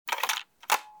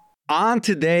On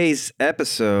today's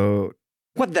episode,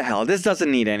 what the hell? This doesn't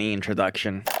need any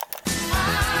introduction.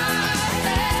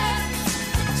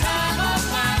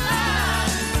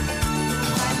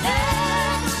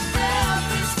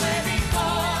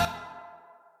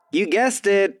 You guessed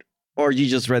it, or you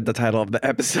just read the title of the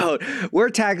episode. We're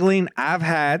tackling I've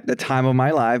Had the Time of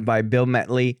My Life by Bill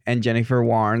Medley and Jennifer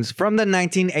Warnes from the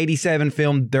 1987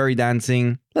 film Dirty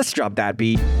Dancing. Let's drop that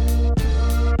beat.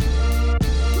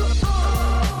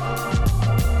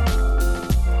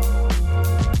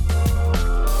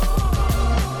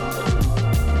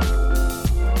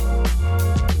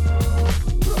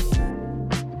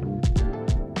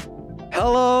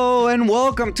 Hello and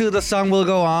welcome to The Song Will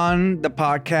Go On, the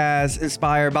podcast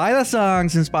inspired by the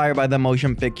songs, inspired by the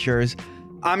motion pictures.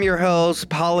 I'm your host,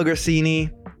 Paolo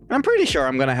Grassini. I'm pretty sure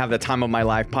I'm going to have the time of my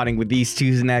life potting with these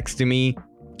two next to me.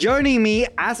 Joining me,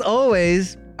 as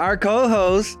always, our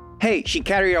co-host. Hey, she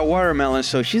carried a watermelon,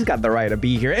 so she's got the right to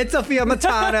be here. It's Sophia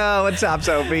Matano. What's up,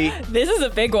 Sophie? This is a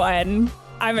big one.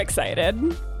 I'm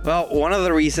excited. Well, one of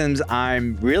the reasons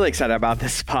I'm really excited about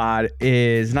this pod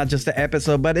is not just the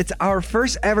episode, but it's our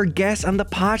first ever guest on the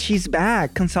pod. She's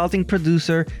back, consulting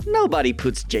producer. Nobody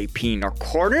puts JP in our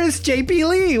corner. It's JP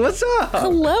Leigh. What's up?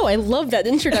 Hello. I love that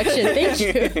introduction. Thank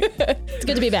you. It's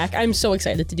good to be back. I'm so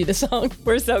excited to do this song.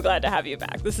 We're so glad to have you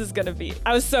back. This is going to be...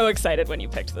 I was so excited when you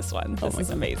picked this one. This is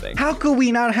amazing. How could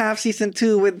we not have season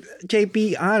 2 with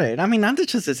JP on it? I mean, not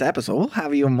just this episode. We'll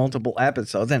have you on multiple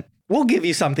episodes, and we'll give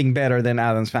you something better than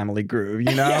Addams Family Groove,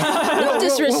 you know? No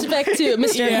disrespect to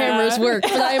Mr. Hammer's work,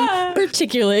 but I'm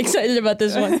particularly excited about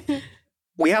this one.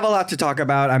 We have a lot to talk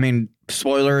about. I mean,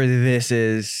 spoiler, this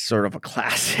is sort of a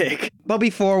classic. But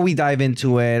before we dive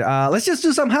into it, let's just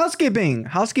do some housekeeping.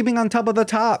 Housekeeping on top of the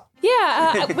top.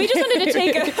 Yeah, we just wanted to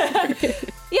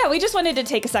take... we just wanted to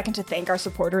take a second to thank our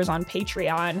supporters on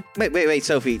Patreon. Wait,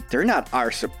 Sophie. They're not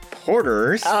our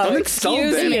supporters. Oh,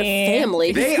 excuse me.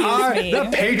 Family. They are the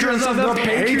patrons of the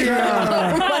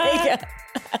Patreon. Oh my God.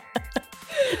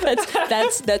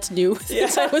 That's new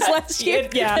since I was last year.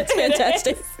 Yeah, that's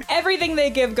fantastic. Everything they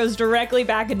give goes directly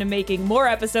back into making more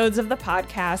episodes of the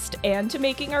podcast and to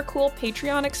making our cool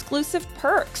Patreon exclusive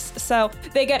perks. So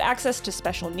they get access to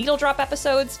special needle drop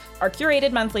episodes, our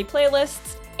curated monthly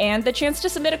playlists, and the chance to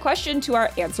submit a question to our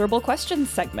Answerable Questions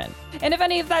segment. And if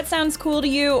any of that sounds cool to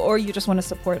you, or you just want to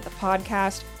support the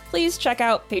podcast, please check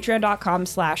out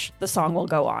patreon.com/The Song Will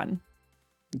Go On.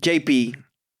 JP,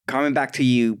 coming back to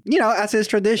you, as is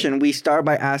tradition, we start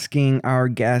by asking our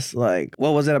guests, like,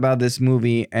 what was it about this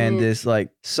movie and this, like,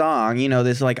 song,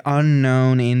 this, like,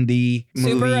 unknown indie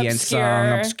movie and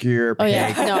song, obscure pick. Oh,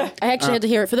 yeah. No, I actually had to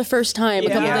hear it for the first time a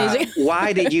couple days ago.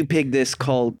 Why did you pick this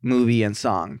cult movie and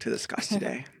song to discuss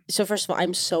today? So first of all,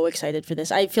 I'm so excited for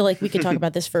this. I feel like we could talk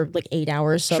about this for like 8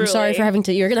 hours. So Truly. I'm sorry for having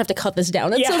to, you're going to have to cut this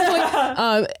down at some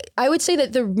point. I would say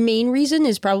that the main reason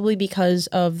is probably because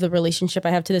of the relationship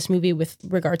I have to this movie with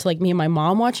regard to like me and my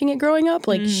mom watching it growing up.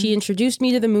 Like she introduced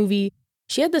me to the movie.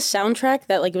 She had the soundtrack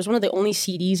that like it was one of the only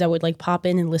CDs I would like pop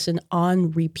in and listen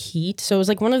on repeat. So it was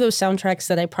like one of those soundtracks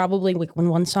that I probably like when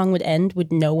one song would end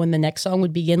would know when the next song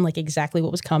would begin, like exactly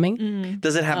what was coming.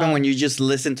 Does it happen when you just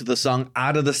listen to the song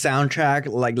out of the soundtrack?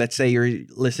 Like let's say you're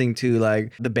listening to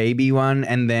like the Baby one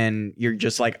and then you're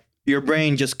just like your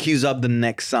brain just cues up the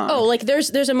next song. Oh, like there's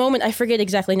a moment, I forget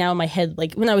exactly now in my head.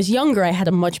 Like when I was younger, I had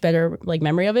a much better like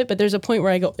memory of it. But there's a point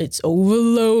where I go, it's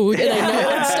overload. And I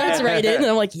know it starts right in. And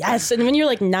I'm like, yes. And when you're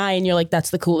like 9, you're like, that's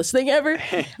the coolest thing ever.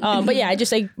 But yeah,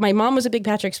 my mom was a big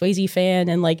Patrick Swayze fan.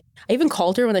 And like, I even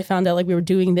called her when I found out like we were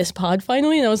doing this pod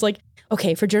finally. And I was like,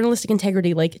 okay, for journalistic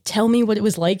integrity, like tell me what it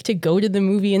was like to go to the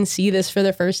movie and see this for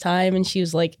the first time. And she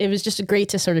was like, it was just great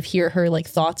to sort of hear her like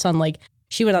thoughts on like,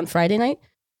 she went on Friday night.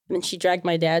 And then she dragged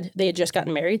my dad. They had just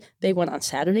gotten married. They went on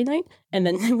Saturday night. And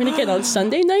then they went again on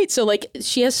Sunday night. So like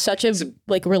she has such a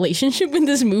like relationship with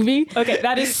this movie. Okay,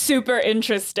 that is super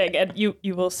interesting. And you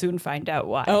will soon find out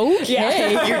why. Okay.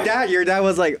 Yeah. Your dad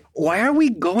was like, why are we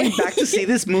going back to see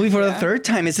this movie for the third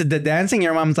time? Is it the dancing?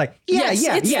 Your mom's like, It's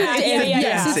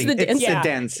the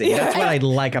dancing. That's what I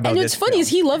like about this. And what's funny is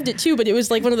he loved it too, but it was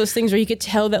like one of those things where you could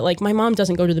tell that like my mom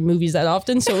doesn't go to the movies that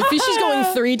often. So if she's going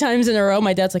 3 times in a row,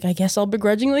 my dad's like, I guess I'll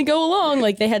begrudgingly go along.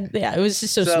 Like they had, it was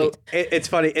just so sweet. It's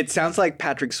funny. It sounds like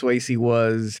Patrick Swayze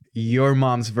was your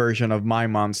mom's version of my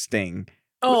mom's Sting.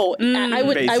 Oh, I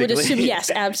would assume,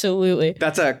 yes, absolutely.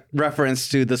 That's a reference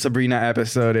to the Sabrina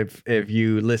episode. If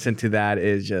you listen to that,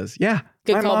 is just, good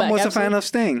my mom was a fan of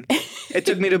Sting. It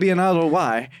took me to be an adult.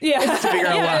 Why? Yeah. To figure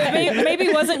out why. Maybe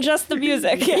it wasn't just the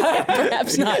music. Yeah.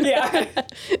 Perhaps not. Yeah.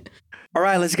 All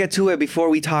right, let's get to it before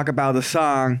we talk about the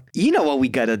song. You know what we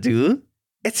gotta do.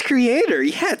 It's creator.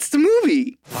 Yeah, it's the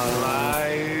movie.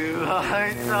 Alive,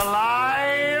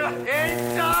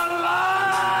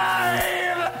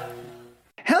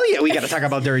 talk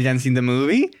about Dirty Dancing the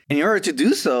movie. And in order to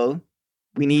do so,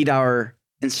 we need our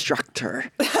instructor,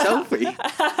 Sophie. Lead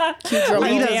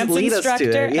us to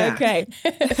it. Yeah. Okay.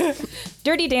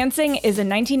 Dirty Dancing is a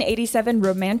 1987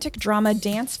 romantic drama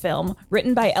dance film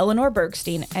written by Eleanor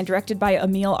Bergstein and directed by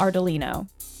Emil Ardolino.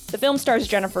 The film stars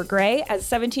Jennifer Grey as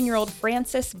 17-year-old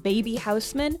Frances Baby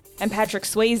Houseman and Patrick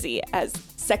Swayze as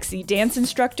sexy dance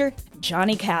instructor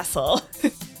Johnny Castle.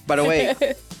 By the way,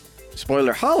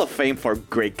 spoiler, Hall of Fame for a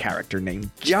great character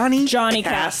name. Johnny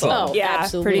Castle. Oh, yeah,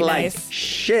 absolutely. pretty Like, nice.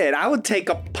 shit, I would take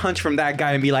a punch from that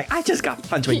guy and be like, I just got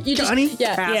punched by Johnny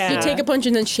Castle. Yeah. You take a punch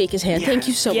and then shake his hand. Thank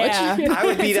you so Yeah. much. I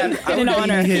would be that. I An would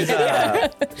honor. be his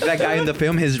that guy in the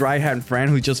film, his right hand friend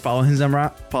who just follows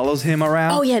him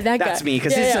around. Oh, yeah, that guy. That's me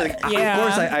because Yeah, it's yeah. like, Yeah. of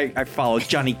course I follow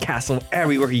Johnny Castle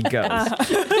everywhere he goes.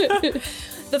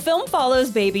 The film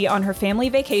follows Baby on her family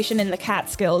vacation in the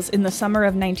Catskills in the summer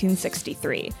of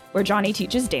 1963, where Johnny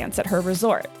teaches dance at her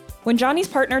resort. When Johnny's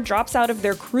partner drops out of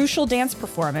their crucial dance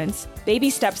performance, Baby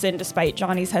steps in despite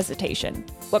Johnny's hesitation.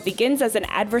 What begins as an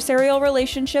adversarial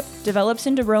relationship develops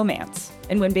into romance,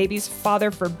 and when Baby's father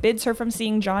forbids her from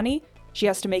seeing Johnny, she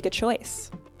has to make a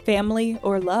choice: family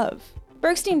or love.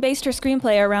 Bergstein based her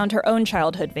screenplay around her own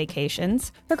childhood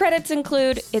vacations. Her credits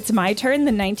include It's My Turn,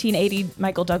 the 1980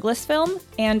 Michael Douglas film,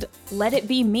 and Let It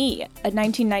Be Me, a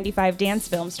 1995 dance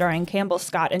film starring Campbell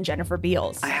Scott and Jennifer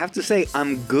Beals. I have to say,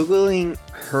 I'm Googling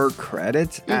her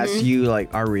credits as you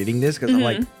like are reading this because I'm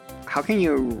like, how can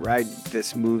you write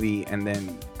this movie and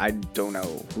then I don't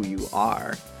know who you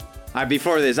are?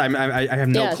 Before this, I have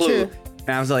no Yeah, clue. true. And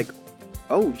I was like,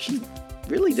 oh, she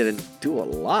really didn't do a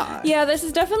lot. Yeah, this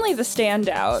is definitely the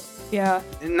standout. Yeah.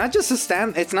 And not just a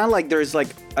stand. It's not like there's like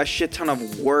a shit ton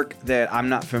of work that I'm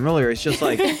not familiar. It's just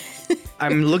like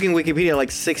I'm looking Wikipedia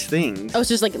like 6 things. Oh, it's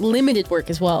just like limited work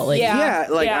as well. Like, Yeah. Yeah,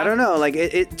 like yeah. I don't know. Like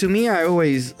it to me, I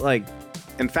always like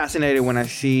am fascinated when I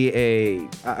see a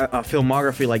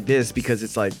filmography like this because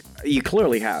it's like you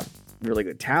clearly have really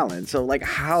good talent. So like,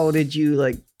 how did you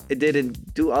like? It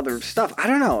didn't do other stuff. I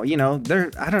don't know. You know,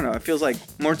 I don't know. It feels like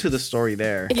more to the story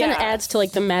there. It kind of Yeah. adds to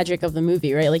like the magic of the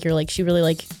movie, right? Like you're like, she really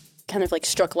like kind of like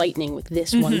struck lightning with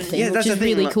this one thing, Yeah, which that's is the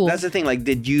thing. really cool. That's the thing. Like,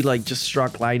 did you like just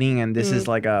struck lightning and this is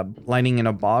like a lightning in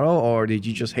a bottle, or did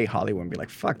you just hate Hollywood and be like,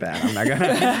 fuck that, I'm not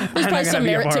gonna, I'm not some gonna be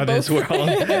a merit part to of this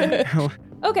world.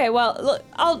 Okay, well,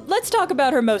 let's talk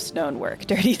about her most known work,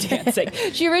 Dirty Dancing.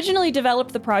 She originally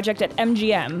developed the project at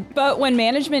MGM, but when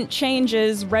management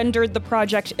changes rendered the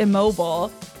project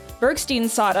immobile, Bergstein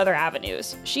sought other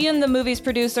avenues. She and the movie's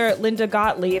producer, Linda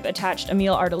Gottlieb, attached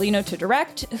Emil Ardolino to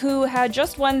direct, who had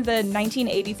just won the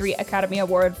 1983 Academy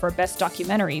Award for Best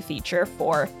Documentary Feature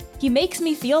for He Makes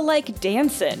Me Feel Like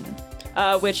Dancin'.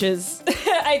 Which is,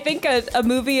 I think, a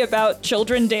movie about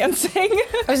children dancing.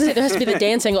 I was gonna say there has to be the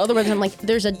dancing. Otherwise, I'm like,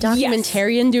 there's a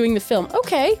documentarian doing the film.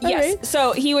 Okay, all Yes. right.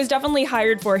 So he was definitely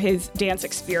hired for his dance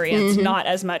experience, not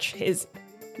as much his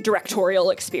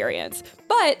directorial experience.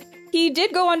 But he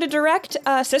did go on to direct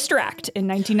Sister Act in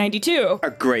 1992. A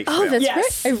great Oh, film. that's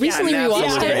Yes. great. I recently An absolute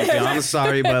rewatched great it. film. I'm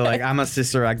sorry, but like I'm a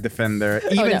Sister Act defender.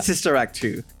 Even no. Sister Act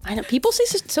 2. I know people say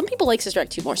some people like Sister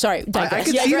Act 2 more. Sorry, I digress.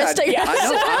 can see that. Digress.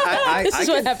 I know. This is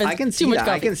what happens. I can Too see much that.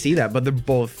 I coffee. can see that. But they're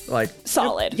both like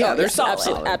Solid. Yeah, they're solid.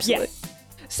 absolutely, absolutely. Yeah.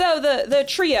 So the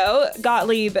trio,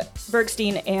 Gottlieb,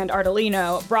 Bergstein, and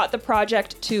Ardolino, brought the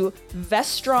project to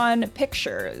Vestron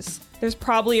Pictures. There's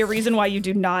probably a reason why you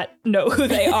do not know who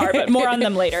they are, but more on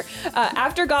them later.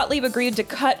 After Gottlieb agreed to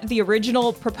cut the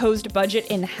original proposed budget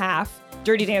in half,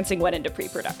 Dirty Dancing went into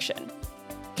pre-production.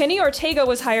 Kenny Ortega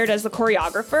was hired as the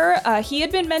choreographer. He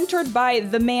had been mentored by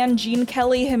the man Gene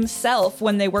Kelly himself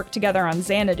when they worked together on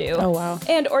Xanadu. Oh, wow.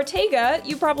 And Ortega,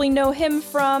 you probably know him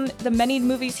from the many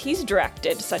movies he's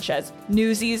directed, such as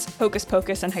Newsies, Hocus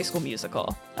Pocus, and High School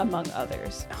Musical, among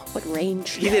others. Oh, what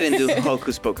range? he didn't do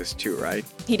Hocus Pocus 2, right?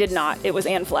 He did not. It was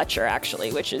Anne Fletcher,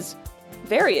 actually, which is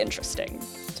very interesting.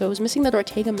 So it was missing that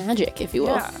Ortega magic, if you will.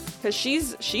 Yeah, because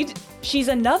she's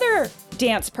another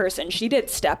dance person. She did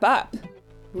Step Up.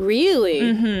 Really?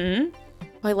 Mm-hmm.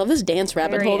 I love this dance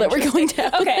rabbit Very hole that we're going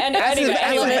down. Okay, and anyway,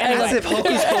 As if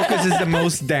Hocus Pocus is the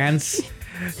most dance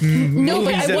No,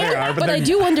 but movies that there are. I they're-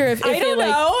 do wonder if I they don't like.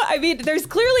 know. I mean, there's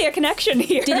clearly a connection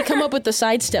here. Did he come up with the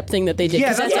sidestep thing that they did? Yeah,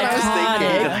 'Cause that's what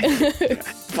I was thinking. Like,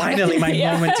 finally, my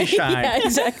moment to shine. Yeah,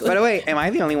 exactly. By the way, am I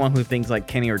the only one who thinks like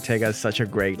Kenny Ortega is such a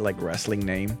great like wrestling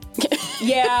name?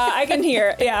 Yeah, I can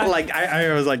hear. Yeah. Like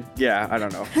I was like, yeah, I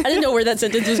don't know. I didn't know where that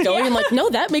sentence was going. I'm like, no,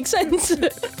 that makes sense.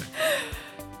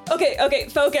 Okay,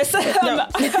 focus.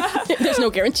 There's no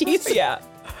guarantees. Yeah.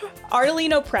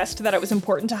 Artelino pressed that it was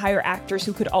important to hire actors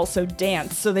who could also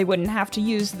dance so they wouldn't have to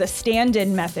use the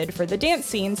stand-in method for the dance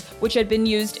scenes, which had been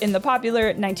used in the popular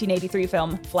 1983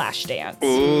 film Flashdance.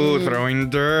 Ooh, throwing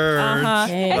dirt.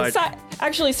 Okay. And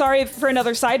actually, sorry for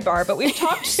another sidebar, but we've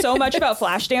talked so much about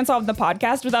Flashdance on the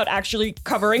podcast without actually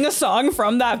covering a song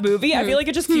from that movie. I feel like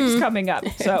it just keeps coming up.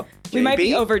 So we might be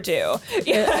JP? overdue.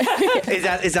 Yeah.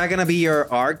 Is that gonna be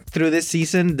your arc through this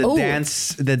season? The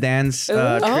dance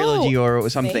trilogy or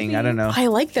something? Maybe. I don't know. I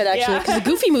like that actually, because the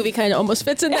Goofy movie kind of almost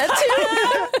fits in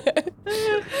that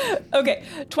too. Okay,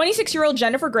 26-year-old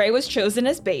Jennifer Grey was chosen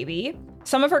as Baby.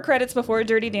 Some of her credits before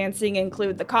Dirty Dancing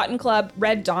include The Cotton Club,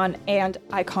 Red Dawn, and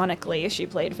iconically, she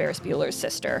played Ferris Bueller's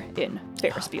sister in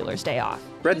Ferris Bueller's Day Off.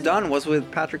 Red Dawn was with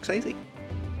Patrick Swayze.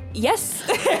 Yes.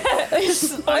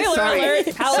 Spoiler Sorry. alert.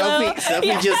 Hello. Sophie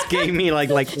just gave me like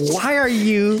why are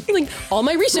you? Like, all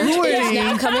my research is Ruining.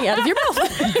 now coming out of your mouth.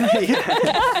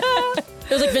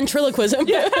 It was like ventriloquism.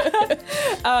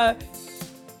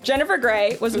 Jennifer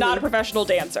Grey was not a professional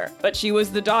dancer, but she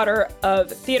was the daughter of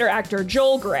theater actor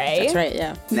Joel Grey. That's right,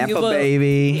 yeah. Nepo will-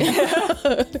 baby.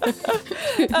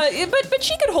 But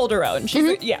she could hold her own.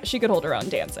 She could hold her own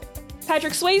dancing.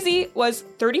 Patrick Swayze was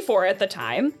 34 at the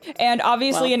time, and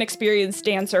obviously an experienced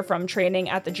dancer from training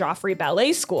at the Joffrey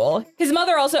Ballet School. His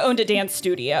mother also owned a dance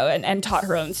studio and taught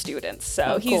her own students,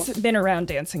 so he's been around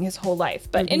dancing his whole life.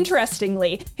 But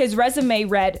interestingly, his resume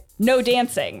read no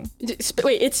dancing.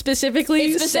 Wait, it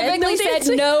specifically Said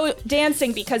no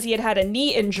dancing because he had had a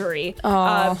knee injury,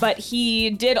 but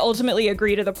he did ultimately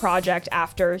agree to the project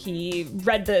after he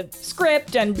read the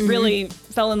script and really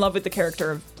fell in love with the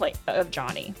character of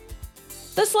Johnny.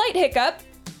 The slight hiccup,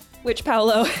 which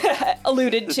Paolo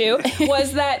alluded to,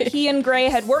 was that he and Grey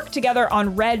had worked together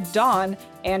on Red Dawn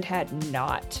and had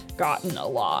not gotten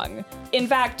along. In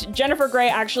fact, Jennifer Grey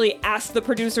actually asked the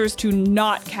producers to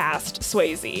not cast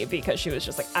Swayze because she was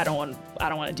just like, I don't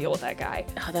want to deal with that guy.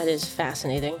 Oh, that is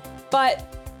fascinating.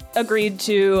 But agreed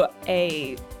to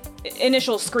a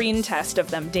initial screen test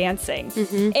of them dancing,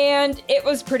 and it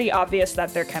was pretty obvious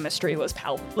that their chemistry was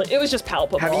palpable. It was just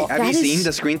palpable. Have you seen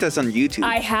the screen test on YouTube?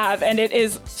 I have, and it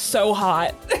is so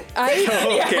hot. Okay,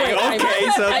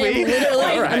 Sophie.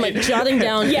 I'm like jotting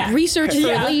down research for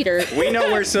later. We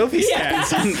know where Sophie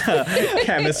stands on the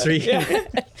chemistry.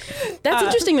 That's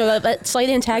interesting though. That slight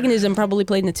antagonism probably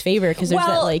played in its favor because there's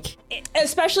that like,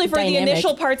 especially for dynamic. the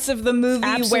initial parts of the movie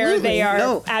where Absolutely. they are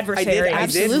No, adversaries. I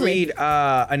did read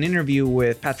an interview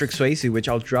with Patrick Swayze, which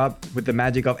I'll drop with the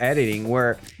magic of editing,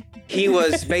 where he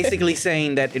was basically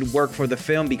saying that it worked for the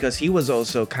film because he was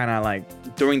also kind of like,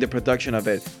 during the production of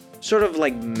it, sort of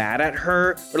like mad at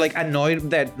her or like annoyed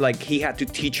that like he had to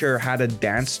teach her how to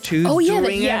dance too.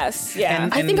 During yes, it. yeah.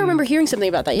 I think I remember hearing something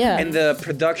about that. Yeah. And the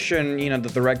production, the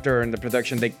director and the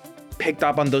production, they picked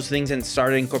up on those things and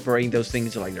started incorporating those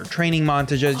things to like their training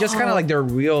montages, just kind of like their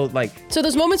real like. So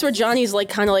those moments where Johnny's like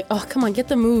kind of like, oh come on, get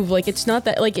the move. Like it's not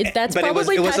that like that's But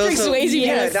probably it was Patrick also, Swayze. Yeah, being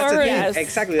that's the like, thing.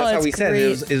 Exactly. That's how that's we said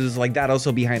great. it was like that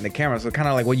also behind the camera. So kind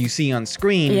of like what you see on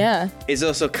screen. Yeah. Is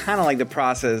also kind of like the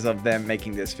process of them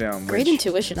making this film. Great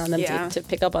intuition on them Yeah. to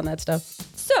pick up on that stuff.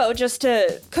 So just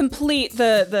to complete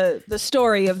the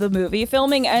story of the movie,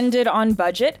 filming ended on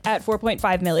budget at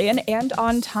 $4.5 million and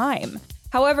on time.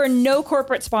 However, no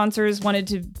corporate sponsors wanted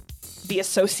to be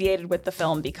associated with the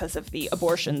film because of the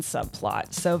abortion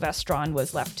subplot, so Vestron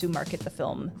was left to market the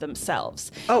film themselves.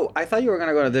 Oh, I thought you were going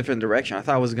to go in a different direction. I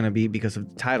thought it was going to be because of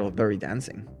the title, Dirty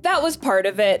Dancing. That was part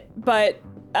of it, but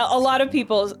a lot of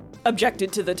people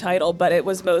objected to the title, but it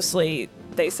was mostly,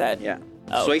 they said, Yeah.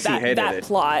 oh, Swayze hated that it.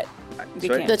 plot. we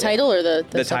Sorry? can't The do. title or the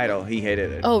The title, he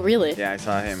hated it. Oh really? Yeah, I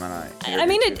saw him and I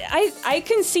mean, I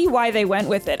can see why they went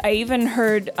with it. I even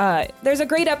heard there's a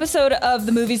great episode of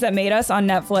The Movies That Made Us on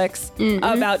Netflix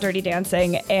about Dirty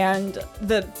Dancing, and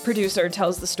the producer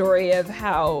tells the story of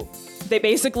how they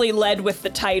basically led with the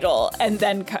title and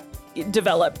then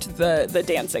developed the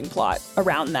dancing plot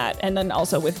around that, and then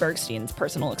also with Bergstein's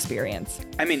personal experience.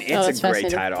 I mean, it's that's a great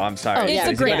fascinating. title. I'm sorry. Oh, yeah.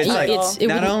 It's a great But it's like, title. It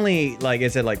not wouldn't- only like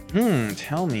is it like,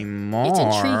 tell me more. It's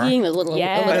intriguing. The little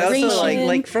Yeah. But alliteration. also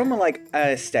like from a like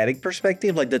aesthetic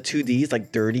perspective, like the 2Ds,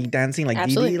 like Dirty Dancing, like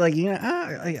Absolutely. DD, like you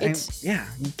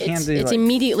can't do it's like,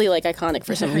 immediately like iconic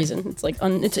for some reason. It's like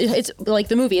it's like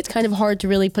the movie. It's kind of hard to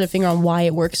really put a finger on why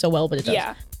it works so well, but it does.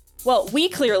 Yeah. Well, we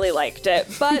clearly liked it,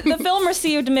 but the film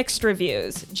received mixed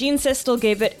reviews. Gene Siskel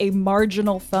gave it a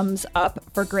marginal thumbs up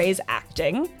for Grey's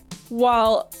acting,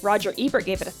 while Roger Ebert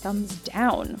gave it a thumbs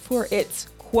down for its,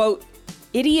 quote,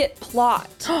 idiot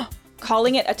plot,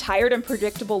 calling it a tired and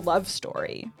predictable love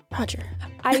story. Roger.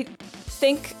 I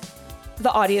think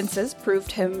the audiences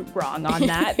proved him wrong on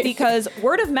that because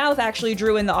word of mouth actually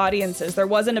drew in the audiences. There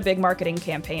wasn't a big marketing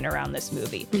campaign around this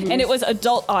movie. Mm-hmm. And it was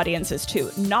adult audiences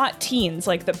too, not teens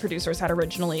like the producers had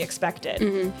originally expected.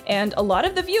 Mm-hmm. And a lot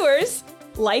of the viewers,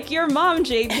 like your mom,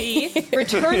 JP,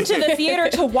 returned to the theater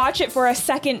to watch it for a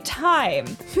second time,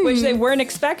 which they weren't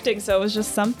expecting. So it was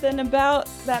just something about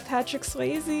that Patrick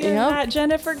Swayze and that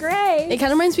Jennifer Grey. It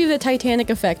kind of reminds me of the Titanic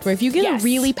effect, where if you get a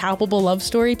really palpable love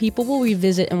story, people will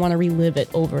revisit and want to relive it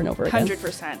over and over again.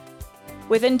 100%.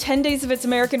 Within 10 days of its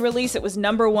American release, it was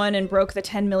 #1 and broke the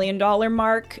 $10 million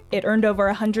mark. It earned over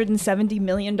 $170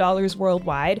 million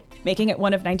worldwide, making it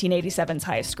one of 1987's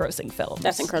highest-grossing films.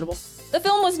 That's incredible. The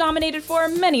film was nominated for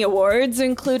many awards,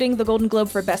 including the Golden Globe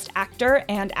for Best Actor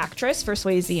and Actress for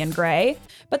Swayze and Grey,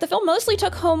 but the film mostly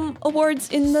took home awards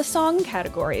in the song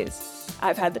categories.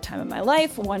 I've Had the Time of My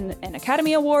Life won an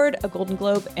Academy Award, a Golden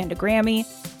Globe, and a Grammy.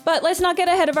 But let's not get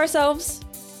ahead of ourselves.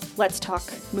 Let's talk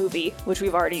movie, which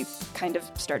we've already kind of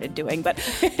started doing. But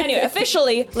anyway,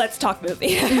 officially, let's talk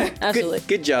movie. Absolutely.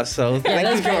 Good job, so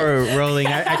thank you for rolling.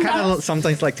 I kind of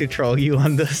sometimes like to troll you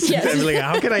on this. Yes. Like,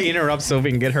 how can I interrupt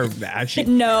Sophie and get her back?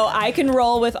 No, I can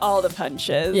roll with all the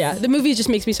punches. Yeah, the movie just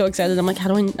makes me so excited. I'm like, I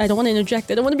don't want to interject.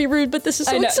 I don't want to be rude, but this is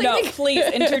so exciting. No, please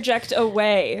interject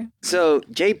away. So,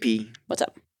 JP. What's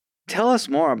up? Tell us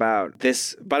more about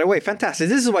this. By the way, fantastic.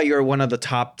 This is why you're one of the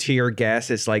top tier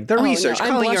guests. It's like the research. No,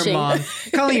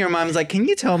 Calling your mom's like, can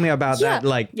you tell me about that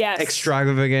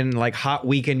extravagant hot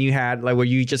weekend you had, like where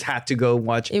you just had to go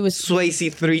watch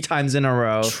Swayze 3 times in a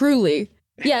row? Truly.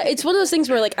 Yeah, it's one of those things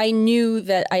where like I knew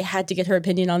that I had to get her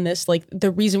opinion on this. Like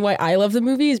the reason why I love the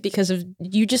movie is because of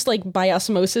you just like by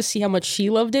osmosis see how much she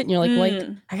loved it and you're like,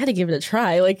 I got to give it a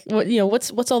try. Like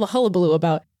what's all the hullabaloo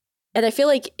about? And I feel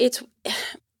like it's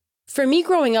for me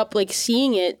growing up, like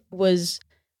seeing it was,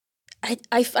 I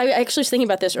actually was thinking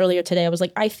about this earlier today. I was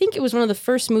like, I think it was one of the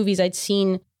first movies I'd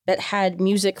seen that had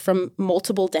music from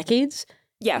multiple decades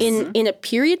in a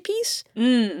period piece.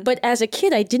 But as a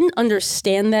kid, I didn't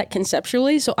understand that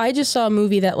conceptually. So I just saw a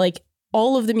movie that like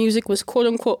all of the music was quote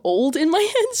unquote old in my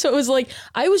head. So it was like,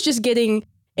 I was just getting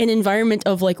an environment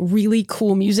of like really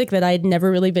cool music that I had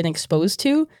never really been exposed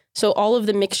to. So all of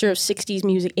the mixture of 60s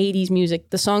music, 80s music,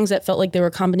 the songs that felt like they were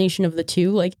a combination of the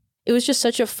two, like it was just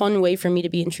such a fun way for me to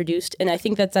be introduced. And I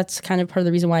think that that's kind of part of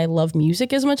the reason why I love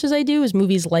music as much as I do is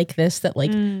movies like this that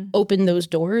like open those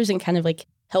doors and kind of like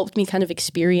helped me kind of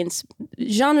experience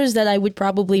genres that I would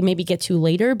probably maybe get to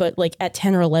later. But like at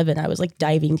 10 or 11, I was like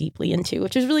diving deeply into,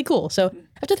 which is really cool. So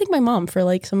I have to thank my mom for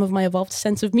like some of my evolved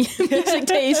sense of music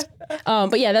taste.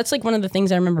 But yeah, that's like one of the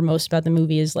things I remember most about the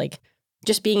movie is like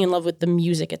just being in love with the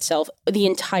music itself, the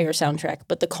entire soundtrack.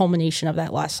 But the culmination of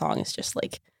that last song is just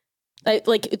like,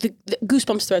 the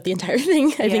goosebumps throughout the entire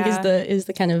thing, I think is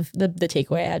the kind of the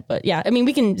takeaway I had. But yeah, I mean,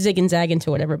 we can zig and zag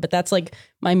into whatever, but that's like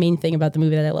my main thing about the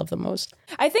movie that I love the most.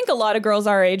 I think a lot of girls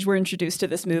our age were introduced to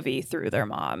this movie through their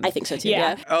mom. I think so too.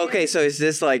 Yeah. Okay, so is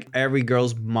this like every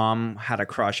girl's mom had a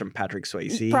crush on Patrick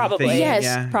Swayze? Probably. Thing? Yes.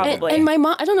 Yeah. Probably. And my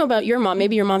mom, I don't know about your mom,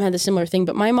 maybe your mom had a similar thing,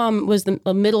 but my mom was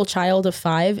a middle child of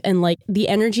 5, and like the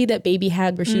energy that baby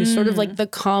had where she was sort of like the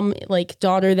calm like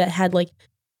daughter that had like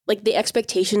the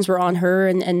expectations were on her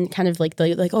and kind of like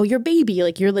oh, you're baby,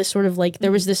 like you're this sort of like, there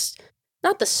was this,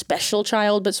 not the special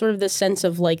child, but sort of this sense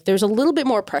of like, there's a little bit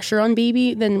more pressure on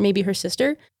baby than maybe her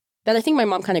sister that I think my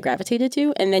mom kind of gravitated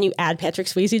to. And then you add Patrick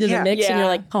Swayze to the mix and you're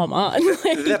like, come on.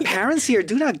 The parents here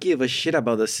do not give a shit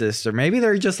about the sister. Maybe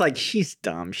they're just like, she's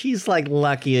dumb. She's like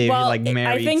lucky if like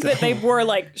married. I think that they were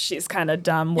like, she's kind of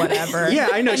dumb, whatever. Yeah,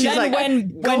 I know. And she's like,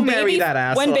 go marry baby, that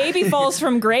asshole. When baby falls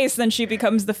from grace, then she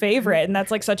becomes the favorite. And that's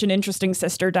like such an interesting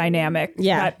sister dynamic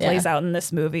that plays out in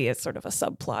this movie. It's sort of a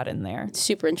subplot in there.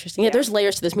 Super interesting. Yeah, there's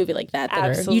layers to this movie like that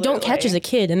are, you don't catch as a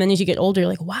kid. And then as you get older, you're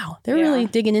like, wow, they're really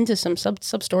digging into some sub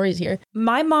stories here.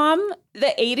 My mom,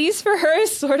 the 80s for her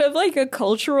is sort of like a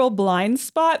cultural blind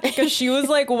spot because she was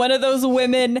like one of those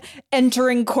women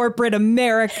entering corporate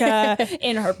America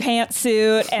in her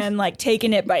pantsuit and like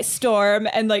taking it by storm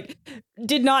and like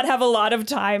did not have a lot of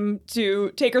time to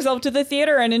take herself to the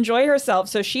theater and enjoy herself.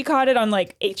 So she caught it on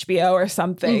like HBO or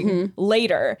something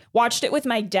later, watched it with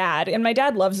my dad, and my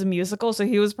dad loves a musical. So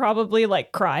he was probably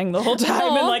like crying the whole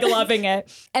time and like loving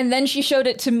it. And then she showed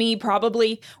it to me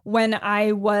probably when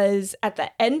I was at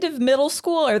the end of middle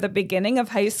school or the beginning of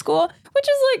high school, which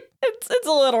is like, it's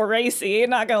a little racy,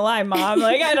 not gonna lie, Mom.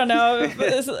 Like, I don't know.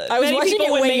 I was watching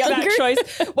it way younger. That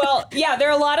choice. Well, yeah, there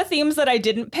are a lot of themes that I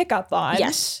didn't pick up on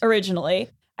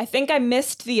originally. I think I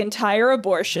missed the entire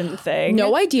abortion thing.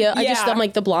 No idea. Yeah. I'm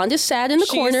like, the blonde is sad in the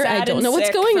She's corner. sad I don't and know what's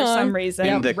sick going for on. some reason.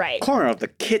 In the Right. corner of the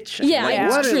kitchen. Yeah, Like, yeah.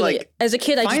 what is, Truly. like, As a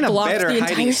kid, I find just a blocked better the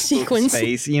hiding entire sequence.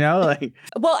 space, you know? Like,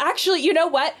 Well, actually, you know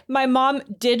what? My mom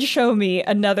did show me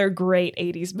another great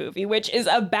 80s movie, which is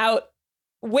about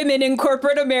women in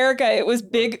corporate America. It was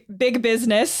Big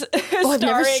Business. Oh, I've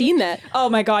never seen that. Oh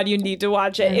my God, you need to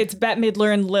watch it. It's Bette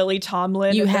Midler and Lily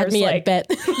Tomlin. You and had there's, me like, at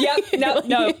bet. Yep.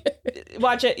 No.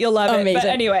 Watch it. You'll love it. Amazing. But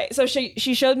anyway, so she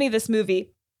showed me this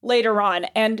movie later on.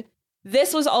 And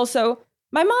this was also,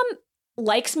 my mom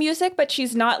likes music, but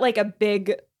she's not like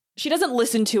she doesn't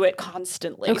listen to it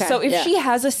constantly. Okay, So if yeah. she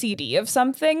has a CD of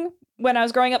something when I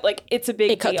was growing up, like it's a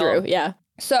big It cut deal. through, yeah.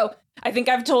 So I think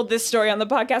I've told this story on the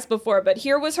podcast before, but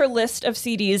here was her list of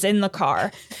CDs in the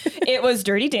car. It was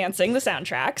Dirty Dancing, the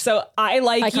soundtrack. So I,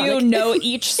 like Iconic. you, know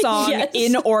each song Yes.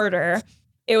 in order.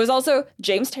 It was also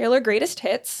James Taylor Greatest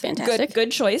Hits. Fantastic.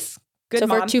 Good choice. Good So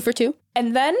mom. far, 2 for 2.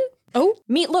 And then Oh,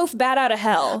 Meatloaf, Bat Out of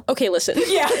Hell. okay, listen.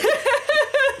 Yeah.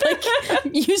 Like,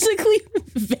 musically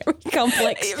very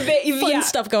complex, fun Yeah.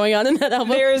 stuff going on in that album.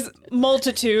 There's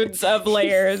multitudes of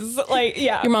layers. Like,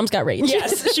 yeah. Your mom's got range.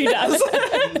 Yes, she does.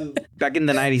 back in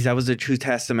the 90s, that was a true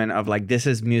testament of like, this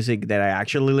is music that I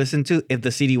actually listened to if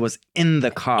the CD was in the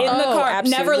car. In the Oh, car.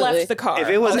 Never absolutely. left the car. If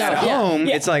it was Also. at Yeah. home,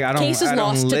 Yeah. it's like I don't. Case is I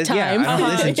don't lost to time. Yeah, I don't Uh-huh.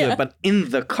 listen to Yeah. it. But in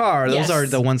the car, those Yes. are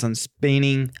the ones I'm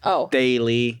spinning Oh,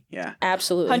 daily. Yeah.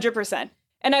 absolutely. 100%.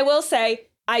 And I will say,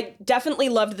 I definitely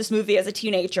loved this movie as a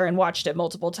teenager and watched it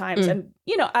multiple times. And,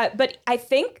 but I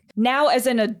think now as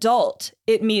an adult,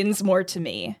 it means more to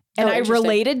me. And Oh, I interesting.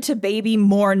 related to Baby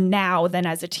more now than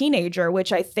as a teenager,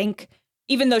 which I think,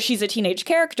 even though she's a teenage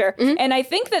character, Mhm. and I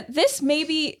think that this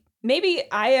maybe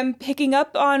I am picking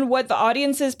up on what the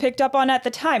audiences picked up on at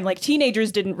the time. Like,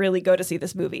 teenagers didn't really go to see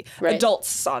this movie. Right. Adults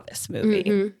saw this movie.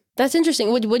 Mhm. That's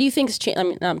interesting. What do you think has changed? I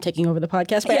mean, I'm taking over the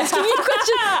podcast by Yeah. asking you a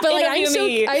question, but like, Interview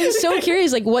me. I'm so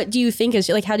curious. Like, what do you think is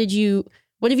like?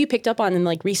 What have you picked up on in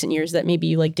like recent years that maybe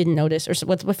you like didn't notice, or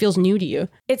what feels new to you?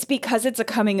 It's because it's a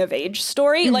coming of age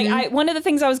story. Like, one of the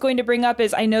things I was going to bring up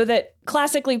is I know that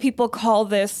classically people call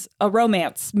this a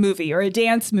romance movie or a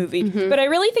dance movie, but I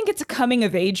really think it's a coming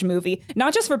of age movie,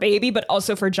 not just for Baby, but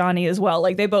also for Johnny as well.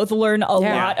 Like, they both learn a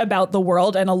lot about the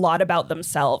world and a lot about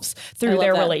themselves through love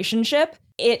their that. relationship.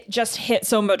 It just hit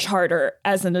so much harder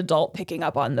as an adult picking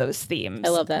up on those themes. I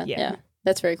love that. Yeah,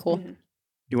 that's very cool.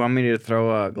 You want me to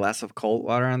throw a glass of cold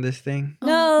water on this thing?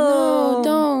 No,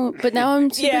 don't. But now I'm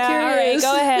super Yeah, all right, curious.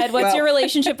 go ahead. What's Well- your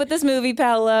relationship with this movie,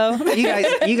 Paolo?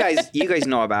 You guys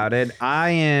know about it. I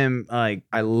am like,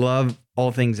 I love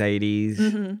all things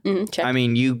 80s. Check. I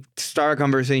mean, you start a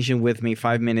conversation with me,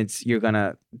 5 minutes, you're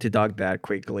gonna deduct that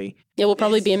quickly. Yeah, we'll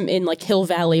probably be in like Hill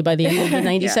Valley by the end of the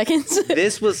 90 Yeah. seconds.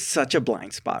 This was such a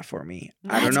blind spot for me.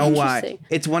 I don't That's know why. interesting.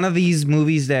 It's one of these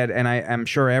movies that, and I'm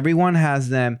sure everyone has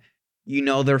them. You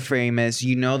know they're famous.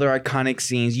 You know they're iconic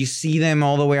scenes. You see them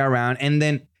all the way around. And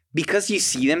then because you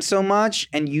see them so much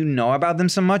and you know about them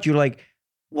so much, you're like,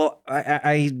 well,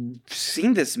 I've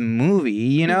seen this movie,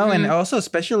 you know? And also,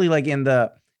 especially like in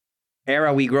the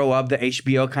era we grow up, the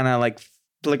HBO kind of like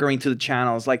flickering to the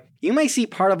channels. Like, you may see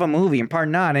part of a movie and part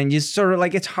not. And just sort of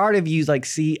like, it's hard if you like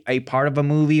see a part of a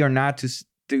movie or not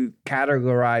to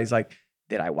categorize like,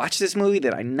 did I watch this movie?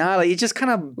 Did I not? Like, it just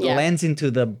kind of blends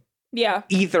into the Yeah.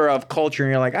 ether of culture,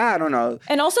 and you're like, I don't know.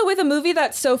 And also with a movie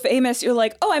that's so famous, you're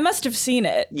like, oh, I must have seen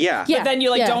it. Yeah. Yeah. But then you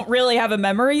like don't really have a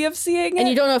memory of seeing it. And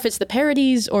you don't know if it's the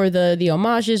parodies or the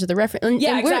homages or the reference.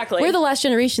 Yeah, we're, exactly. We're the last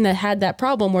generation that had that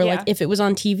problem where, Yeah. like, if it was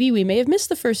on TV, we may have missed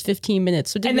the first 15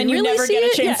 minutes. So did And then we you really never see get a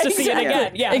it? chance to see it exactly.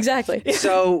 again. Yeah. Exactly.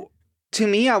 So to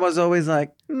me, I was always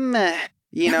like, meh.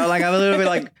 You know, like I'm a little bit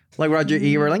like Roger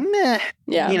Ebert, like meh.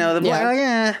 Yeah. You know, the black,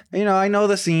 like, you know, I know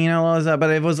the scene and all that, but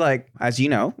it was like, as you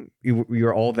know,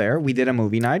 you're all there. We did a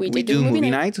movie night. We We did do do a movie movie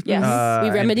night. nights. Yes. We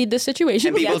and- remedied this situation.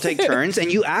 And people Yes. take turns.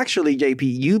 And you actually, JP,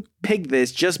 you picked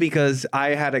this just because I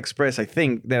had expressed, I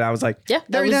think, that I was like, Yeah,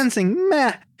 that Dirty was- Dancing,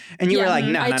 meh. And you were Yeah. like,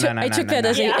 no, I took that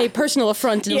as Yeah. a personal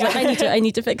affront and was like, I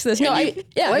need to fix this. No,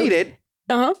 played it.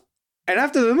 Uh-huh. And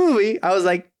after the movie, I was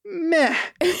like, meh.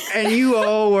 And you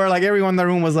all were like, everyone in the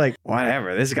room was like,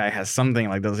 whatever. This guy has something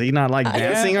like, does he not like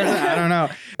dancing or something? I don't know.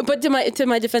 But to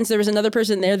my defense, there was another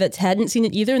person there that hadn't seen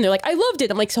it either, and they're like, I loved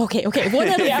it. I'm like, so, okay, one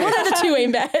out of two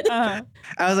ain't bad. I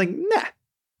was like, nah.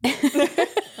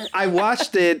 I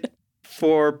watched it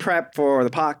for prep for the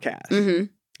podcast. Mm-hmm.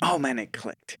 Oh man, it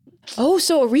clicked. Oh,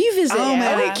 so a revisit. Oh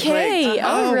man, it Okay, clicked.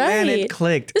 all Oh right. man, it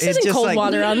clicked. This It's isn't just cold like,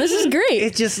 water on. This is great.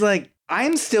 It's just like,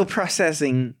 I'm still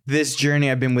processing this journey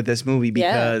I've been with this movie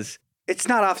because it's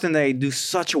not often that I do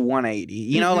such a 180.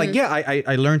 You know, like, yeah,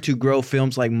 I learned to grow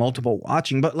films like multiple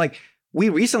watching, but like we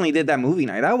recently did that movie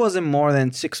night. That wasn't more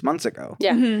than 6 months ago.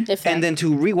 Yeah. If that. And then to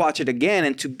rewatch it again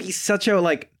and to be such a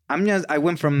like, I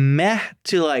went from meh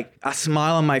to like a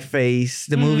smile on my face.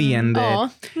 The movie ended. Aw.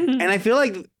 And I feel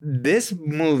like this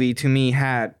movie to me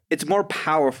it's more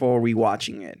powerful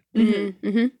rewatching it.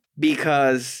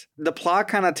 Because the plot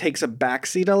kind of takes a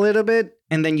backseat a little bit.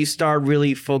 And then you start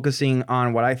really focusing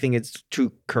on what I think is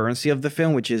true currency of the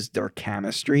film, which is their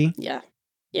chemistry. Yeah.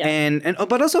 Yeah. And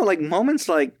but also like moments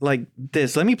like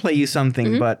this. Let me play you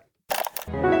something, but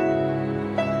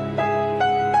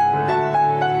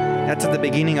that's at the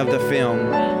beginning of the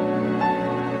film.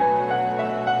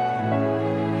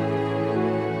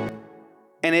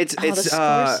 And it's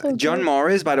so John good.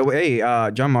 Morris, by the way.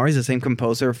 John Morris, the same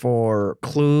composer for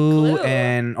Clue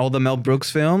and all the Mel Brooks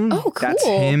film. Oh, cool. That's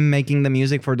him making the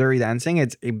music for Dirty Dancing.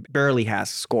 It barely has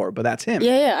score, but that's him.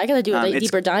 Yeah. I gotta do a it's-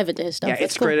 deeper dive into his stuff. Yeah, That's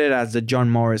it's cool. credited as the John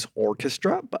Morris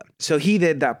Orchestra. But so he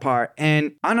did that part,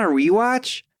 and on a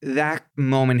rewatch, that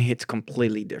moment hits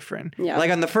completely different. Yeah.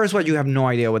 Like on the first one, you have no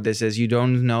idea what this is. You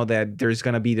don't know that there's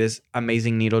gonna be this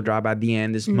amazing needle drop at the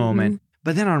end, this moment.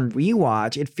 But then on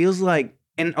rewatch, it feels like.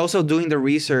 And also doing the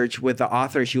research with the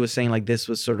author, she was saying like this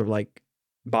was sort of like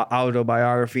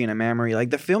autobiography and a memory.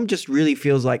 Like the film just really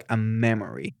feels like a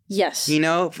memory. Yes. You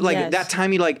know, like Yes. that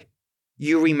time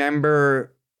you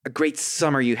remember a great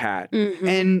summer you had.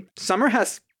 And summer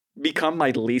has become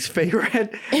my least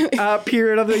favorite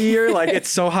period of the year. Like it's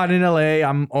so hot in LA.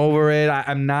 I'm over it.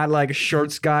 I'm not like a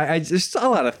shorts guy. There's a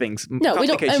lot of things. No, we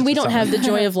don't, and we don't have the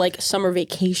joy of like summer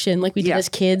vacation like we did as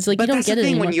kids. Like but you don't that's get the it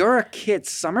thing. anymore. When you're a kid,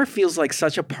 summer feels like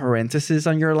such a parenthesis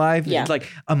on your life. Yeah. It's like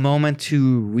a moment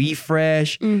to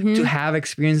refresh, to have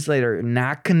experiences that are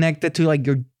not connected to like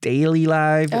your daily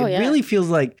life. Oh, It yeah. really feels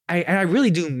like I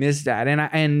really do miss that.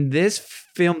 And this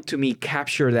film to me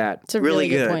captured that It's a really really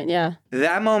good point. Yeah.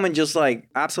 That moment just like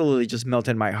absolutely just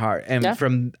melted my heart. And Yeah.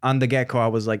 from on the get-go, I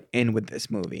was like in with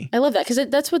this movie. I love that because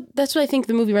that's what I think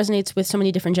the movie resonates with so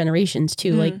many different generations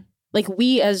too. Like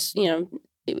we as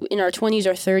in our 20s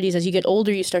or 30s, as you get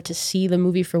older, you start to see the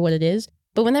movie for what it is.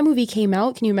 But when that movie came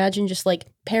out, can you imagine just like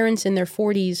parents in their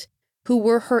 40s who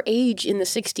were her age in the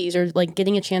 60s or like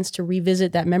getting a chance to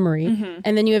revisit that memory?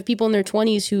 And then you have people in their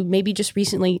 20s who maybe just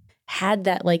recently had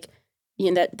that like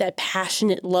that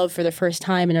passionate love for the first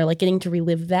time and are like getting to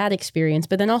relive that experience,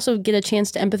 but then also get a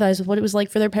chance to empathize with what it was like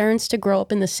for their parents to grow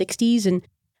up in the 60s. And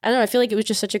I don't know, I feel like it was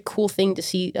just such a cool thing to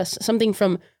see something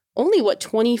from only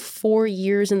 24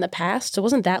 years in the past. So it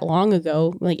wasn't that long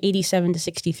ago, like 87 to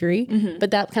 63,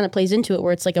 but that kind of plays into it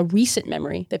where it's like a recent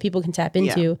memory that people can tap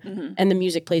into and the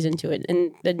music plays into it.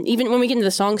 And then even when we get into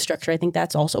the song structure, I think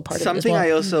that's also part of it as Something well. I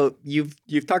also, you've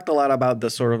talked a lot about the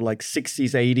sort of like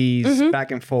 60s, 80s,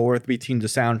 back and forth between the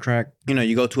soundtrack.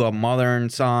 You go to a modern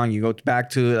song, you go back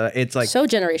to, it's like. So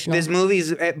generational. This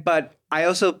movie's, but I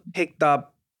also picked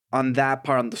up on that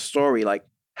part on the story. Like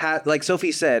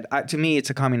Sophie said, to me, it's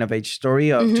a coming of age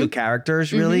story of two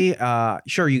characters, really.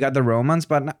 Sure, you got the romance,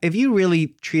 but if you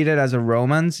really treat it as a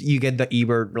romance, you get the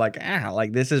Ebert,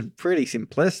 like this is pretty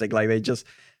simplistic. Like they just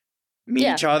meet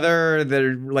each other.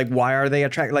 They're like, why are they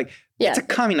attracted? Like, it's a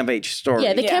coming of age story.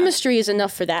 Yeah, the chemistry is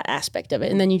enough for that aspect of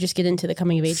it. And then you just get into the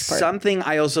coming of age part. Something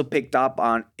I also picked up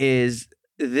on is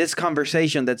this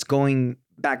conversation that's going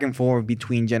back and forth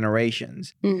between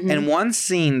generations. And one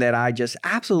scene that I just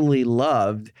absolutely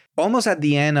loved, almost at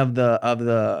the end of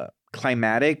the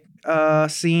climatic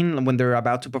scene when they're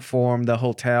about to perform the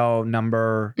hotel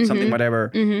number, something, whatever.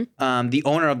 The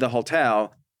owner of the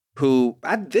hotel, who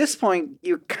at this point,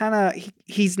 you kind of,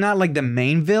 he's not like the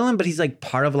main villain, but he's like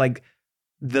part of like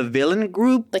the villain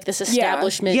group. Like this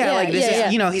establishment. Yeah, like this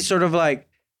is, he's sort of like,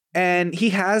 and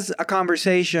he has a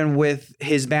conversation with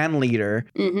his band leader,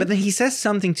 but then he says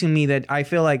something to me that I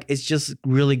feel like it's just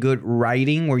really good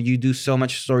writing where you do so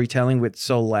much storytelling with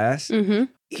so less.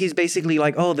 He's basically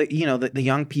like, oh, the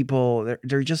young people,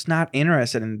 they're just not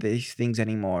interested in these things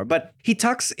anymore. But he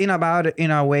talks about it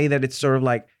in a way that it's sort of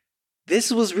like,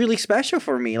 this was really special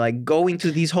for me. Like going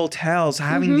to these hotels,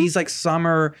 having these like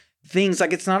summer things.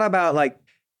 Like it's not about like,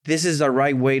 this is the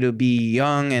right way to be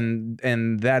young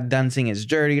and that dancing is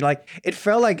dirty. Like it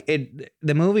felt like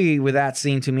the movie with that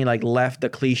scene to me like left the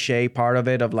cliche part of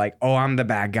it of like, oh, I'm the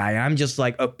bad guy. I'm just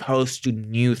like opposed to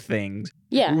new things.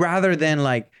 Yeah. Rather than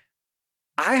like,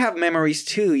 I have memories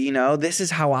too, this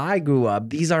is how I grew up.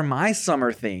 These are my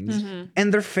summer things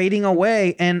and they're fading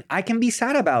away. And I can be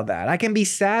sad about that. I can be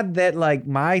sad that like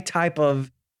my type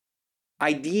of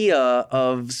idea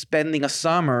of spending a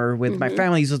summer with my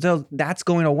family, so that's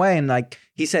going away. And like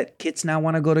he said, kids now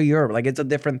want to go to Europe. Like it's a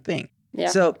different thing. Yeah.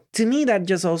 So to me, that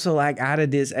just also like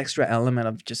added this extra element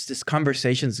of just this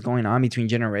conversations going on between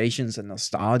generations and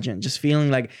nostalgia and just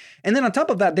feeling like, and then on top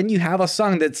of that, then you have a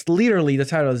song that's literally, the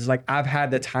title is like, I've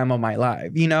had the time of my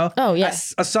life, you know? Oh, yeah.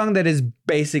 A song that is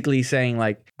basically saying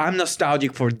like, I'm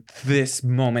nostalgic for this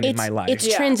moment in my life.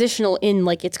 It's transitional in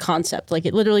like its concept. Like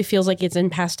it literally feels like it's in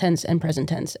past tense and present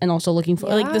tense and also looking for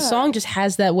like the song just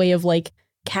has that way of like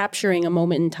capturing a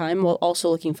moment in time while also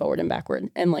looking forward and backward.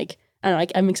 And like, I don't know,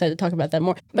 I'm excited to talk about that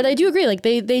more. But I do agree, like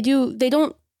they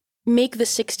don't make the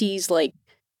 60s like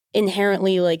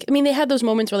inherently like, I mean, they had those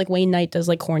moments where like Wayne Knight does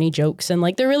like corny jokes and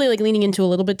like they're really like leaning into a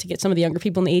little bit to get some of the younger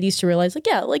people in the 80s to realize like,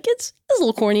 yeah, like it's a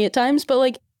little corny at times, but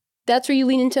like that's where you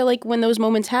lean into like when those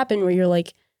moments happen where you're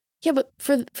like, yeah, but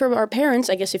for our parents,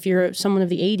 I guess if you're someone of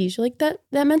the 80s, you're like that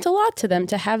meant a lot to them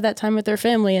to have that time with their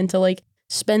family and to like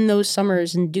spend those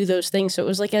summers and do those things. So it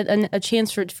was like a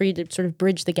chance for you to sort of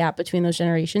bridge the gap between those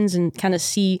generations and kind of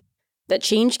see that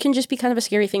change can just be kind of a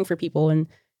scary thing for people and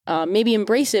maybe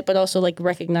embrace it, but also like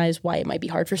recognize why it might be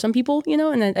hard for some people, you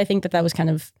know? And I think that was kind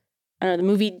of, I don't know, the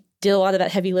movie did a lot of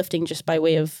that heavy lifting just by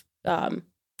way of, I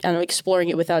don't know, exploring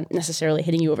it without necessarily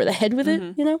hitting you over the head with it,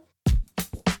 you know?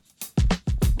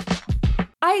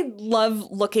 I love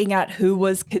looking at who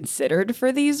was considered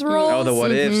for these roles. Oh, the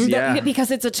what ifs, yeah. Because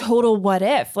it's a total what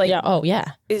if. Like,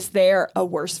 is there a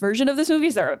worse version of this movie?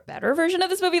 Is there a better version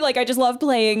of this movie? Like, I just love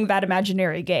playing that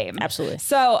imaginary game. Absolutely.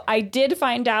 So I did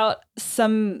find out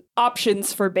some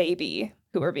options for Baby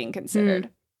who were being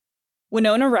considered.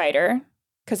 Winona Ryder,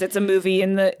 because it's a movie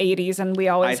in the 80s and we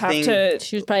always have to...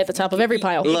 She was probably at the top of every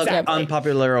pile. Look,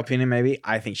 unpopular opinion maybe,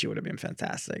 I think she would have been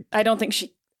fantastic. I don't think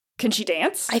she... Can she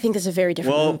dance? I think that's a very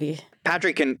different movie.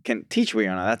 Patrick can teach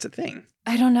Rihanna. That's a thing.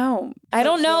 I don't know. I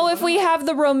don't know if we have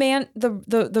the romance.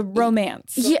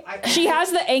 Yeah, she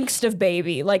has the angst of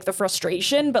Baby, like the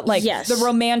frustration, but like the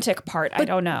romantic part, I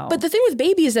don't know. But the thing with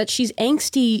Baby is that she's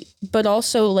angsty, but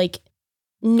also like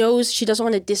knows she doesn't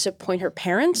want to disappoint her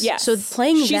parents. Yes. So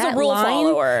playing she's that a rule line,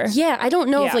 follower. Yeah, I don't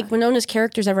know if like Winona's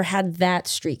characters ever had that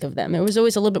streak of them. It was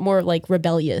always a little bit more like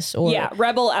rebellious or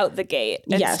rebel out the gate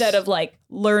instead of like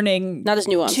learning not as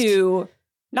nuanced to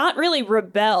not really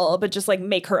rebel, but just like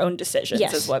make her own decisions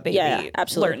is what Baby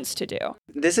learns to do.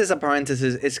 This is a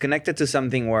parenthesis. It's connected to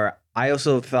something where I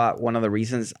also thought one of the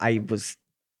reasons I was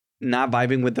not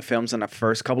vibing with the films on the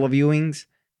first couple of viewings.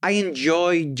 I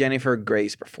enjoy Jennifer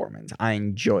Grey's performance. I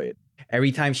enjoy it.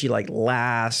 Every time she like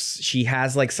laughs, she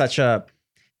has like such a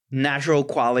natural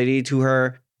quality to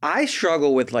her. I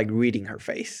struggle with like reading her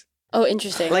face. Oh,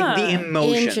 interesting. Like the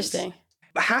emotions. Interesting.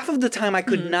 Half of the time I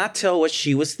could not tell what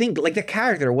she was thinking. Like the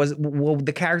character was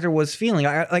feeling.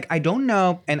 I don't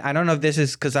know. And I don't know if this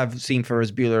is because I've seen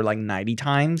Ferris Bueller like 90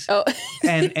 times. Oh.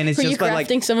 And it's Were just you crafting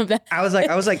like some of that? I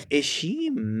was like, is she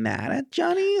mad at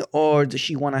Johnny? Or does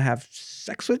she want to have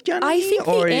sex with Johnny? I think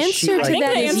or the answer to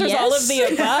that is answers all of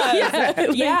the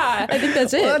above. Yeah. I think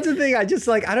that's it. Well, that's the thing. I just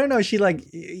like, I don't know. She like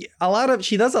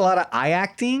she does a lot of eye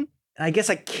acting. I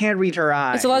guess I can't read her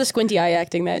eyes. It's a lot of squinty eye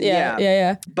acting that.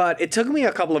 Yeah. But it took me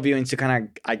a couple of viewings to kind of,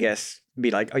 I guess,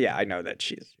 be like, oh yeah, I know that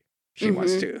she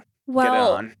wants to get it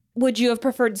on. Would you have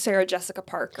preferred Sarah Jessica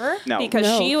Parker? No.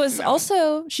 Because she was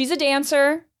she's a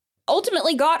dancer.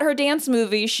 Ultimately got her dance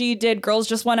movie. She did Girls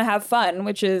Just Want to Have Fun,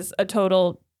 which is a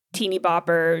total teeny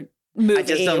bopper movie, I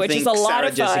just don't which think is a lot Sarah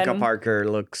of fun. Jessica Parker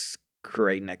looks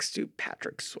great next to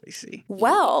Patrick Swayze.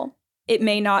 Well, it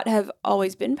may not have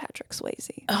always been Patrick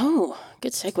Swayze. Oh,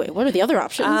 good segue. What are the other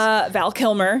options? Val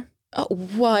Kilmer. Oh,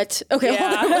 what? Okay,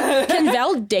 hold on. Can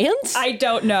Val dance? I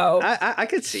don't know. I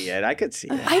could see it. I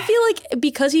feel like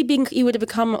because he would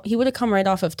have come right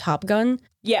off of Top Gun.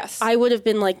 Yes. I would have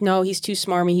been like, no, he's too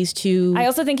smarmy. He's too... I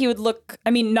also think he would look...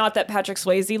 I mean, not that Patrick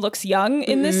Swayze looks young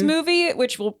in this movie,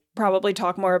 which we'll probably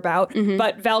talk more about,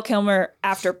 but Val Kilmer,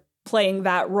 after playing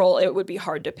that role, it would be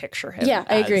hard to picture him. Yeah,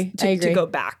 I agree. To go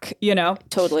back, you know?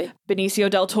 Totally. Benicio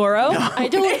del Toro. No. I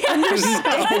don't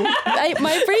understand.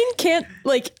 My brain can't,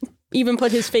 like, even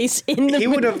put his face in the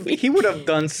movie. He would have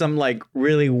done some, like,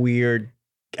 really weird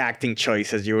acting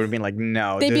choices. You would have been like,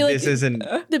 no, this isn't.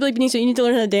 They'd be like, Benicio, you need to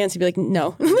learn how to dance. You'd be like,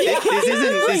 no.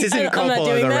 This isn't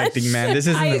Coppola directing, man. This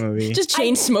isn't the movie. Just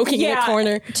chain smoking in a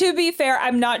corner. To be fair,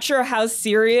 I'm not sure how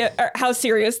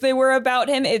serious they were about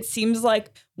him. It seems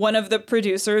like one of the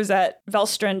producers at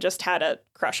Velstren just had a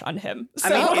crush on him. So.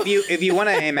 I mean, if you want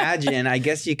to imagine, I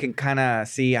guess you can kind of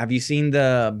see. Have you seen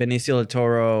the Benicio del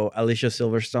Toro, Alicia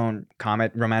Silverstone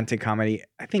romantic comedy?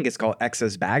 I think it's called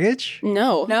Excess Baggage.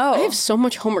 No. I have so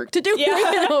much homework to do.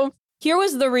 Yeah. Here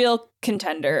was the real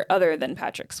contender, other than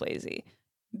Patrick Swayze,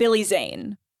 Billy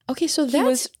Zane. Okay, so he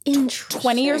was interesting.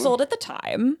 20 years old at the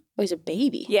time. Oh, he's a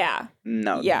baby. Yeah.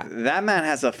 No. Yeah. That man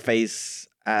has a face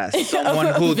as someone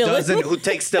A who villain? who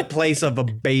takes the place of a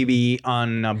baby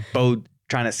on a boat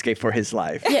trying to escape for his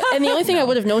life. Yeah, and the only thing I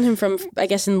would have known him from, I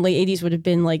guess, in the late 80s would have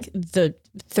been like the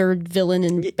third villain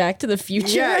in Back to the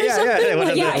Future. Yeah, or yeah, something. yeah. One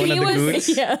of the- Yeah, one he of the was goons.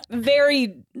 Yeah.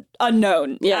 very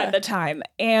unknown Yeah. at the time.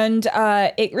 And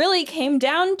it really came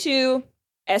down to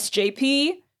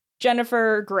SJP,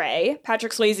 Jennifer Grey,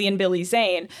 Patrick Swayze, and Billy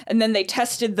Zane. And then they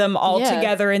tested them all Yeah.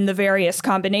 together in the various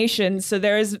combinations. So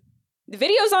there's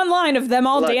videos online of them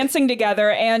all Look. dancing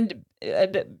together, and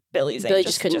Billy Zane Billy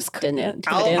just couldn't dance.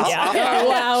 Yeah. Oh,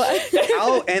 wow.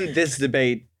 I'll end this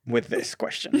debate with this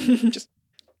question. Just,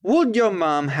 would your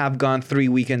mom have gone 3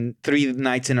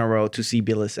 nights in a row to see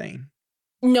Billy Zane?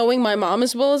 Knowing my mom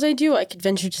as well as I do, I could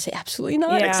venture to say absolutely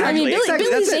not. Yeah. I mean, Exactly.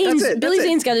 Billy That's it. That's it. Billy That's it.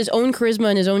 Zane's got his own charisma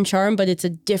and his own charm, but it's a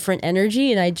different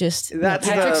energy, and I just That's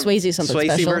Patrick the Swayze is something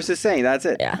Swayze special. versus Zane. That's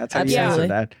it. Yeah, That's how you absolutely. answer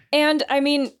that. And I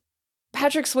mean,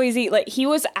 Patrick Swayze, like, he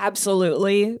was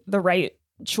absolutely the right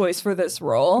choice for this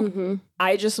role. Mm-hmm.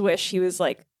 I just wish he was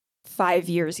like 5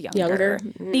 years younger.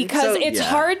 Because So, it's yeah.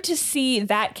 hard to see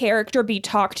that character be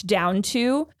talked down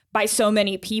to by so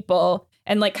many people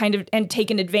and like kind of and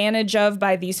taken advantage of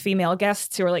by these female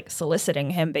guests who are like soliciting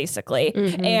him basically.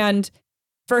 Mhm. And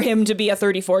for him to be a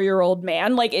 34-year-old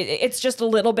man, like it's just a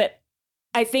little bit,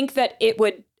 I think that it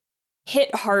would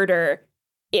hit harder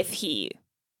if he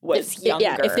was younger.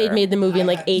 Yeah, if they'd made the movie in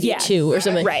like 82 or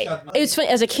something. Right. It's funny,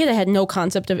 as a kid, I had no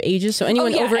concept of ages, so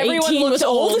anyone over everyone 18 looked was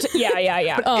old. Yeah.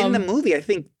 In the movie, I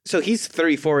think, so he's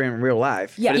 34 in real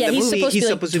life. Yeah. But in Yeah, the he's movie,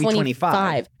 supposed to be like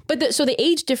 25. But so the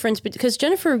age difference, because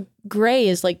Jennifer Grey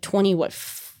is like 20, what?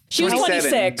 She was 27.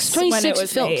 26 when it 26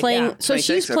 was film made, playing. yeah. So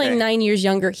 26, she's playing okay. 9 years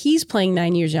younger. He's playing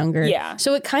 9 years younger. Yeah.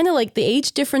 So it kind of like the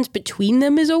age difference between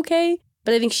them is okay,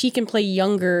 but I think she can play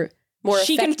younger more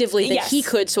She can- effectively than yes. he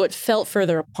could, so it felt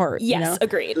further apart. Yes, you know?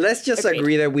 agreed. Let's just Agreed.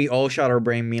 agree that we all shot our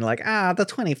brain being like, the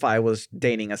 25 was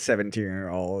dating a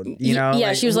 17-year-old. You know?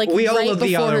 Yeah, she was like we all right look the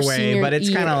before other her way, senior but it's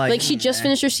year. kind of like she just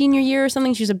finished her senior year or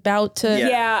something. She was about to. Yeah.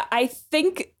 Yeah, I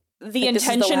think the Like, this is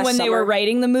the intention last when they were summer.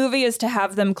 writing the movie is to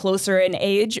have them closer in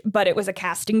age, but it was a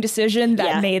casting decision that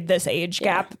Yeah. made this age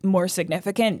gap more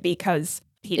significant because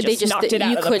he just knocked it you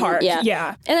out of the couldn't- park.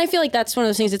 Yeah. And I feel like that's one of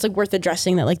those things it's like worth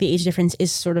addressing, that like the age difference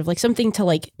is sort of like something to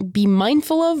like be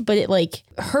mindful of, but it like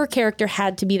her character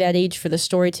had to be that age for the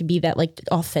story to be that like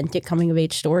authentic coming of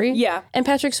age story. Yeah. And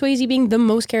Patrick Swayze being the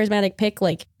most charismatic pick,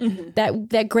 like Mhm.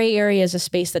 that gray area is a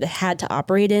space that it had to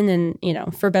operate in, and you know,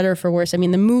 for better or for worse. I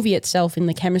mean, the movie itself in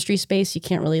the chemistry space, you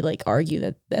can't really like argue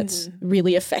that that's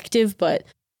really effective, but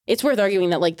it's worth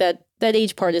arguing that like that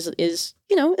age part is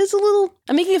you know, is a little.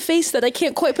 I'm making a face that I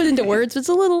can't quite put into words. But it's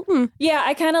a little. Yeah,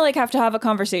 I kind of like have to have a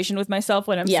conversation with myself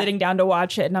when I'm Yeah. sitting down to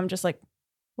watch it, and I'm just like,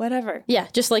 whatever. Yeah,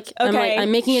 just like Okay,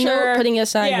 I'm making a sure. note, putting it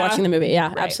aside, Yeah. watching the movie. Yeah,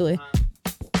 Right. absolutely.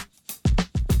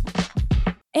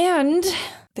 And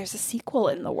there's a sequel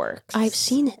in the works. I've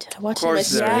seen it. I watched it in my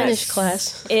course there Spanish is.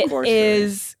 class. It course there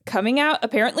is coming out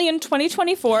apparently in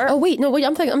 2024. Oh wait, no, wait.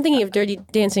 I'm thinking of Dirty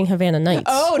Dancing Havana Nights.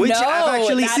 Oh, Which no, I've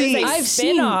actually that is seen. a I've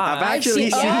seen- spin-off. I've actually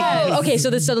seen. Oh, okay. So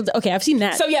that's settled. Okay, I've seen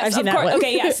that. So yes, I've seen of that course. one.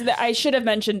 Okay, yes. I should have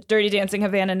mentioned Dirty Dancing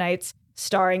Havana Nights,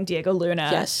 starring Diego Luna.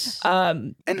 Yes.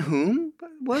 And whom?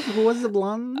 Who was the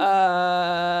blonde?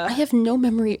 I have no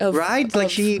memory of. Right?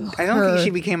 Like of I don't her. think she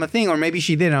became a thing, or maybe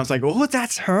she did. And I was like, oh,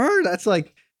 that's her? That's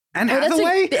like Anne Oh, that's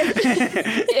Hathaway?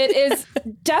 It is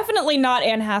definitely not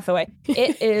Anne Hathaway.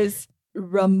 It is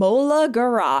Romola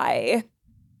Garai.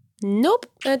 Nope,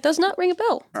 that does not ring a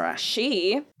bell. All right.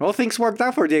 She, Well, things worked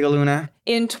out for Diego Luna.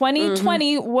 in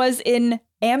 2020, was in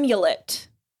Amulet.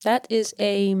 That is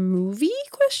a movie?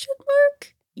 Question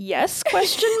mark. Yes,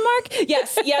 question mark?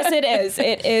 Yes, it is.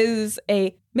 It is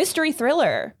a mystery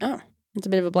thriller. Oh, it's a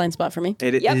bit of a blind spot for me.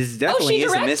 It Yep. is definitely she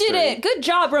is a directed mystery. it. Good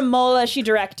job, Romola. She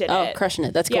directed Oh, it. crushing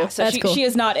it. That's cool. Yeah, so That's she, cool. she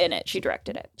is not in it. She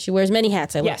directed it. She wears many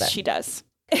hats. I love Yes, that. she does.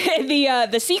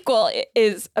 The sequel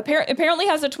is apparently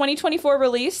has a 2024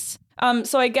 release.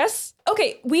 So I guess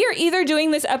we are either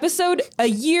doing this episode a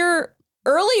year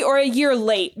early or a year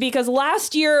late, because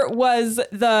last year was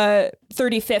the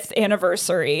 35th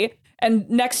anniversary. And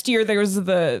next year there's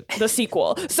the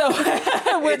sequel. So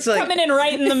we're It's like- coming in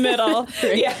right in the middle.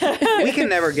 Yeah. We can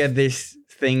never get this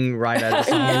thing right at the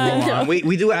song we go on.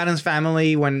 We do Adam's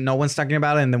Family when no one's talking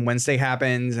about it, and then Wednesday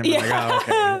happens, and we're like, oh,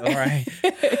 okay, all right.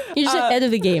 You're just ahead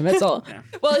of the game. That's all.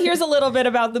 Well, here's a little bit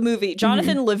about the movie.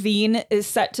 Jonathan Levine is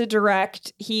set to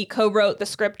direct. He co-wrote the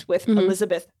script with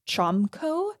Elizabeth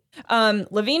Chomko.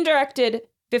 Levine directed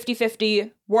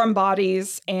 50-50, Warm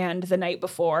Bodies, and The Night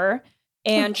Before.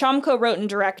 And Chomko wrote and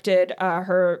directed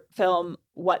her film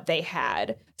What They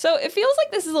Had. So it feels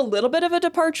like this is a little bit of a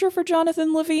departure for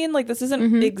Jonathan Levine. Like this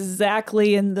isn't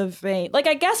exactly in the vein. Like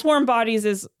I guess Warm Bodies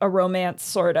is a romance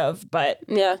sort of, but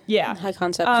yeah. High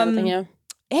concept kind of thing, yeah.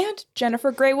 And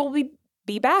Jennifer Grey will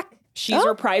be back. She's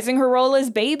reprising her role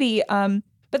as Baby. But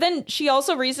then she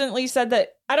also recently said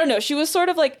that, I don't know, she was sort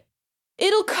of like,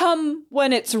 it'll come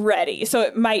when it's ready. So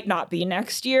it might not be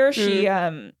next year. She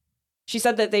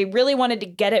said that they really wanted to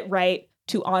get it right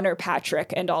to honor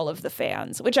Patrick and all of the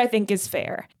fans, which I think is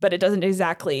fair, but it doesn't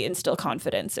exactly instill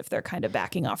confidence if they're kind of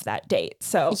backing off that date.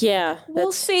 So yeah,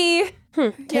 we'll see.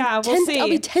 Yeah, we'll see. I'll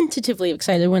be tentatively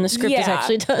excited when the script is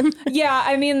actually done. Yeah,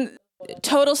 I mean,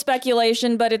 total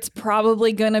speculation, but it's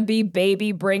probably going to be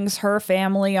Baby brings her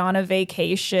family on a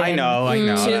vacation. I know.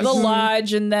 To the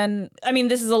lodge. And then, I mean,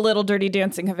 this is a little Dirty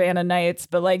Dancing Havana Nights,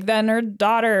 but like then her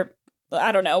daughter,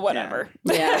 I don't know, whatever.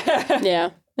 Yeah.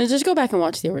 Just go back and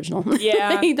watch the original.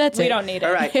 Yeah, that's we it. don't need it.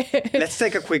 All right, let's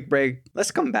take a quick break.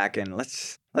 Let's come back and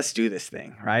let's do this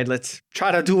thing, right? Let's try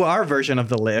to do our version of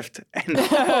the lift and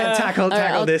tackle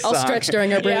this song. I'll stretch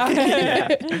during our break. Yeah.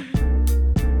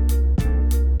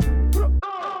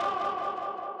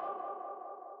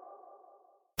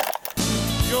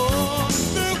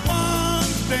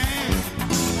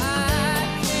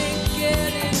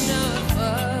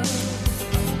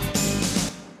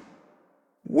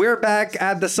 We're back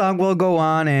at The Song Will Go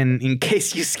On, and in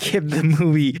case you skipped the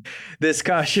movie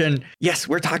discussion, yes,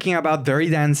 we're talking about Dirty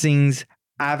Dancing's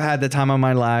I've Had the Time of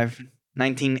My Life,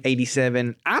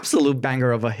 1987, absolute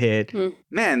banger of a hit.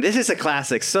 Man, this is a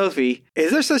classic. Sophie,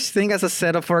 is there such thing as a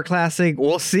setup for a classic?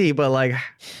 We'll see, but like...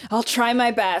 I'll try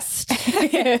my best.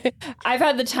 I've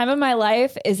Had the Time of My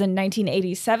Life is a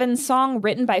 1987 song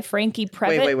written by Frankie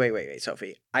Previte. Wait,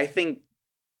 Sophie. I think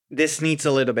this needs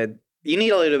a little bit... You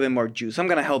need a little bit more juice. I'm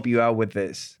going to help you out with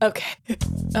this. Okay.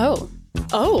 Oh,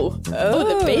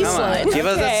 the bass line. Give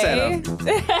us a setup.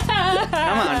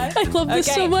 Come on. I love this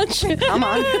so much. Come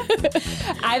on.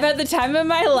 I've Had the Time of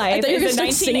My Life. I thought you were going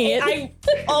to sing it. I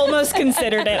almost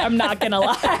considered it. I'm not going to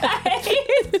lie.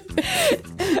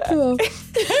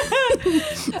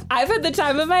 I've Had the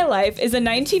Time of My Life is a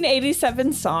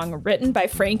 1987 song written by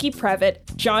Frankie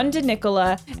Previte, John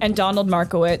DeNicola, and Donald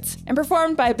Markowitz, and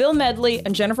performed by Bill Medley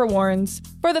and Jennifer Warnes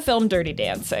for the film Dirty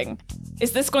Dancing.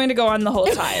 Is this going to go on the whole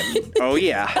time? Oh,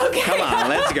 yeah. Okay. Come on,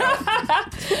 let's go.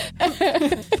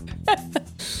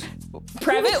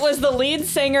 Previte was the lead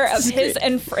singer of his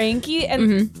and Frankie,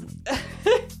 and...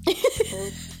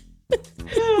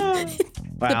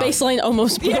 Wow. The bass line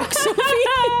almost broke Sophie.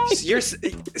 You're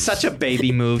such a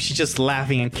baby move. She's just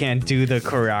laughing and can't do the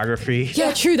choreography.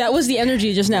 Yeah, true. That was the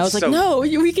energy just now. It's like, no,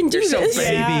 we can do this. You're so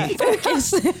baby.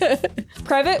 Focus.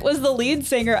 Previte was the lead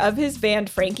singer of his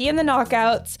band Frankie and the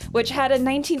Knockouts, which had a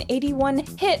 1981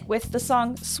 hit with the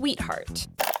song Sweetheart.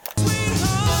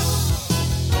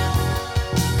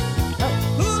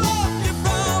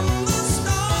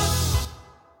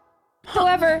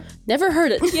 However, never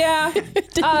heard it. Yeah.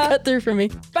 Didn't cut through for me.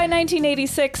 By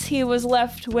 1986, he was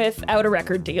left without a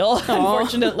record deal,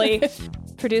 unfortunately.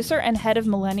 Producer and head of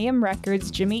Millennium Records,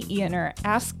 Jimmy Eaner,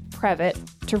 asked Previte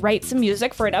to write some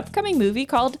music for an upcoming movie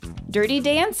called Dirty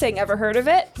Dancing. Ever heard of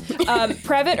it?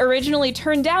 Previte originally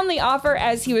turned down the offer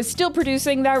as he was still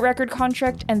producing that record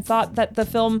contract and thought that the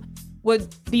film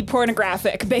would be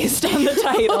pornographic based on the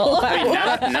title.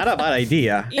 Not a bad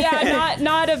idea. Yeah,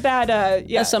 not a bad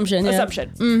assumption. Yeah.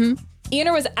 Mm-hmm.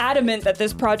 Eaner was adamant that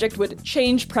this project would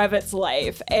change Previte's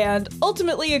life, and he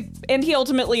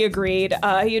ultimately agreed.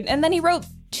 And then he wrote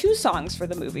 2 songs for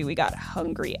the movie. We got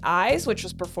Hungry Eyes, which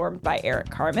was performed by Eric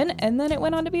Carmen, and then it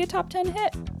went on to be a top 10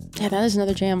 hit. Yeah, that is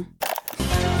another jam.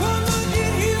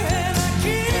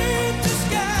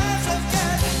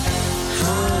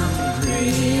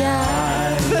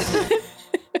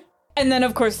 And then,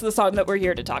 of course, the song that we're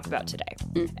here to talk about today.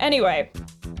 Anyway,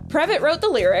 Previte wrote the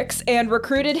lyrics and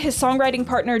recruited his songwriting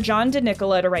partner John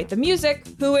DeNicola to write the music,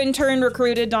 who in turn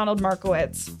recruited Donald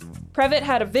Markowitz. Previte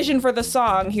had a vision for the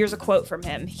song. Here's a quote from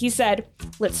him. He said,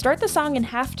 "Let's start the song in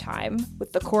halftime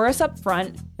with the chorus up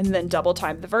front and then double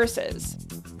time the verses."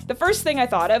 The first thing I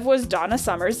thought of was Donna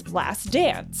Summer's Last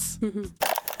Dance.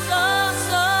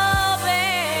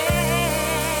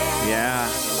 Yeah,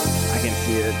 I can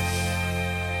see it.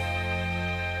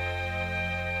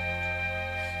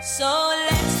 So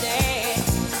let's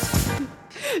dance.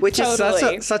 Which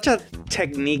Totally. is such a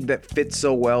technique that fits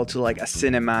so well to like a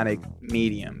cinematic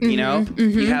medium, you know?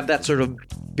 You have that sort of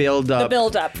build The up.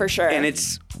 build up, for sure. And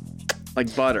it's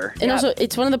like butter. And also,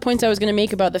 it's one of the points I was going to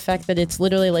make about the fact that it's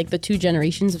literally like the 2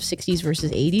 generations of 60s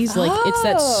versus 80s. Like it's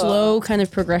that slow kind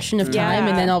of progression of time,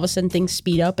 and then all of a sudden things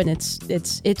speed up, and it's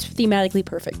thematically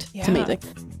perfect. It's amazing.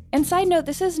 And side note,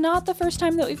 this is not the first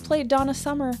time that we've played Donna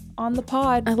Summer on the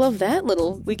pod. I love that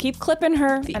little. We keep clipping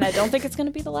her, and I don't think it's going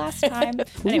to be the last time.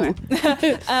 Anyway,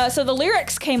 so the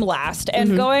lyrics came last,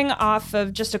 and going off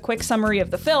of just a quick summary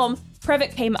of the film,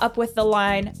 Previtt came up with the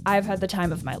line, "I've had the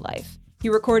time of my life." He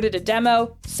recorded a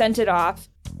demo, sent it off.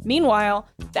 Meanwhile,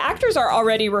 the actors are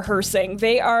already rehearsing.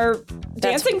 They are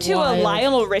dancing to a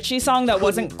Lionel Richie song that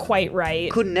wasn't quite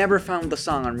right. Could never found the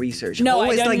song on research. No,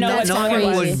 Always I don't know what no song it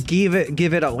one was. would give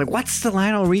it up. Like, what's the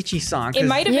Lionel Richie song? It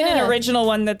might have been an Yeah. original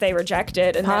one that they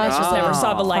rejected and then it just never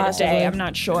saw the light of day. Possibly. I'm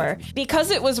not sure. Because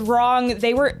it was wrong,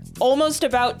 they were almost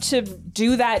about to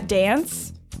do that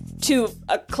dance to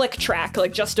a click track,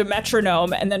 like just a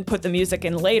metronome, and then put the music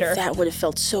in later. That would have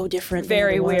felt so different. than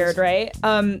Very it was. weird, right?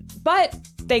 But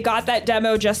they got that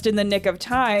demo just in the nick of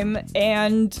time,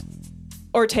 and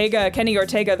Kenny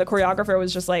Ortega, the choreographer,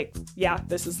 was just like, yeah,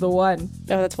 this is the one.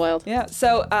 Oh, that's wild. Yeah,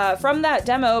 so from that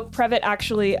demo, Previtt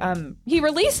actually, he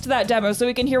released that demo so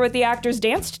we can hear what the actors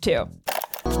danced to.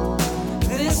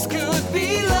 This could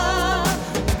be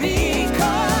love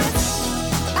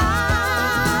because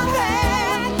I've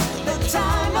had the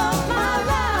time of my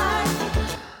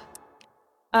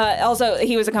life. Also,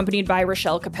 he was accompanied by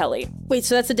Rochelle Capelli. Wait,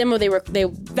 so that's the demo they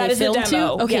That is the filmed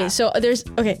demo, to? Okay, yeah. so there's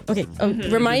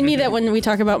remind me that when we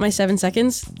talk about my 7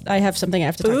 seconds, I have something I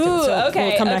have to talk to. So okay,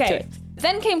 we'll come back to okay. it.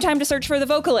 Then came time to search for the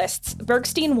vocalists.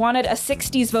 Bergstein wanted a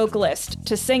 60s vocalist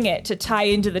to sing it to tie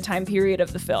into the time period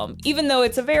of the film. Even though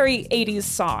it's a very 80s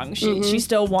song, she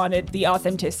still wanted the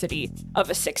authenticity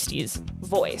of a 60s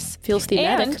voice. Feels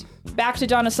thematic. And back to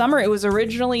Donna Summer, it was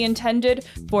originally intended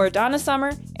for Donna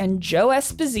Summer and Joe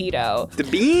Esposito. The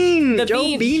Bean!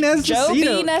 Joe Bean Esposito. Joe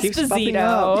Bean Keeps popping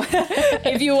up. Esposito.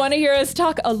 If you want to hear us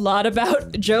talk a lot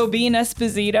about Joe Bean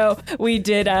Esposito, we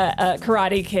did a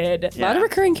Karate Kid. A lot of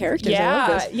recurring characters. I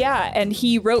love this. Yeah, and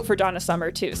he wrote for Donna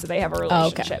Summer too, so they have a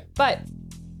relationship. But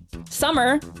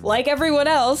Summer, like everyone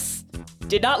else,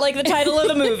 did not like the title of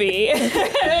the movie.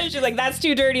 She's like, that's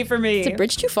too dirty for me. It's a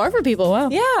bridge too far for people. Wow.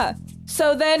 Yeah.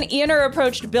 So then Eoner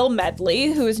approached Bill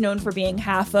Medley, who is known for being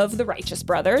half of the Righteous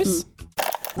Brothers.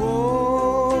 Oh,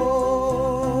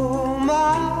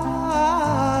 my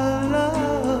love.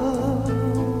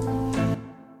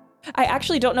 I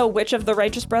actually don't know which of the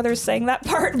Righteous Brothers sang that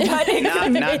part, but Not Bill I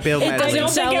Medley.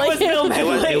 don't think it was Bill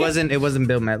Medley. It wasn't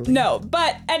Bill Medley. No,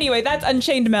 but anyway, that's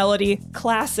Unchained Melody,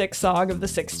 classic song of the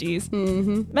 60s.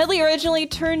 Medley originally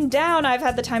turned down I've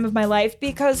Had the Time of My Life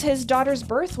because his daughter's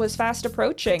birth was fast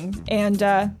approaching, and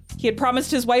he had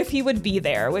promised his wife he would be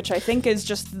there, which I think is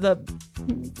just the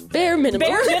Bare minimum.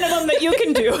 that you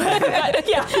can do. But,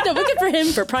 yeah. No, but good for him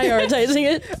for prioritizing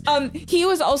it. He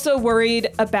was also worried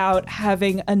about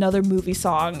having another movie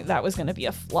song that was going to be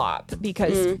a flop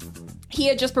because he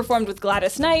had just performed with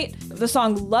Gladys Knight the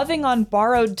song Loving on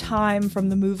Borrowed Time from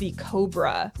the movie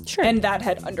Cobra. Sure. And that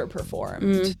had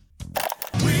underperformed.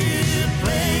 We're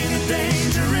playing a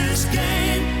dangerous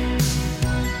game,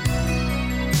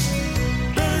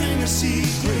 burning a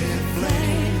secret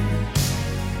flame.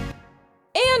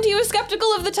 And he was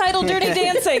skeptical of the title Dirty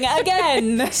Dancing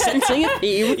again. Sensing a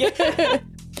theme.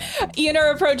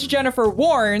 Eoner approached Jennifer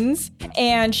Warnes,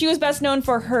 and she was best known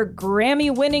for her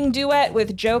Grammy-winning duet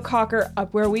with Joe Cocker,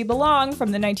 Up Where We Belong,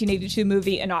 from the 1982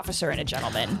 movie An Officer and a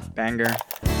Gentleman. Banger.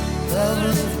 The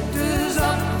lifters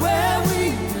up where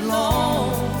we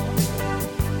belong,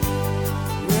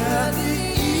 where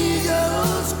the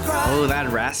eagles cry. Oh,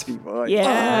 that raspy voice. Yeah,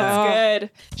 that's good.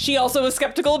 She also was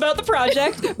skeptical about the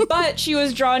project, but she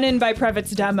was drawn in by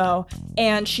Previtt's demo,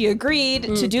 and she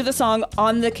agreed to do the song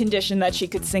on the condition that she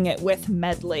could sing it with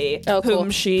Medley, Oh, cool.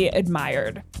 whom she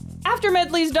admired. After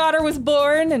Medley's daughter was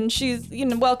born and she's,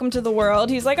 welcome to the world,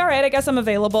 he's like, all right, I guess I'm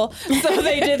available. So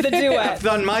they did the duet. I've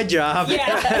done my job.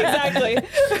 Yeah,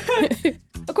 exactly.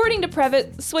 According to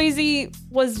Previtt, Swayze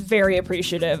was very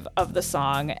appreciative of the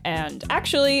song, and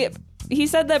actually, he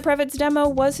said that Previtt's demo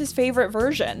was his favorite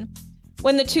version.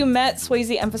 When the two met,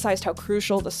 Swayze emphasized how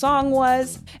crucial the song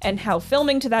was and how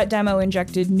filming to that demo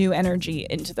injected new energy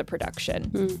into the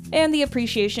production. And the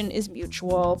appreciation is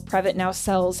mutual. Previtt now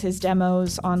sells his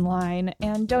demos online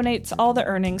and donates all the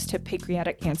earnings to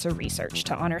pancreatic cancer research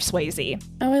to honor Swayze.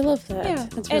 Oh, I love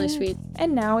that. That's really sweet.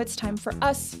 And now it's time for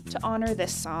us to honor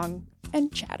this song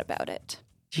and chat about it.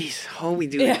 Jeez, how we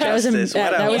do it That was, justice.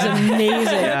 that was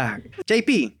amazing. Yeah.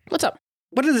 JP, What's up?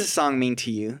 what does this song mean to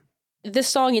you? This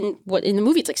song in the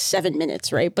movie it's like 7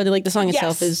 minutes, right? But like the song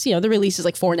itself Yes. is, the release is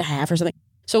like 4.5 or something.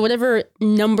 So whatever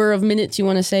number of minutes you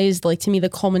want to say is like to me the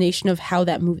culmination of how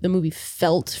the movie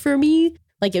felt for me.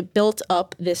 Like it built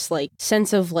up this like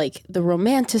sense of like the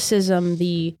romanticism,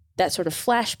 that sort of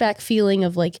flashback feeling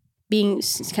of like being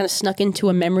kind of snuck into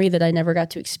a memory that I never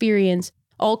got to experience,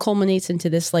 all culminates into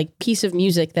this like piece of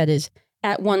music that is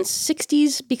at once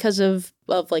 60s because of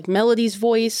like Melody's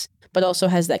voice, but also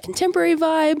has that contemporary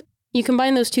vibe. You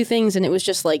combine those two things and it was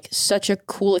just like such a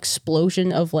cool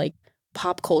explosion of like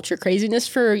pop culture craziness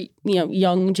for, you know,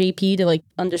 young JP to like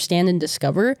understand and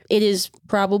discover. It is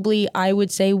probably, I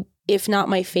would say, if not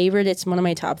my favorite, it's one of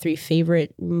my top 3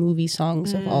 favorite movie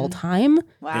songs of all time.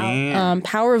 Wow. Damn.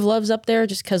 Power of Love's up there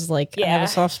just because like I have Yeah. a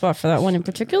soft spot for that one in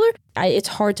particular. It's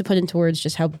hard to put into words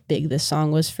just how big this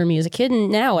song was for me as a kid,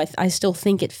 and now I still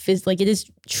think it fits, like it is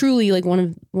truly like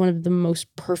one of the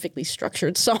most perfectly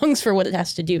structured songs for what it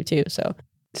has to do too. So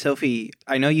Sophie,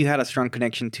 I know you had a strong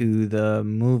connection to the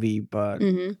movie, but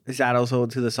mhm. is that also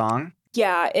to the song?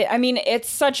 Yeah, I mean, it's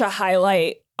such a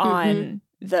highlight on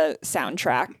the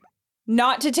soundtrack.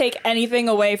 Not to take anything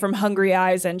away from Hungry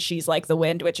Eyes and She's Like the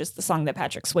Wind, which is the song that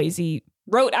Patrick Swayze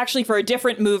wrote actually for a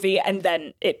different movie, and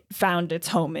then it found its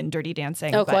home in Dirty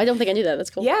Dancing. Oh, cool. I don't think I knew that.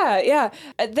 That's cool. Yeah.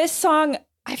 This song,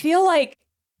 I feel like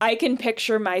I can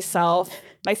picture myself,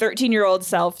 my 13-year-old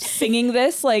self, singing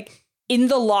this like in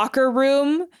the locker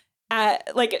room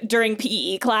at like during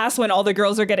PE class when all the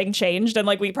girls are getting changed, and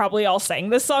like we probably all sang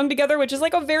this song together, which is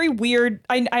like a very weird.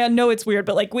 I know it's weird,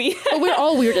 but like But we're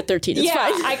all weird at 13. It's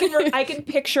fine. I can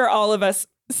picture all of us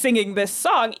singing this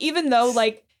song, even though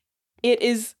like it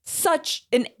is such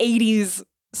an 80s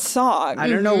song. I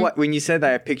don't know what, when you said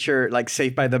that, I picture like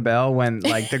Saved by the Bell when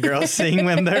like the girls sing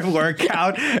when they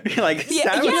workout. Like,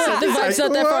 Yeah, the vibe's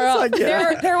not that far off. Like,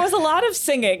 yeah. There was a lot of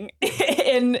singing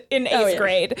in 8th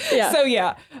grade. Yeah. So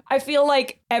yeah, I feel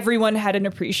like everyone had an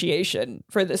appreciation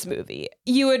for this movie.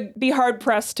 You would be hard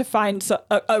pressed to find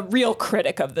a real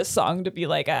critic of this song to be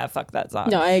like, fuck that song.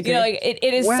 No, I agree. You know, like it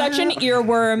is such an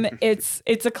earworm.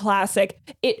 It's a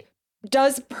classic. It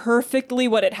does perfectly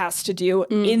what it has to do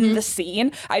in the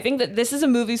scene. I think that this is a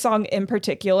movie song in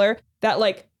particular that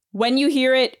like when you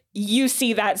hear it, you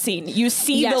see that scene. You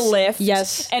see the lift.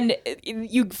 Yes. And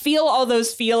you feel all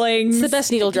those feelings. It's the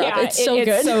best needle drop. Yeah, it's so good.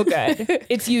 It's so good.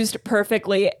 It's used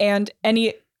perfectly. And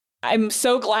I'm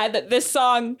so glad that this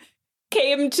song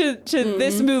came to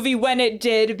this movie when it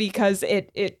did, because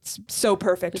it's so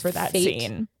perfect for that Fate.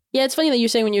 scene. Yeah, it's funny that you're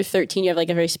saying when you're 13, you have like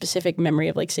a very specific memory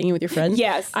of like singing with your friends.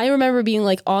 Yes. I remember being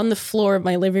like on the floor of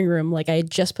my living room, like I had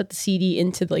just put the CD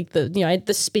into like the, you know, I had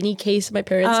the spinny case my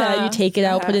parents had. You take it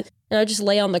out, put it, and I would just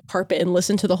lay on the carpet and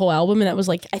listen to the whole album. And that was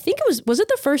like, I think it was it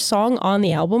the first song on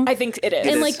the album? I think it is.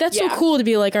 And like, that's so cool to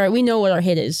be like, all right, we know what our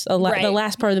hit is. The Right.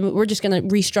 last part of the movie, we're just going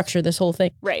to restructure this whole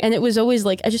thing. Right. And it was always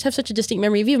like, I just have such a distinct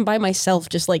memory of even by myself,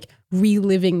 just like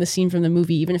reliving the scene from the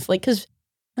movie, even if like, because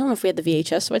I don't know if we had the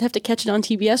VHS, so I'd have to catch it on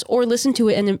TBS or listen to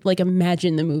it and like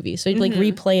imagine the movie. So you'd like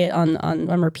replay it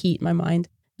on repeat in my mind.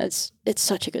 It's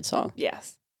such a good song.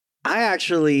 Yes. I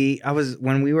was,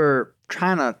 when we were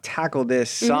trying to tackle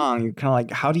this song, you're kind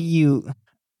of like,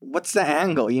 what's the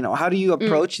angle? You know, how do you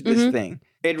approach this thing?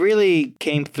 It really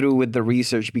came through with the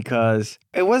research, because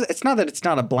it's not that it's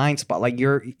not a blind spot. Like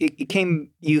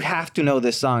you have to know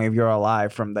this song if you're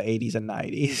alive from the 80s and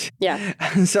 90s. Yeah.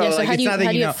 So, like, how it's do you, not that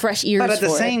how do you know, have fresh ears but at the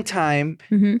for same time,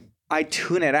 it? I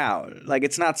tune it out. Like,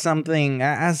 it's not something,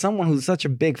 as someone who's such a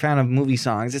big fan of movie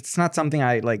songs, it's not something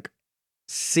I like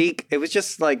seek. It was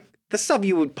just like the stuff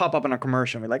you would pop up in a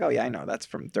commercial and be like, oh yeah, I know that's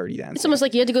from Dirty Dancing. It's almost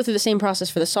like you had to go through the same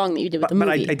process for the song that you did with the But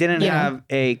movie. I didn't you know? have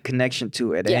a connection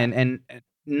to it. Yeah. And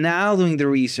now doing the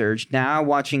research, now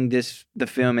watching the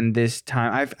film in this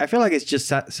time, I feel like it's just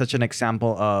such an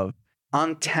example of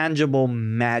untangible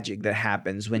magic that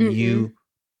happens when you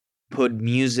put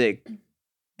music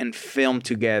and film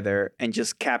together and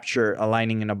just capture a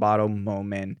lightning in a bottle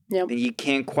moment. Yep. And you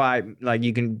can't quite, like,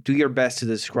 you can do your best to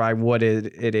describe what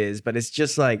it is, but it's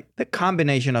just like the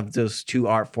combination of those two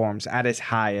art forms at its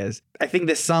highest. I think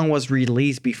this song was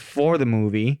released before the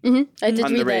movie I did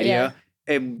on the read that, radio. yeah.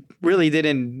 It really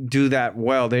didn't do that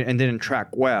well and didn't track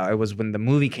well. It was when the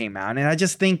movie came out. And I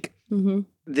just think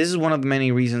this is one of the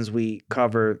many reasons we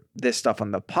cover this stuff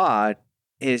on the pod,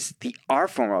 is the art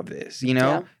form of this, you know?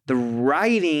 Yeah. The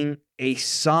writing a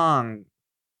song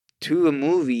to a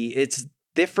movie, it's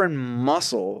different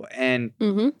muscle, and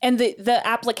And the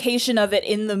application of it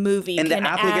in the movie And the can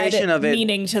application add of it,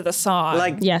 meaning to the song.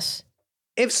 like, Yes.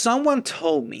 if someone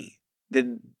told me that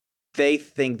they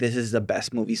think this is the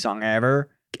best movie song ever,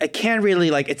 I can't really,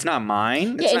 like, it's not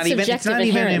mine. Yeah, it's not even subjective in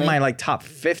inherently. my like top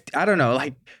 50. I don't know,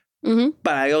 like,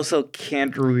 but I also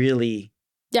can't really,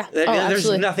 Yeah. there's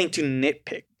absolutely. nothing to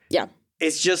nitpick. Yeah.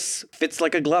 It's just fits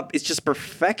like a glove. It's just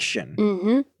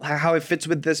perfection. How it fits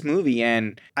with this movie.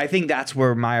 And I think that's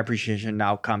where my appreciation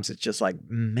now comes. It's just like,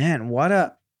 man, what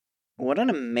an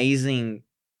amazing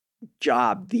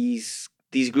job these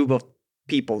group of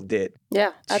people did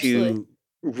Yeah, absolutely. to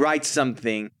write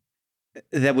something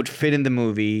that would fit in the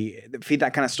movie, fit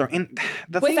that kind of story. And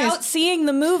the thing Without is, seeing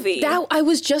the movie. That I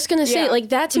was just gonna say, Yeah. like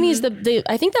that to me is the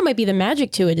I think that might be the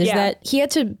magic to it, is Yeah. that he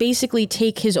had to basically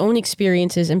take his own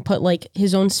experiences and put like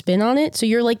his own spin on it. So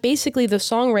you're like basically the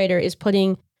songwriter is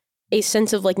putting a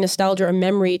sense of like nostalgia or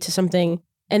memory to something,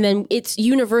 and then it's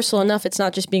universal enough. It's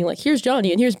not just being like, here's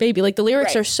Johnny and here's Baby. Like the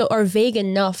lyrics Right. are vague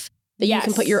enough that you can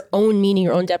Yes. put your own meaning,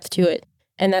 your own depth to it,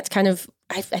 and that's kind of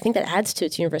I think that adds to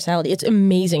its universality. It's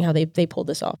amazing how they pulled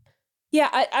this off. Yeah,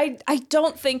 I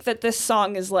don't think that this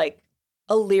song is like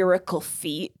a lyrical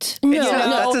feat. No, yeah, no,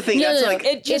 that's the thing. no, That's no, no. like,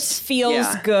 It just feels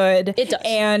Yeah. good. It does.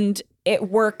 And it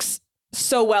works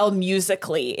so well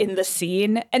musically in the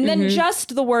scene. And then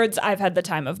just the words, I've had the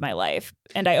time of my life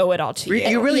and I owe it all to you.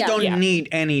 you really Yeah. don't Yeah. need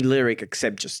any lyric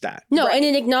except just that. No, Right. and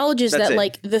it acknowledges That's that it.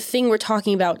 like the thing we're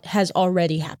talking about has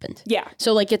already happened. Yeah.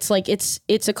 So like it's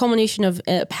a culmination of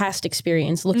a past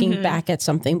experience looking back at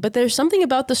something, but there's something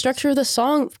about the structure of the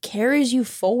song carries you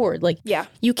forward. Like Yeah.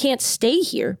 you can't stay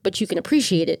here, but you can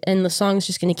appreciate it, and the song's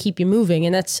just going to keep you moving.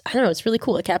 And that's I don't know, it's really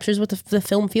cool. It captures what the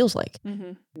film feels like.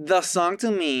 The song,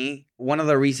 to me, one of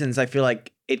the reasons I feel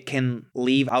like it can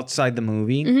leave outside the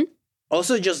movie,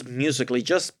 also just musically,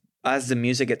 just as the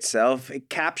music itself, it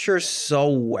captures so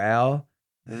well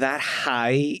that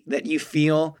high that you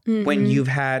feel when you've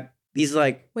had these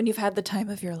like When you've had the time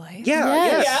of your life.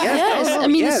 Yes. no, I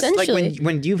mean, yes. Like essentially.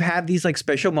 when you've had these like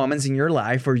special moments in your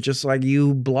life where just like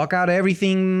you block out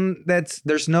everything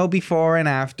there's no before and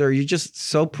after. You're just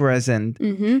so present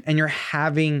and you're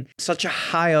having such a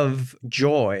high of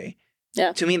joy.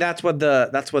 Yeah. To me, that's what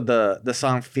the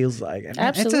song feels like. And it's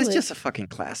Absolutely. just a fucking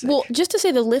classic. Well, just to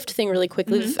say the lift thing really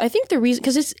quickly, I think the reason,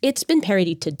 because it's been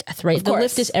parodied to death, right? The course.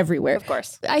 lift is everywhere. Of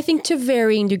course. I think to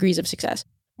varying degrees of success.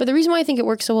 But the reason why I think it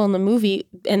works so well in the movie,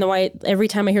 and the why every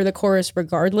time I hear the chorus,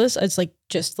 regardless, it's like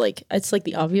it's like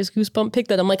the obvious goosebump pick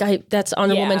that I'm like, that's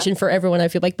honorable Yeah. mention for everyone. I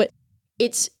feel like, but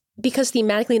it's because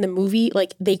thematically in the movie,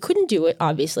 like they couldn't do it,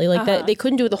 obviously, like that they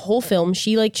couldn't do it the whole film.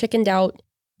 She like chickened out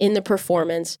in the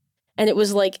performance, and it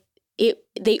was like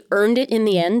they earned it in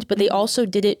the end, but they also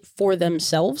did it for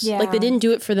themselves. Yeah. Like they didn't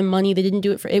do it for the money. They didn't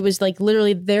do it for, it was like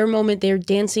literally their moment. They're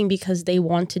dancing because they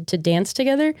wanted to dance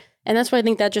together. And that's why I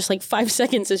think that just like 5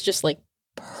 seconds is just like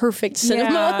perfect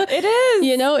cinema. Yeah, it is.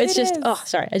 You know, it's It just, is. oh,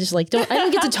 sorry. I just like, I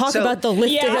don't get to talk So- about the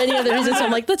lift or Yeah. any other reason. So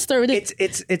I'm like, let's throw it in.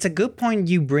 it's a good point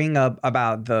you bring up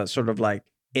about the sort of like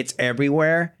it's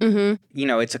everywhere. You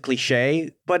know, it's a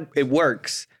cliche, but it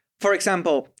works. For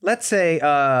example, let's say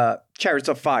Chariots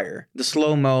of Fire, the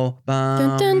slow-mo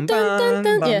Dun, dun, dun,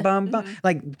 dun, dun. Yeah.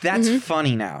 like that's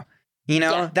funny now. You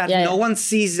know, Yeah. that Yeah, no yeah. one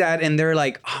sees that and they're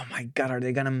like, oh my God, are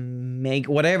they gonna make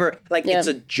whatever? Like Yeah. it's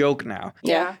a joke now.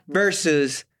 Yeah.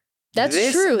 Versus That's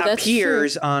this true. That's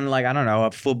appears on like, I don't know,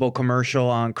 a football commercial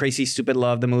on Crazy Stupid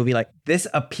Love, the movie. Like this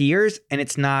appears and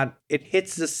it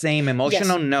hits the same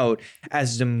emotional note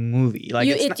as the movie. Like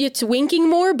You, it's not, it's winking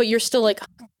more, but you're still like,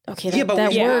 okay,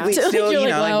 that we worked. still, You're you like,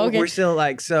 know, wow, like, okay. we're still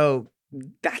like, so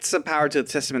that's the power to the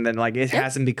testament that like it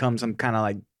hasn't become some kind of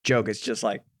like joke. It's just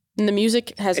like, And the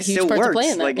music has a it huge still part works. to play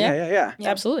in that. Like, yeah.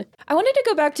 Absolutely. I wanted to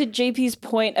go back to JP's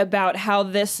point about how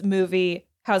this movie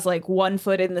has like 1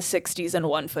 foot in the 60s and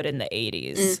 1 foot in the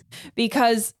 80s.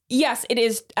 Because yes, it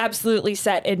is absolutely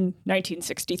set in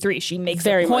 1963. She makes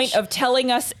Very a point much. of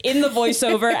telling us in the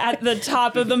voiceover at the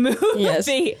top of the movie. Yes.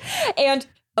 And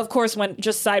of course, when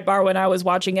I was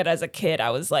watching it as a kid,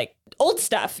 I was like, old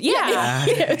stuff. Yeah.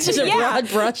 It's just a broad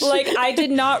brush. Like I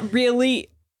did not really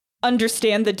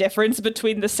understand the difference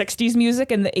between the 60s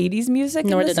music and the 80s music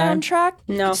Nor in the did I. soundtrack.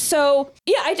 No. So,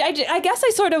 yeah, I guess I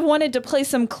sort of wanted to play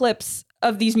some clips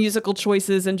of these musical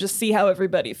choices and just see how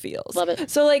everybody feels. Love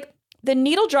it. So, like, the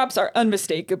needle drops are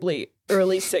unmistakably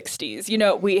early 60s. You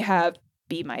know, we have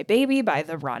Be My Baby by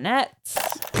the Ronettes.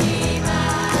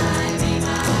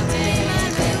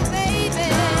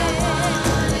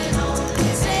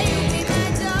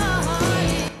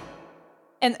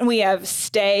 And we have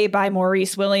Stay by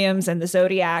Maurice Williams and the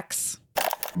Zodiacs.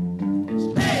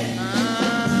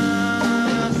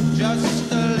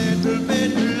 Just a little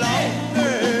bit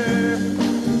longer.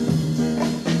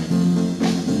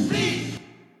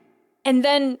 And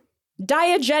then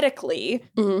diegetically,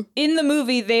 in the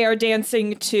movie, they are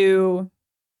dancing to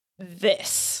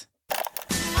this.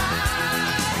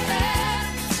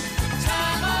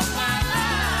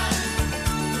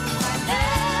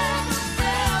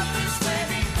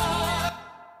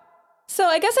 So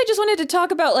I guess I just wanted to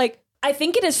talk about, like, I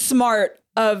think it is smart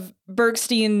of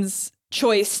Bergstein's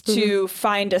choice to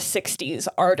find a 60s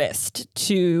artist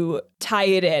to tie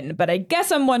it in. But I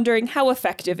guess I'm wondering, how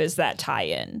effective is that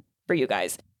tie-in for you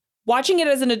guys? Watching it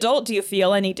as an adult, do you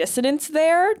feel any dissonance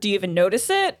there? Do you even notice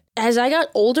it? As I got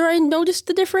older, I noticed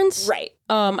the difference. Right.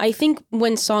 I think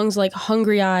when songs like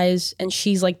Hungry Eyes and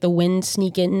She's Like the Wind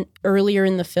sneak in earlier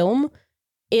in the film,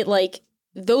 it like,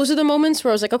 those are the moments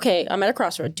where I was like, okay, I'm at a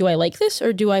crossroad. Do I like this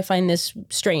or do I find this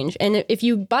strange? And if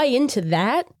you buy into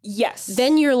that, yes,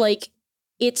 then you're like,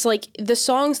 it's like the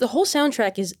songs, the whole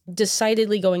soundtrack is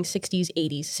decidedly going 60s,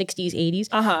 80s, 60s, 80s.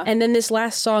 And then this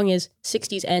last song is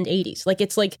 60s and 80s. Like,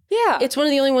 it's like, yeah, it's one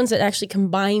of the only ones that actually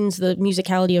combines the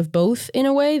musicality of both in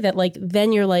a way that like,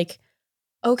 then you're like,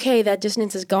 okay, that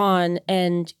dissonance is gone.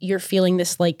 And you're feeling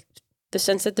this, like the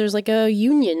sense that there's like a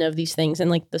union of these things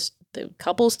and like the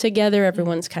couples together,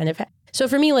 everyone's kind of, so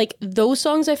for me, like those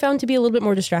songs I found to be a little bit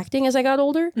more distracting as I got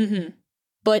older.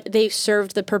 But they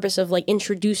served the purpose of like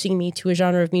introducing me to a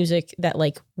genre of music that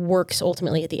like works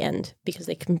ultimately at the end because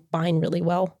they combine really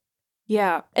well.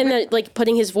 Yeah. And then like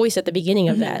putting his voice at the beginning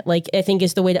of that, like I think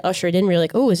is the way to usher it in. Where you're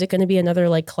like, oh, is it going to be another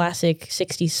like classic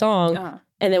 60s song?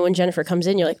 And then when Jennifer comes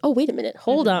in, you're like, oh, wait a minute,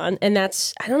 hold on. And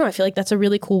that's, I don't know, I feel like that's a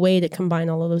really cool way to combine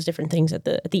all of those different things at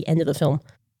the end of the film.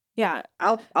 Yeah.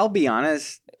 I'll be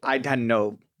honest, I had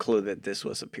no clue that this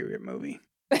was a period movie.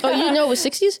 Oh, you didn't know it was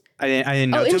 60s? I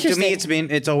didn't know. Oh, To me,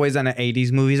 it's always an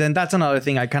 80s movies, and that's another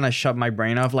thing I kind of shut my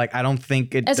brain off. Like, I don't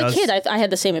think it As does. a kid, I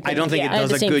had the same opinion. I don't think it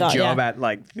does a good job at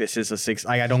like this is a six.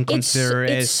 I don't consider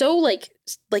it. It's so like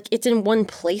it's in one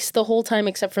place the whole time,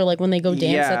 except for like when they go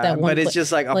dance at that one. But it's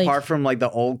just like apart from like the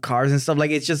old cars and stuff.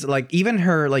 Like it's just like even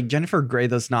her like Jennifer Grey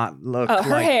does not look. Her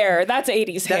like, hair, that's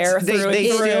 80s hair. They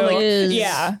still like,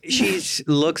 yeah. She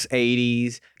looks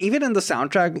 80s. Even in the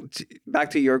soundtrack.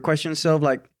 Back to your question, Sylv,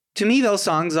 like. To me, those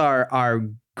songs are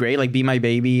great, like Be My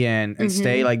Baby and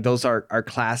Stay, like those are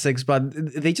classics, but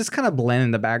they just kind of blend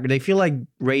in the background. They feel like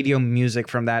radio music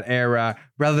from that era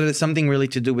rather than something really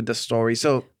to do with the story.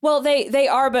 So, well, they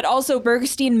are, but also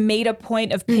Bergstein made a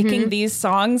point of picking these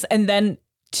songs and then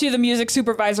to the music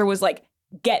supervisor was like,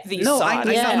 get these songs.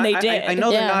 And they did. I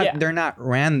know they're not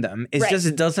random. It's just,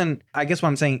 it doesn't, I guess what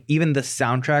I'm saying, even the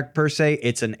soundtrack per se,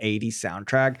 it's an 80s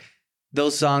soundtrack.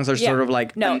 Those songs are sort of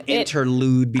like an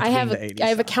interlude between the 80s. I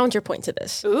have a counterpoint to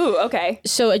this. Ooh, okay.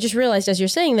 So I just realized as you're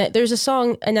saying that there's a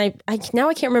song, and I now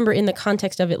I can't remember in the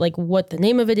context of it, like what the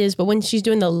name of it is, but when she's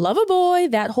doing the Lover-Boy,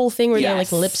 that whole thing where they're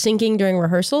like lip syncing during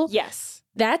rehearsal. Yes.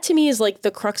 That to me is like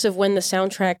the crux of when the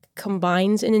soundtrack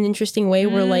combines in an interesting way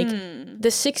where like the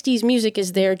 60s music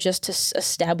is there just to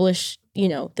establish, you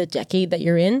know, the decade that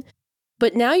you're in.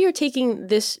 But now you're taking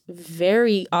this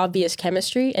very obvious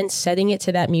chemistry and setting it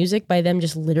to that music by them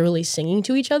just literally singing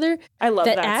to each other. I love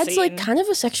that adds scene. like kind of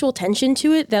a sexual tension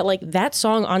to it that like that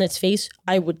song on its face,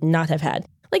 I would not have had.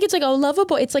 Like it's like a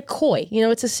Lover-Boy. It's like coy, you know,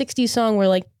 it's a 60s song where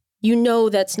like, you know,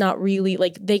 that's not really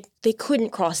like they couldn't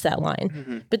cross that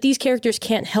line. But these characters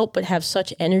can't help but have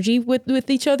such energy with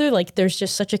each other. Like there's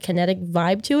just such a kinetic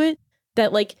vibe to it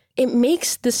that like it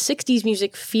makes the 60s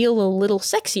music feel a little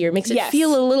sexier, makes it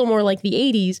feel a little more like the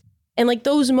 80s. And like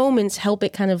those moments help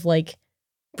it kind of like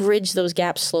bridge those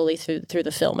gaps slowly through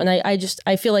the film. And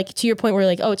I feel like to your point where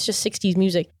like, oh, it's just 60s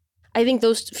music. I think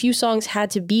those few songs had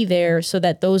to be there so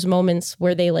that those moments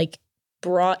where they like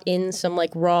brought in some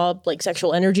like raw like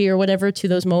sexual energy or whatever to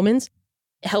those moments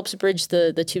helps bridge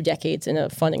the two decades in a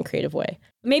fun and creative way.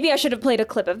 Maybe I should have played a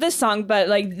clip of this song, but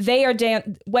like they are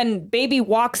when Baby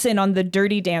walks in on the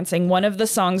Dirty Dancing, one of the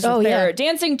songs that they're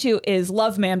dancing to is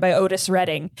Love Man by Otis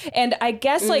Redding. And I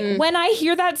guess like when I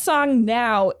hear that song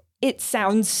now, it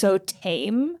sounds so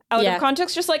tame out of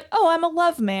context, just like, oh, I'm a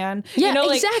love man. Yeah, you know,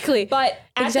 like, exactly. But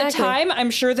at the time, I'm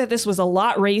sure that this was a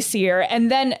lot racier. And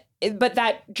then, but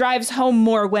that drives home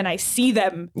more when I see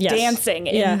them dancing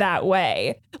in that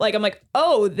way. Like, I'm like,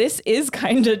 oh, this is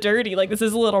kind of dirty. Like, this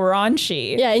is a little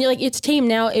raunchy. Yeah, and you're like, it's tame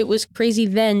now. It was crazy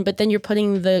then, but then you're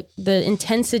putting the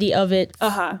intensity of it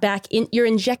back in. You're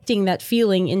injecting that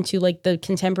feeling into like the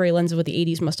contemporary lens of what the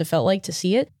 80s must have felt like to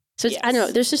see it. So it's, I don't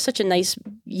know, there's just such a nice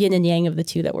yin and yang of the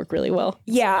two that work really well.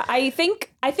 Yeah, I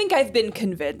think I've been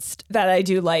convinced that I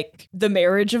do like the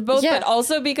marriage of both, but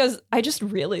also because I just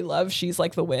really love She's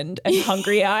Like the Wind and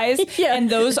Hungry Eyes. And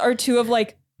those are two of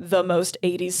like the most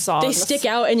 80s songs. They stick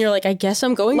out and you're like, I guess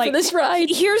I'm going for this ride.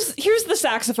 Here's the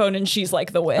saxophone and She's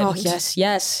Like the Wind. Oh, yes,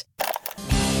 yes.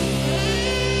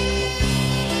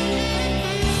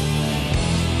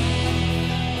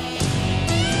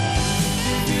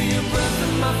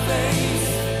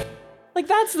 Like,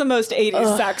 that's the most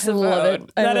 80s saxophone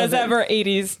that has ever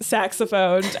 80s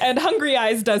saxophoned. And Hungry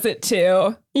Eyes does it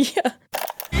too. Yeah.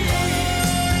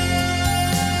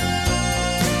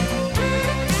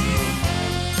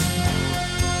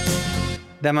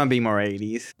 That might be more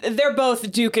 80s. They're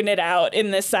both duking it out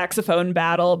in this saxophone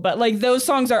battle, but like those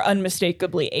songs are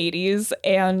unmistakably 80s,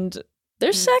 and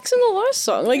there's sex in the last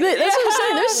song. Like that's what I'm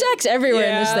saying. There's sex everywhere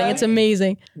in this thing. It's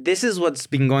amazing. This is what's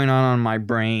been going on my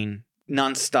brain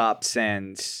nonstop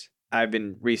since I've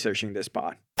been researching this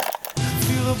pod.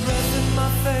 Feel a breath in my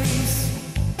face.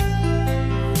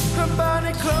 Her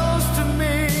body close to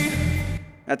me.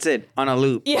 That's it, on a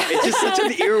loop. Yeah. It's just such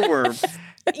an earworm.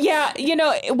 Yeah,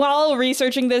 while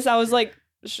researching this, I was like,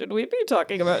 should we be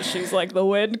talking about She's Like the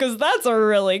Wind? Because that's a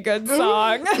really good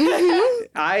song.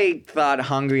 I thought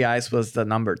Hungry Eyes was the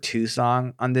number 2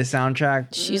 song on this soundtrack.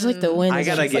 She's Like the Wind. I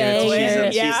gotta give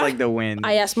it to She's Like the Wind.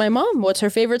 I asked my mom, what's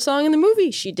her favorite song in the movie?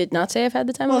 She did not say I've had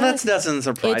the time of my life. That doesn't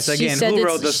surprise. Again, who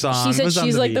wrote the song? She said Who's on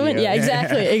She's the Like the Wind. video?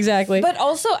 Yeah, exactly. But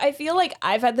also, I feel like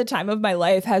I've Had the Time of My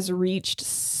Life has reached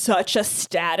such a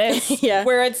status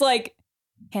where it's like,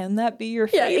 can that be your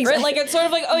favorite? Exactly. Like, it's sort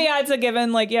of like, oh yeah, it's a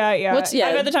given. Like, yeah. I've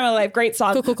Had the Time of My Life. Great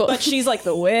song. Cool. But She's Like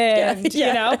the Wind,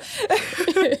 you know?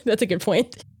 That's a good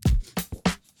point.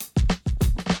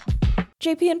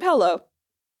 JP and Paolo,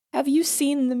 have you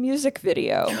seen the music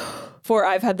video for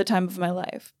I've Had the Time of My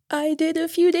Life? I did a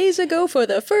few days ago for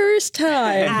the first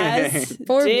time. As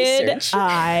For did research.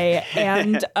 I.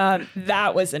 And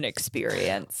that was an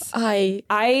experience. I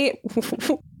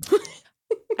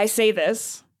say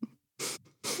this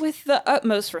with the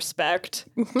utmost respect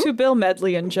to Bill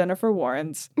Medley and Jennifer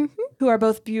Warrens, who are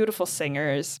both beautiful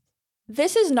singers.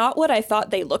 This is not what I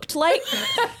thought they looked like.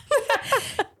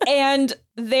 And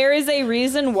there is a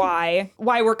reason why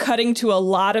we're cutting to a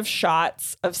lot of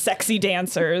shots of sexy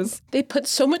dancers. They put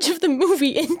so much of the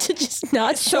movie into just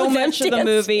not So show them much of the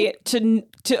movie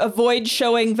to avoid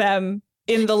showing them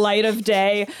in the light of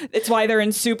day. It's why they're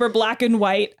in super black and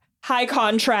white, high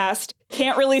contrast,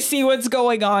 can't really see what's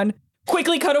going on.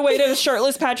 Quickly cut away to the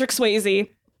shirtless Patrick Swayze.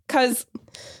 Because,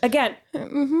 again,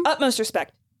 utmost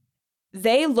respect.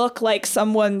 They look like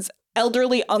someone's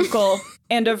elderly uncle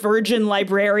and a virgin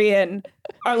librarian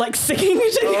are like singing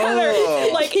together.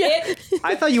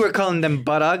 I thought you were calling them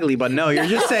butt ugly, but no, you're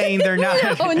just saying they're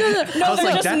not. Oh, no. I was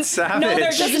like, that's savage. No,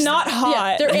 they're just not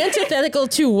hot. They're antithetical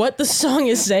to what the song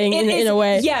is saying in a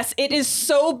way. Yes, it is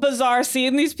so bizarre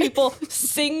seeing these people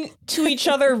sing to each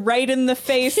other right in the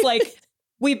face. Like,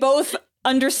 we both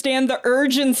understand the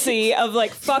urgency of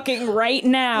like fucking right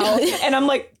now. And I'm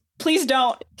like, please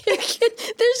don't. There's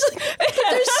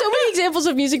so many examples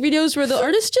of music videos where the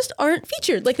artists just aren't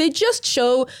featured. Like they just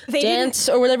show dance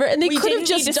or whatever, and they could have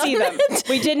just done it.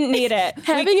 We didn't need it.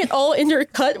 Having it all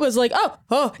intercut was like, it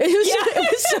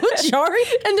was so jarring.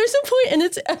 And there's a point,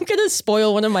 and I'm gonna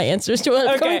spoil one of my answers to an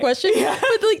upcoming question. Yeah.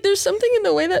 But like, there's something in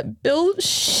the way that Bill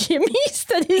shimmies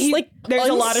that is like there's unsettling.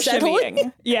 a lot of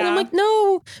shimmying. Yeah, and I'm like,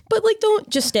 no, but like, don't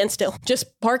just stand still.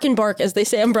 Just bark and bark, as they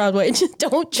say on Broadway. Just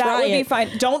don't try. That would be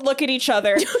fine. Don't look at each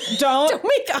other. Don't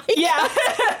make eye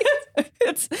contact.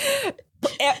 It's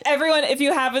everyone, if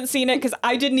you haven't seen it, because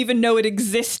I didn't even know it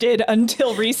existed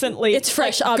until recently. It's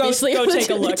fresh, obviously. Go take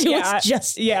a look.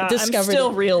 Yeah, I'm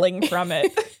still reeling from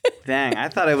it. Dang, I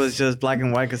thought it was just black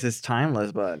and white because it's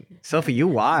timeless, but Sophie, you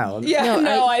wild. Yeah,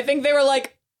 no, I think they were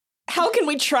like, how can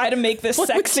we try to make this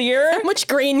sexier? How much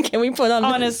green can we put on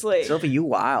Honestly. Sophie, you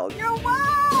wild. You're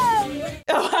wild.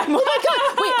 Oh my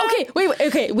God. Wait,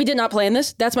 okay. We did not plan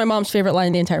this. That's my mom's favorite line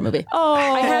in the entire movie. Oh.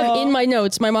 I have in my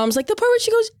notes, my mom's like, the part where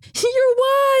she goes,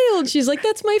 you're wild. She's like,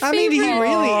 that's my favorite. I mean, he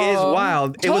really is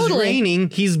wild. Totally. It was raining.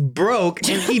 He's broke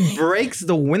and he breaks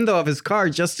the window of his car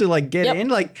just to like get in.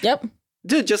 Like,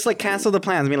 dude, just like cancel the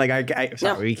plans. I mean, like,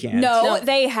 sorry, we can't. No,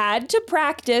 they had to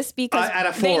practice because at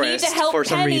a they forest need to help for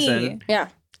some Penny. reason. Yeah.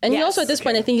 And he also, at this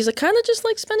point, I think he's like kind of just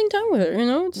like spending time with her, you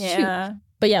know? It's cute.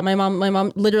 But yeah, my mom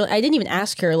literally, I didn't even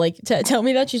ask her like to tell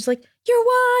me that. She's like, you're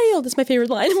wild. That's my favorite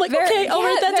line. I'm like, okay, I'll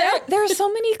write that down. There are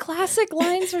so many classic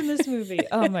lines from this movie.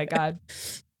 Oh my God.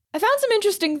 I found some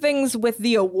interesting things with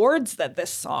the awards that this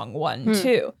song won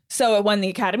too. So it won the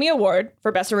Academy Award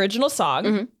for Best Original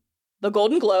Song, the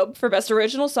Golden Globe for Best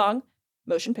Original Song,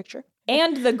 Motion Picture,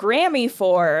 and the Grammy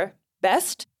for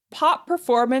Best Pop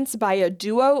Performance by a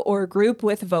Duo or Group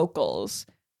with Vocals.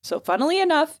 So funnily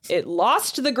enough, it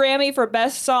lost the Grammy for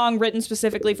Best Song written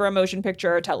specifically for a motion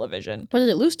picture or television. What did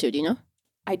it lose to? Do you know?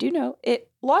 I do know. It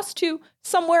lost to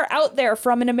Somewhere Out There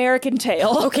from An American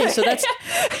Tale. Okay, so that's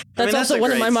also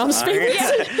one of my mom's song. favorites.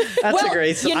 Yeah. That's a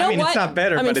great song. You know I mean, what? it's not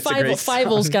better, but it's a great song.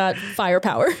 Fievel's got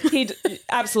firepower.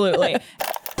 Absolutely.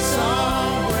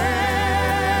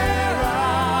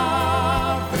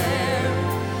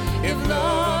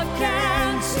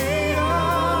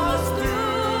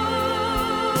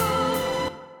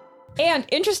 And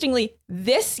interestingly,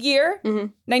 this year,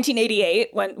 1988,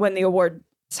 when the award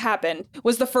happened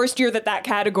was the first year that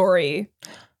category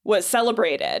was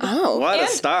celebrated. Oh. What a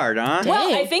start, huh? Well,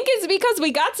 Dang. I think it's because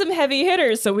we got some heavy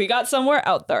hitters, so we got somewhere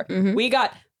out there. Mhm. We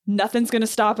got Nothing's Gonna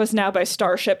Stop Us Now by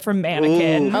Starship from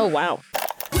Mannequin. Ooh. Oh, wow.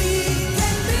 We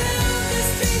can build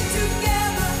this dream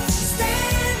together,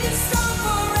 standing strong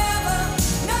forever.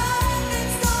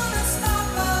 Nothing's gonna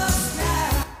stop us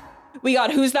now. We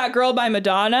got Who's That Girl by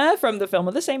Madonna from the film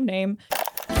of the same name.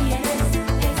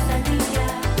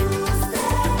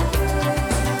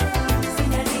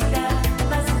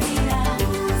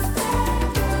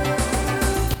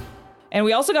 And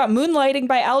we also got Moonlighting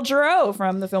by Al Jarreau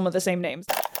from the film of the same name.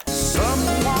 Some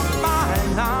walk by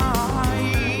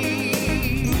night,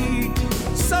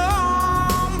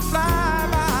 some fly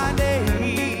by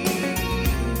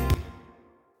day.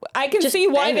 I can Just see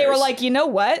why they were bangers. like, you know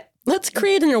what? Let's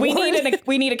create an award.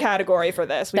 We need a category for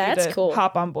this. We That's need to cool.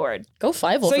 hop on board. Go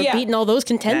 5 So, for yeah. beating all those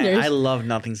Dang, contenders. I love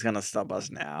Nothing's Gonna Stop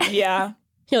Us Now. Yeah.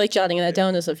 You're like jotting that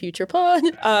down as a future pod.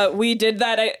 We did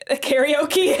that at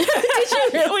karaoke.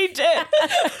 We did.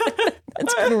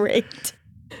 That's great.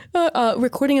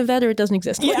 Recording of that, or it doesn't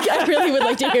exist. Like, I really would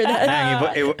like to hear that.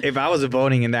 Dang, if I was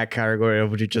voting in that category, I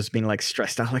would have just been like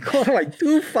stressed out. Like, what do I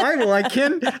do? Bible? I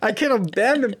can't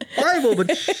abandon Bible, but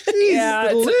jeez, Yeah,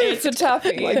 the list. it's a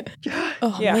toughie.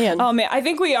 Oh Yeah. man. Oh man, I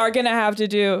think we are gonna have to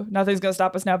do Nothing's Gonna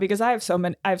Stop Us Now because I have so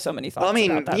many thoughts. Well, I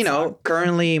mean, about that you know, song.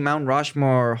 currently Mount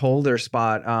Rushmore holder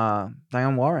spot,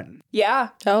 Diane Warren. Yeah.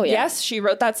 Oh, yeah. Yes, she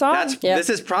wrote that song. Yeah. This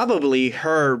is probably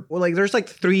her. Well, like, there's like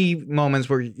 3 moments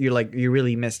where you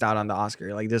really missed out on the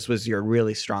Oscar. Like, this was your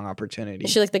really strong opportunity.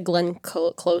 Is she like the Glenn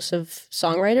Close of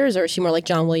songwriters, or is she more like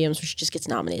John Williams, where she just gets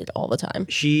nominated all the time?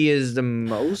 She is the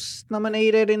most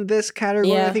nominated in this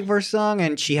category, Yeah. I think, for a song,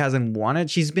 and she hasn't won it.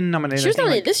 She's been nominated. She was I think,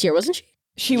 nominated this year, wasn't she?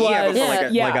 She Yeah, was. but for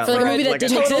like a- yeah, like a- For like a movie that like a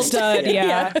didn't total exist. dud. Yeah.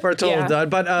 Yeah. for a total Yeah. dud.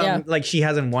 But Yeah. like, she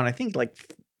hasn't won. I think like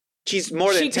she's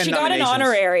more than 10 She got an nominations.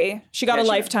 honorary. She got Yeah, a she-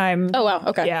 lifetime. Oh wow.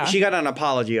 Okay. Yeah. She got an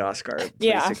apology Oscar.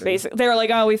 Yeah, basically. basically. They were like,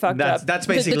 oh, we fucked That's up.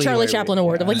 basically The Charlie where Chaplin we-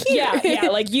 Award of like, Yeah, yeah.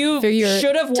 Like you For your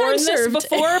should have time worn this served.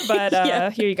 before, but Yeah.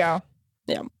 here you go.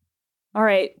 Yeah. All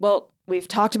right. Well, we've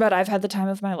talked about I've Had the Time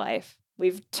of My Life.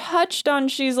 We've touched on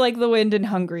She's Like the Wind and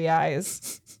Hungry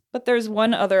Eyes. But there's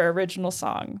one other original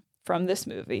song from this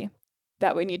movie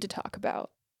that we need to talk about.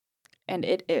 And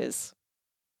it is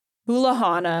Hula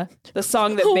Hana, the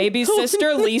song that baby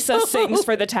sister Lisa sings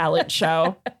for the talent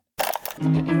show.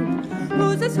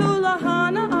 Who's this hula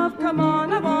hana of? Come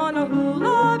on, I wanna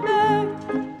hula back.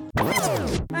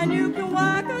 And you can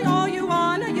whack it all you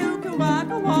wanna, you can whack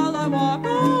it while I walk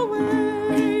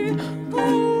away.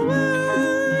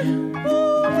 Away,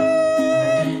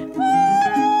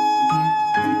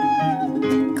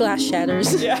 Glass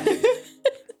shatters. Yeah.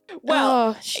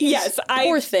 Well, Oh, she's- yes,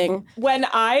 poor thing. when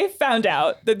I found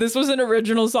out that this was an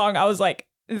original song, I was like,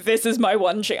 this is my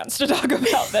one chance to talk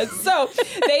about this. So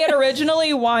they had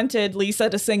originally wanted Lisa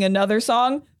to sing another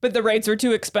song, but the rights were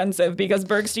too expensive because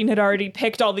Bergstein had already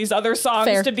picked all these other songs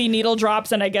Fair. to be needle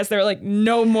drops. And I guess they're like,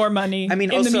 no more money I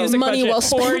mean, in the also- music Money budget well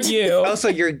for spent. you. Also,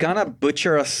 you're gonna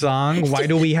butcher a song. Why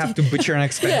do we have to butcher an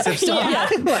expensive song? Yeah.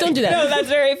 Don't do that. No, that's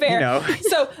very fair. You know.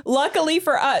 So luckily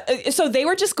for us, so they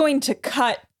were just going to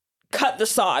cut the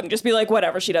song, just be like,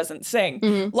 whatever, she doesn't sing.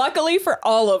 Mm-hmm. Luckily for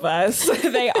all of us,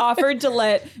 they offered to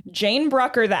let Jane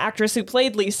Brucker, the actress who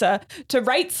played Lisa, to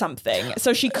write something.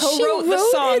 So she co-wrote the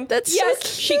wrote song. it? That's so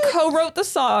yes, she cute. co-wrote the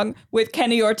song with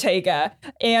Kenny Ortega.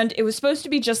 And it was supposed to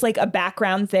be just like a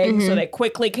background thing. Mm-hmm. So they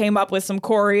quickly came up with some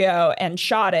choreo and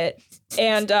shot it.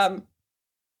 And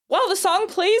well, the song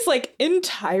plays like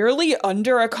entirely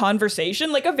under a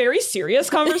conversation, like a very serious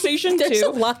conversation There's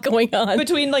a too, lot going on.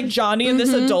 between like Johnny and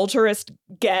this adulterous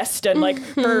guest and like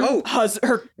her Oh.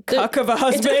 her cuck of a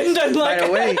husband and By like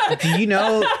the way,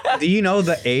 do you know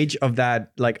the age of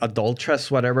that like adulteress,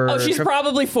 whatever? oh, she's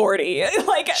probably 40.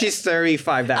 Like She's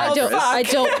 35. That I don't. actress. I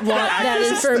don't want that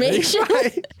information.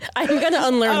 I'm gonna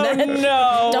unlearn oh that.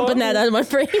 no, Dumping that out of my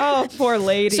brain. Oh, poor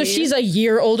lady. So she's a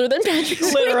year older than Patrick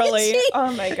Swayze. literally.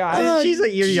 Oh my god. She's a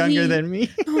year younger gee. than me.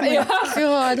 Oh my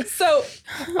god. So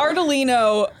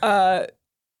Ardolino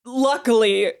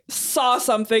luckily saw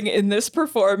something in this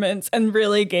performance and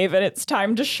really gave it its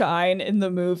time to shine in the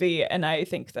movie, and I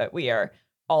think that we are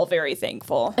all very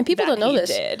thankful. And people that don't know he this.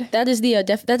 did. That is the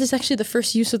that is actually the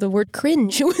first use of the word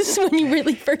cringe. Was when you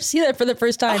really first see that for the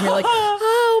first time. You're like,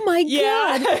 oh my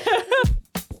god. Yeah.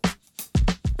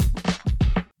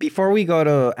 Before we go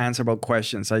to answerable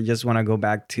questions, I just want to go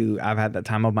back to I've had the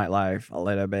time of my life a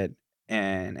little bit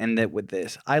and end it with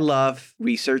this. I love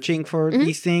researching for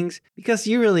these things because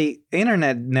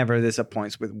internet never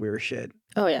disappoints with weird shit.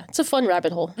 Oh yeah, it's a fun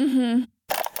rabbit hole. Mm-hmm.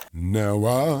 Now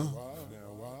I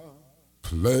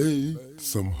played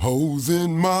some hoes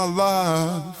in my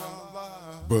life,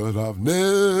 but I've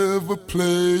never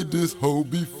played this hoe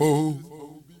before.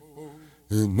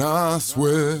 And I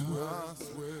swear,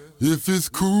 if it's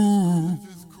cool,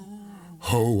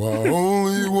 oh, I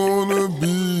only wanna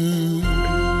be.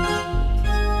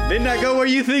 Did not go where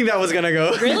you think that was gonna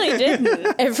go. Really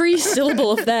didn't. Every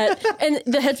syllable of that, and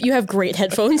you have great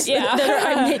headphones. Yeah.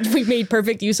 that we made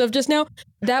perfect use of just now.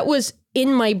 That was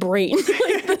in my brain.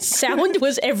 Like the sound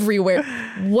was everywhere.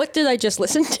 What did I just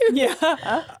listen to?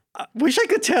 Yeah. Wish I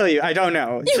could tell you. I don't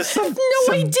know. You have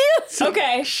no idea.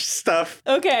 Okay. Stuff.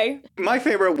 Okay. My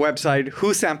favorite website,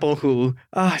 Who Sample Who.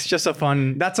 It's just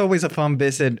that's always a fun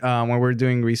visit when we're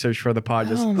doing research for the pod.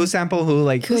 Just Who Sample Who,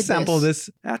 like goodness. who sampled this?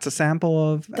 That's a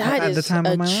sample of That at is the time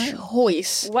a of my life.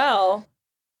 choice. Well,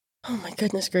 Oh my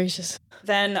goodness gracious.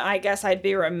 then I guess I'd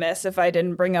be remiss if I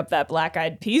didn't bring up that Black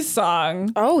Eyed Peas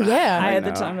song. Oh yeah. I had the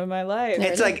know. time of my life.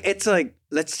 It's like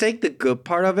let's take the good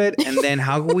part of it and then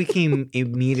how we can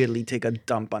immediately take a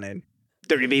dump on it.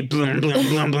 There be bloom bloom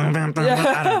bloom bloom bloom bloom.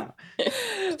 I don't know.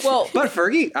 Well, But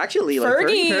Fergie actually like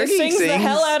Fergie sings the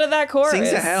hell out of that chorus. Sings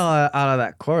the hell out of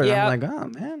that chorus. Yep. I'm like, oh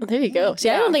man. There you go.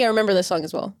 See, I don't think I remember this song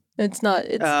as well. It's not.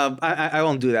 It's I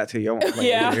won't do that to you. I won't play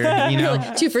Yeah. it either, you know.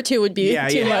 like 2 for 2 would be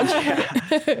too much.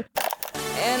 Yeah.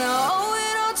 And I owe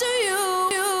it all to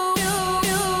you.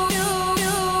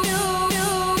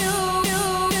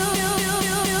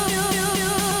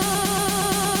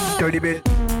 Dirty bit.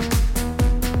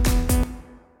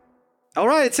 All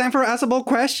right, it's time for Askable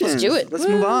questions. Let's do it. Let's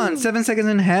move on. 7 seconds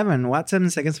in heaven. What 7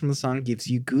 seconds from the song gives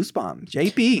you goosebumps?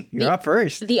 JP, you're up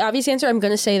first. The obvious answer, I'm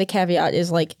going to say the caveat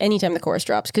is like anytime the chorus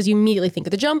drops because you immediately think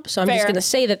of the jump. So I'm just Fair. going to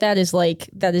say that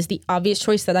is the obvious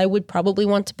choice that I would probably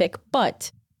want to pick.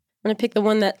 But I'm going to pick the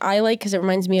one that I like because it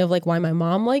reminds me of like why my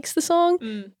mom likes the song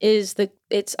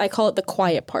I call it the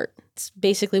quiet part. It's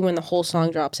basically when the whole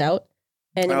song drops out.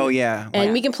 And Oh, yeah.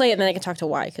 And we can play it and then I can talk to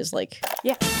why because like,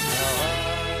 Yeah.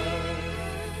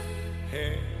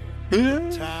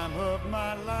 Time of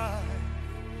my life.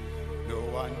 No,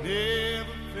 I never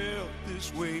felt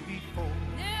this way before.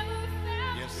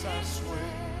 Yes, I swear.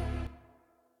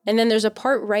 and then there's a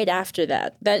part right after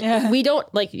that we don't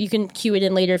like, you can cue it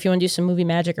in later if you want to do some movie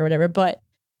magic or whatever, but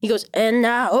he goes, and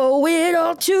I owe it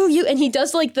all to you. And he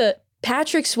does like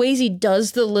Patrick Swayze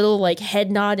does the little like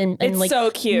head nod and It's like so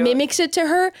cute. mimics it to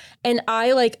her. And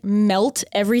I like melt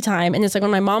every time. And it's like one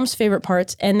of my mom's favorite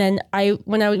parts. And then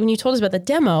when you told us about the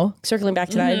demo, circling back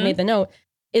to that, I made the note,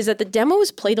 is that the demo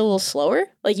is played a little slower.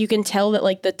 Like you can tell that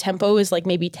like the tempo is like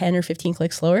maybe 10 or 15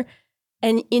 clicks slower.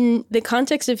 And in the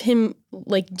context of him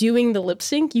like doing the lip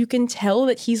sync, you can tell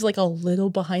that he's like a little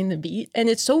behind the beat. And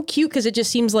it's so cute because it just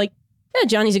seems like, yeah,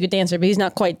 Johnny's a good dancer, but he's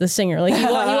not quite the singer. Like he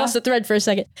lost the thread for a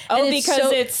second. Oh, And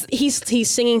because he's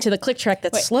singing to the click track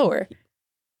that's slower.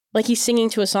 Like he's singing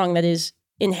to a song that is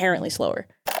inherently slower.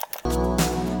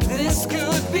 This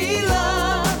could be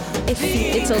love.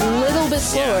 It's a little bit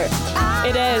slower.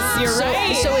 It is. You're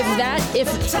right. So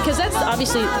because that's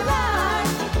obviously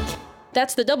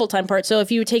that's the double time part. So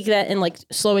if you take that and like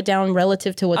slow it down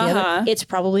relative to what the other, it's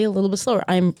probably a little bit slower.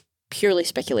 I'm purely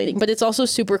speculating, but it's also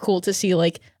super cool to see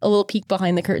like a little peek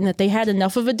behind the curtain that they had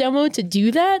enough of a demo to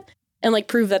do that and like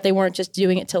prove that they weren't just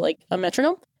doing it to like a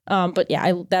metronome. But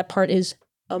yeah, that part is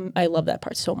I love that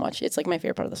part so much. It's like my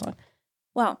favorite part of the song.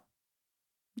 Well,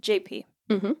 JP,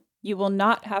 Mhm. you will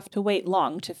not have to wait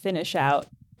long to finish out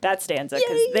that stanza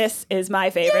because this is my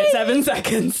favorite 7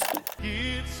 seconds.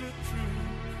 It's a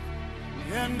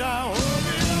truth, and I owe it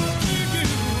all to you.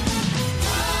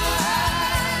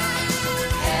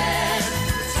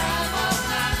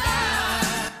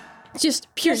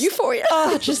 Just pure euphoria.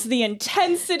 Oh, just the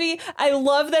intensity. I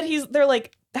love that they're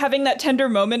like having that tender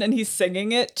moment and he's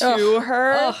singing it to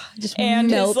her. Just and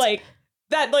melt. his like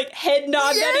that like head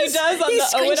nod that he Yes! does on He the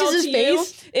 "Oh It All scrunches his to You."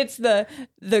 face. It's the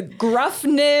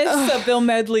gruffness of Bill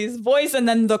Medley's voice, and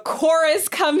then the chorus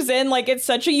comes in. Like it's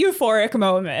such a euphoric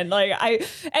moment. Like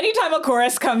anytime a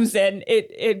chorus comes in,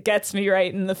 it gets me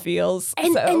right in the feels.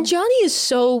 And Johnny is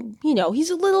so, he's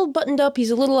a little buttoned up.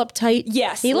 He's a little uptight.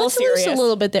 Yes, He a little lets loose a serious.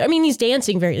 little bit there. I mean, he's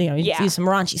dancing very, he Yeah. sees some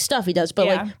raunchy stuff he does. But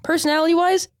Yeah. like personality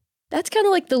wise, that's kind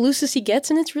of like the loosest he gets.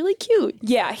 And it's really cute.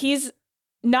 Yeah, he's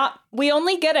not. We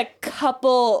only get a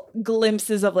couple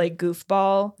glimpses of like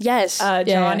goofball. Yes.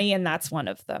 Johnny, and that's one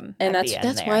of them. And at the end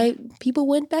that's there. why people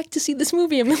went back to see this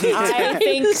movie a million times. I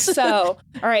think so.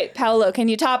 All right, Paolo, can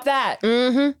you top that?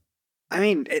 Mm-hmm. I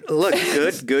mean, look,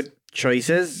 good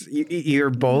choices. You're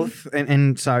both,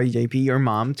 and sorry, JP, your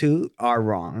mom too, are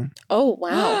wrong. Oh,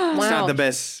 wow. It's not Wow. the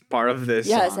best part of this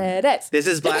Yes, song. it is. This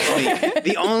is blasphemy.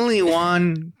 The only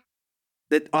one,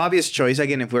 the obvious choice,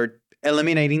 again, if we're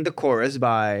eliminating the chorus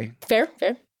by... Fair.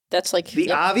 That's like...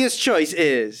 The obvious choice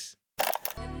is...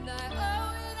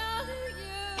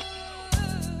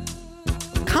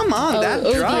 Come on, that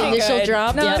drop. The initial Good.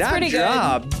 drop. No, Yeah. that's That pretty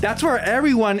drop. That's where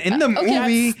everyone in the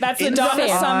movie, That's the in Donna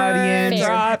Summer audience,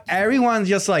 drop. everyone's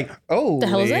just like, "Oh, The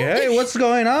hell is that? hey, what's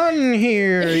going on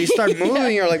here?" You start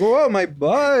moving, you're like, "Whoa, my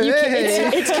butt!"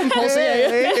 It's compulsive.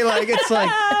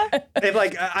 Hey,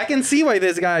 like I can see why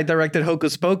this guy directed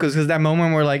Hocus Pocus, because that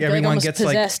moment where like everyone almost gets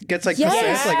possessed. possessed,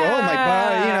 Yes. like, "Oh my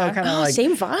god," kind of like.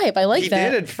 Same vibe. I like He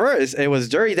that. did it first. It was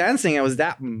Dirty Dancing. It was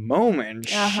that moment.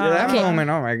 That Okay. moment.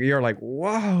 Oh my! You're like,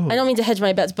 whoa. I don't mean to hedge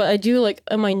my bets, but I do like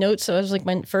on my notes. So I was like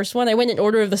my first one. I went in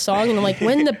order of the song, and I'm like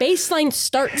when the bass line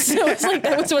starts. So it's like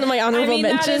that was one of my honorable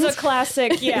mentions. That is a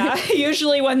classic. Yeah.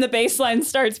 Usually when the bass line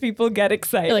starts, people get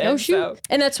excited. You're like, oh shoot. So.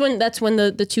 And that's when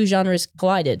the two genres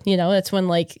collided. You know, that's when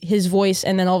like his voice,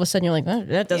 and then all of a sudden you're like, oh,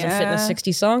 that doesn't fit in a Yeah.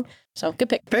 60s song. So good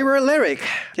pick. Favorite lyric?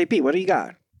 JP, what do you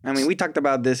got? I mean, we talked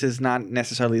about this is not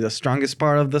necessarily the strongest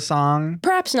part of the song.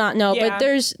 Perhaps not, no, Yeah. but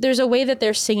there's a way that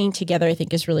they're singing together I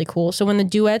think is really cool. So when the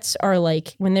duets are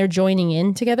like, when they're joining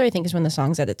in together, I think is when the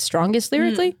song's at its strongest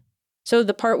lyrically. So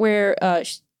the part where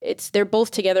they're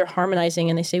both together harmonizing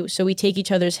and they say, so we take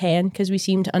each other's hand because we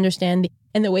seem to understand.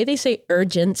 And the way they say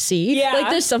urgency, Yeah.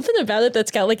 like there's something about it that's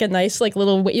got like a nice like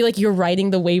little, like you're riding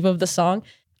the wave of the song.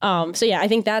 So yeah, I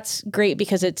think that's great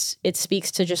because it speaks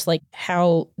to just like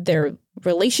how their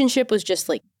relationship was just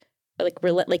like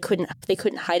they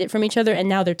couldn't hide it from each other, and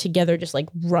now they're together just like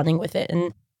running with it,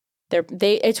 and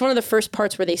it's one of the first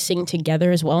parts where they sing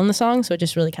together as well in the song, so it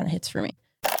just really kind of hits for me.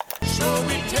 So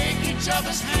we take each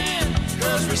other's hand,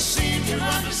 'cause we seem to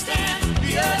understand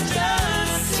the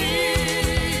urgency.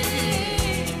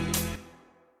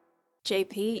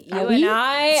 JP, you Are and we-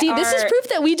 I See, this is are proof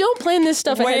that we don't plan this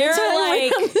stuff ahead We're of time.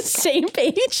 like- We're on the same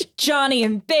page. Johnny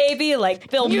and Baby, like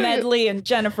Bill Medley and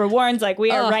Jennifer Warnes, like we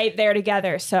are right there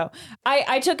together. So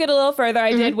I took it a little further.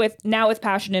 I did with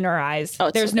Passion in Our Eyes. Oh,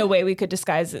 it's There's so no good. way we could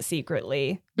disguise it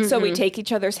secretly. So we take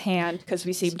each other's hand because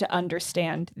we seem to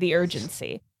understand the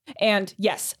urgency. And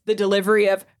yes, the delivery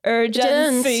of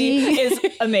urgency is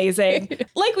amazing.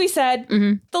 Like we said,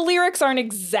 the lyrics aren't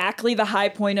exactly the high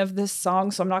point of this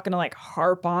song, so I'm not going to like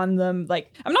harp on them.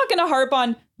 Like, I'm not going to harp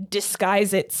on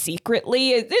disguise it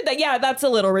secretly. Yeah, that's a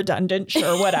little redundant,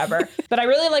 sure, whatever. But I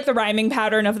really like the rhyming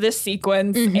pattern of this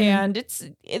sequence, and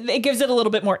it gives it a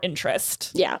little bit more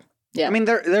interest. Yeah. Yeah. I mean,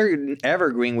 they're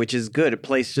evergreen, which is good. It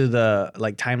plays to the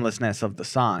like timelessness of the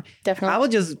song. Definitely. I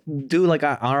would just do like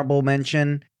an honorable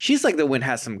mention. She's Like the Wind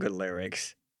has some good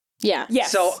lyrics. Yeah.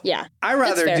 Yes. So Yeah. I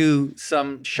rather fair. do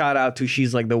some shout out to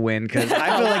She's Like the Wind because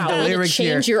I feel like the Way to lyrics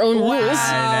here. change your own rules.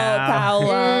 I know.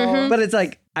 Paolo. But it's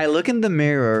like I look in the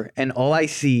mirror and all I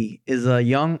see is a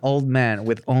young old man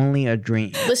with only a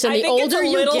dream. Listen, I the think older it's a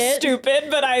you little get, stupid,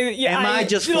 but Am I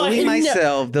just feel fooling like-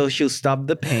 myself? Though she'll stop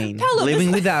the pain. Paolo,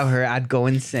 Living without her, I'd go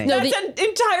insane. No, That's an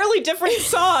entirely different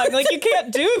song. Like, you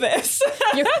can't do this.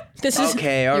 this is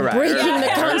Okay, all you're right, breaking all the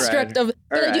right, all construct right. of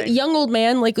but I do- right. young old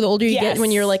man. Like the older you get,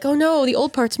 when you're like, oh no, the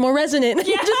old part's more resonant.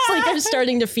 Just like I'm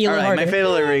starting to feel All it right, harder. my favorite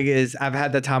lyric is I've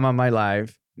had the time of my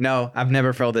life. No, I've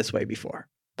never felt this way before.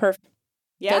 Perfect.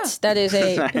 Yeah. That's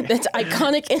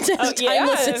iconic. It's as yeah.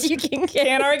 timeless as you can get.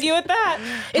 Can't argue with that.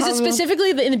 Is it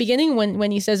specifically in the beginning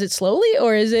when he says it slowly,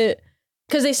 or is it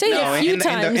because they say it a few in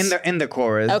times? the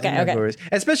chorus. Okay, in the okay. chorus.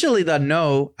 Especially the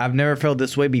no, I've never felt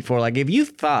this way before. Like if you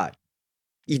thought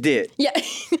you did. yeah,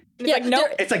 yeah. like, nope.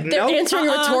 It's like They're nope. answering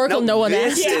a rhetorical. No one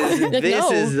this asked. Is, Like, this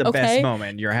no, is the okay. best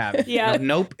moment you're having. Yeah.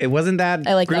 Nope. It wasn't that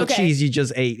I like grilled that. Okay. cheese you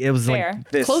just ate. It was Fair. like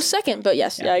this. Close second, but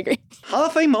yes, yeah, I agree. Hall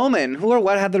of Fame moment. Who or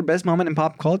what had their best moment in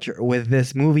pop culture with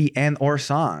this movie and or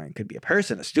song? It could be a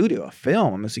person, a studio, a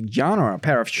film, a music genre, a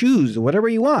pair of shoes, whatever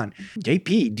you want.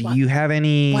 JP, do you have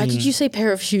any? Why did you say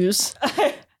pair of shoes?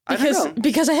 I don't know.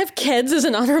 Because I have Keds as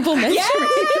an honorable mention.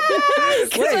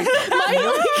 Wait.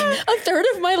 A third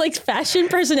of my like fashion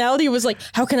personality was like,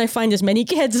 how can I find as many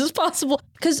Keds as possible?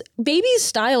 Because Baby's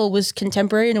style was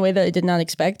contemporary in a way that I did not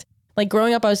expect. Like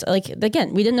growing up, I was like,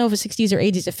 again, we didn't know if it was 60s or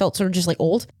 80s. It felt sort of just like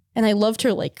old. And I loved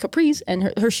her like capris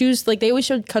and her shoes. Like they always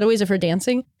showed cutaways of her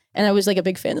dancing. And I was like a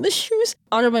big fan of the shoes.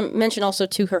 Honorable mention also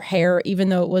to her hair, even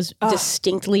though it was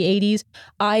distinctly 80s.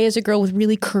 I, as a girl with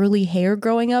really curly hair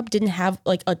growing up, didn't have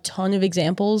like a ton of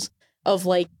examples of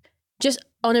like just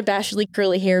unabashedly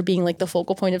curly hair being like the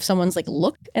focal point of someone's like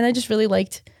look. And I just really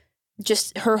liked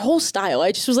just her whole style.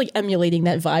 I just was like emulating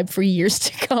that vibe for years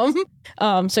to come.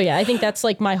 So yeah, I think that's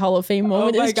like my Hall of Fame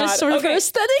moment. my Is just God. sort of her Okay.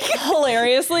 aesthetic.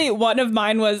 Hilariously, one of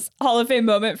mine was Hall of Fame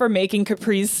moment for making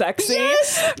capris sexy.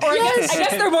 Or I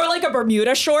guess they're more like a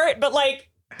Bermuda short, but like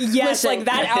Yes, Listen, like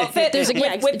that outfit. There's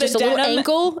with just the a little denim,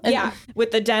 ankle. And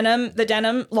with the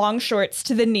denim long shorts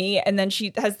to the knee, and then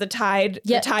she has the tied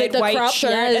the white crop,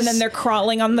 shirt, yes. and then they're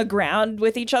crawling on the ground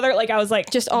with each other. Like I was like,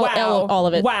 Just all- wow, all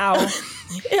of it. Wow,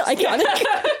 iconic.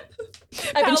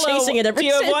 I've been Paolo, chasing it ever do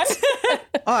you have since. one?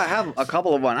 Oh, I have a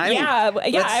couple of one. I mean, I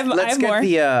let's have get more.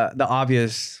 the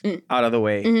obvious out of the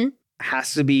way. Mm-hmm.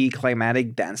 Has to be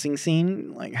climatic dancing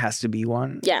scene. Like has to be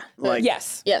one. Yeah. Like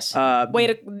Yes.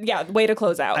 Way Way to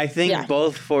close out. I think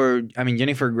both for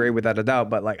Jennifer Grey without a doubt,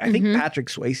 but like I think Patrick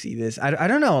Swayze this. I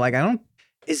don't know. Like I don't.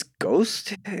 Is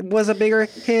Ghost was a bigger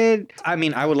hit? I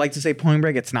mean, I would like to say Point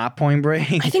Break. It's not Point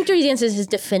Break. I think Dirty Dance is his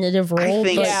definitive role. I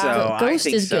think but so. Ghost I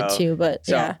think is good so. too, but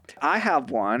So, yeah. I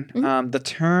have one. Mm-hmm. The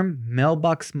term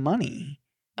mailbox money.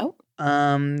 Oh.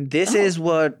 This is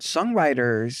what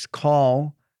songwriters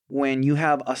call when you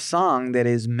have a song that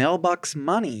is mailbox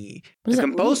money. What does The that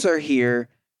mean? composer here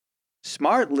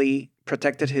smartly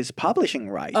protected his publishing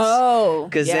rights. Oh,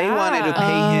 Because they wanted to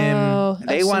pay him.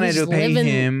 They so wanted he's to pay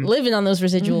him. living on those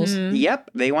residuals. Yep,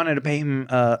 they wanted to pay him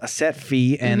a set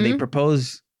fee, and they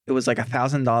proposed it was like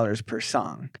 $1,000 per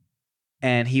song,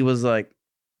 and he was like,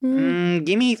 "Give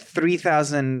me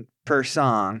 $3,000 per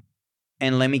song,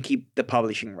 and let me keep the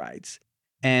publishing rights."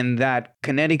 And that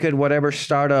Connecticut whatever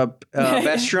startup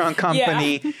restaurant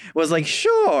company was like,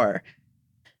 "Sure."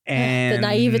 And The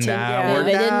naivety. that worked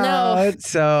They didn't know. out.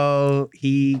 So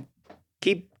he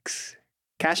keeps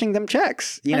cashing them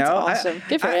checks. You That's know, awesome.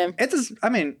 Good for him.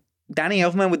 Danny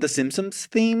Elfman with the Simpsons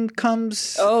theme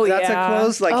comes. Oh, that's yeah. a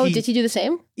close. Like Did he do the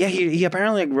same? Yeah, he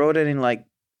apparently like wrote it in like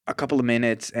a couple of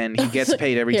minutes, and he gets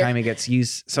paid every Here. time it gets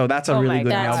used. So that's a Oh really my good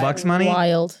God. mailbox money.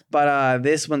 Wild. But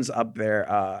this one's up there.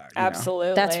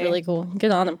 absolutely. That's really cool.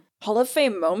 Good on him. Hall of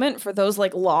Fame moment for those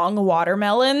like long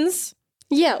watermelons.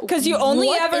 Yeah. Because you only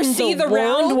what ever in see the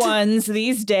round world? ones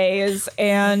these days.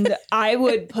 And I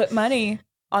would put money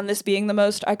on this being the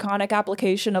most iconic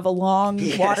application of a long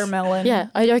watermelon. Yeah,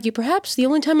 I'd argue perhaps the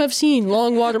only time I've seen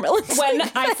long watermelons. When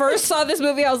I first saw this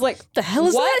movie, I was like, the hell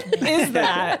is what that? is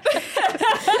that?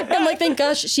 I'm like, thank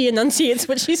gosh she enunciates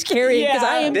what she's carrying because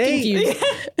I am confused.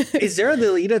 Is there a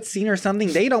deleted scene or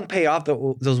something? They don't pay off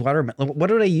those watermelons. What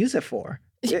do they use it for?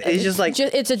 It's just like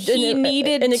It's He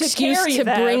needed an to excuse carry to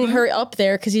them. bring her up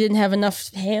there because he didn't have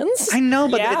enough hands. I know,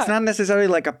 but Yeah. it's not necessarily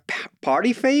like a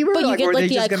party favor. But you like, get where like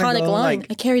the they're just gonna iconic go, line.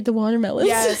 like- I carried the watermelons.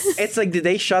 Yes. It's like, did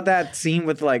they shut that scene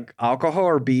with like alcohol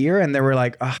or beer, and they were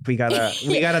like, "Oh, we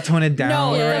gotta tone it down.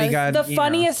 No, we already got the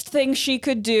funniest thing she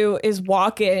could do is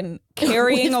walk in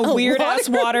carrying With a a weird ass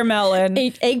watermelon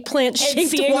Eggplant and shaped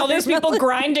seeing all these people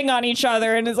grinding on each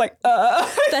other, and it's like,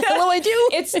 the hell do I do?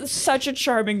 It's such a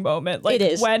charming moment. Like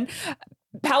It is. when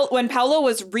Paolo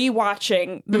was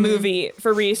rewatching the movie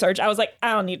for research, I was like,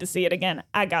 I don't need to see it again.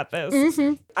 I got this.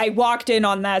 I walked in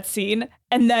on that scene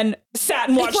and then sat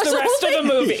and watched the rest of the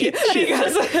movie because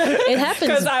It happens.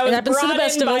 because I was It happens to the brought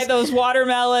best in of by us. those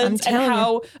watermelons I'm and telling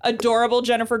how adorable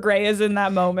Jennifer Grey is in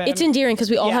that moment. It's endearing because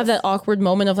we all have Yes. that awkward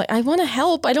moment of like, I want to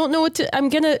help. I don't know what to. I'm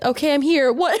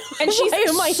here. What? And she's Why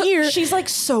am I so- here? She's like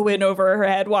so in over her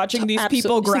head watching these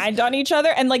people Absolutely. grind on each other.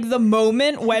 And like the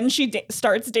moment when she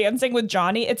starts dancing with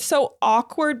Johnny, it's so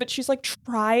awkward, but she's like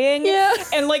trying. Yeah.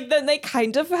 And like then they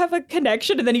kind of have a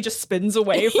connection, and then he just spins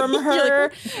away from her.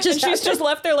 like, and just she's just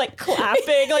left there like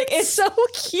clapping. Like it's so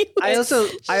cute. I also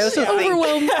think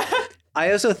overwhelmed.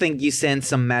 I also think you sensed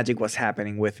some magic was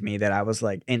happening with me that I was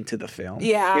like into the film.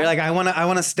 Yeah. You're like, I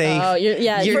wanna stay. Oh, you're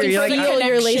like,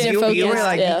 you're laser focused. you were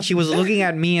like, yeah. she was looking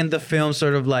at me in the film,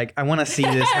 sort of like, I want to see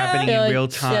this happening You're in like, real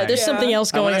time. Yeah, there's something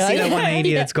else I going want to on. see the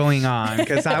 180 that's going on,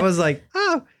 because I was like,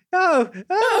 oh.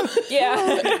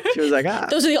 yeah. She was like, ah.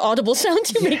 Those are the audible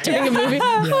sounds you make during a movie.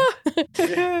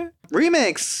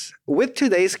 Remix with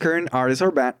today's current artist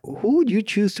or band. Who would you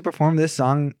choose to perform this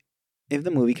song if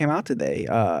the movie came out today?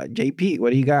 JP,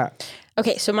 what do you got?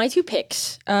 Okay, so my two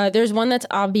picks. There's one that's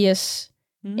obvious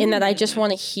in that I just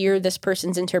want to hear this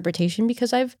person's interpretation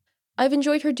because I've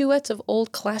enjoyed her duets of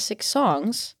old classic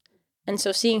songs, and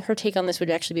so seeing her take on this would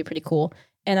actually be pretty cool.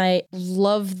 And I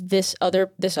love this other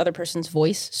person's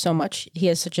voice so much. He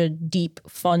has such a deep,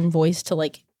 fun voice to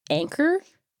like anchor.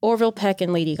 Orville Peck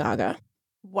and Lady Gaga.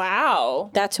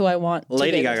 Wow. That's who I want. to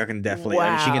Lady be- Gaga can definitely.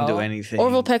 I mean, she can do Wow. anything.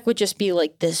 Orville Peck would just be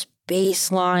like this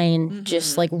bass line,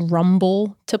 just like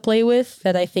rumble to play with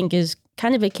that I think is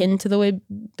kind of akin to the way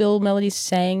Bill Melody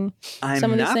sang I'm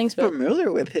some of these not things. But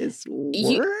familiar with his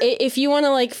work. if you want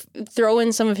to like throw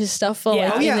in some of his stuff, Yeah.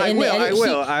 like, Oh yeah, in the I edit,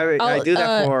 will. I do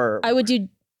that for. I would do.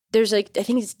 There's like I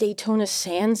think it's Daytona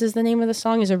Sands is the name of the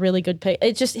song. Is a really good pick.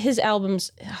 It's just his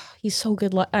albums. He's so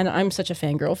good. And I'm such a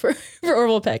fangirl for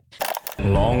Orville Peck.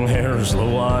 Long hair,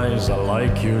 slow eyes, I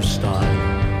like your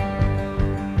style.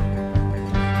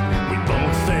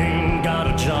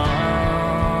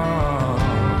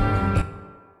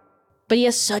 but he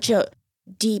has such a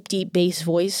deep bass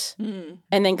voice.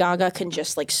 And then Gaga can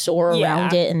just like soar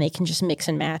around it and they can just mix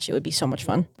and match. It would be so much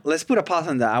fun. Let's put a pause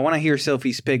on that. I want to hear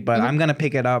Sophie's pick, but I'm going to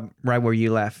pick it up right where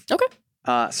you left. Okay.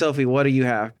 Sophie, what do you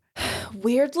have?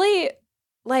 Weirdly,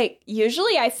 like,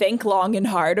 usually I think long and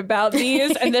hard about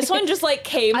these, and this one just like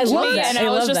came to me, and I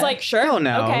was just like, sure, Oh,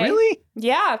 no. okay. Really?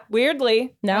 Yeah,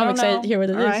 weirdly. Now I'm excited to hear what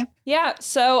it is. Right. Yeah,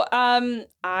 so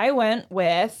I went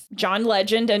with John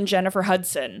Legend and Jennifer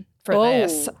Hudson for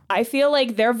this. I feel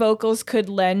like their vocals could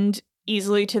lend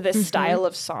easily to this style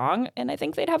of song, and I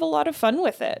think they'd have a lot of fun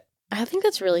with it. I think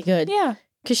that's really good. Yeah.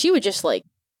 Because she would just like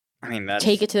I mean, that's...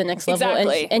 take it to the next level.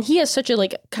 Exactly. And he has such a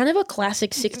like kind of a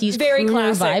classic 60s very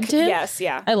crooner classic vibe to him. Yes,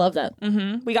 yeah. I love that.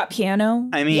 We got piano.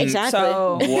 I mean, Exactly.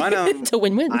 So one of... It's a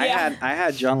win-win. I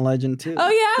had John Legend too. oh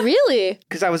yeah. Really?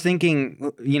 Because I was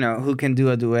thinking, you know, who can do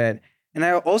a duet? And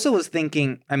I also was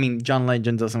thinking, I mean, John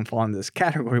Legend doesn't fall in this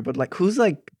category, but like, who's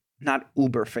like not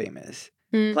uber famous?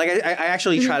 Like, I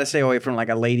actually try to stay away from like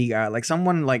a Lady Gaga, like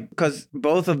someone like, because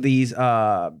both of these,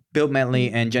 Bill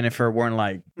Medley and Jennifer weren't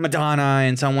like Madonna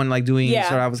and someone like doing. Yeah.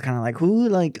 So I was kind of like, who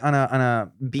like on a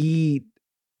B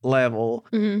level?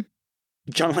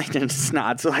 John Legend is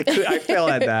not, so I fell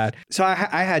at that. So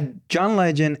I had John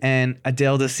Legend and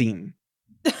Adele Dazeem.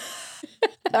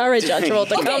 All right, John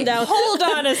Travolta, Okay, calm down. hold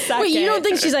on a second. Wait, you don't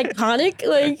think she's iconic?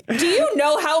 Like, Do you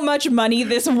know how much money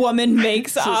this woman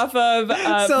makes off of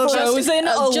Frozen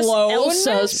alone? just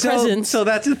Elsa's presence. So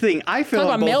that's the thing. I failed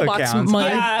Talk on about both mailbox accounts.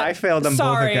 money. I failed on both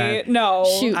Sorry, accounts. no.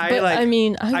 Shoot, but I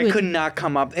mean, I would... could not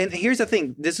come up. And here's the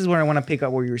thing. This is where I want to pick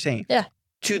up what you were saying. Yeah.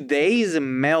 Today's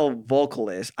male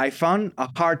vocalist, I found a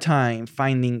hard time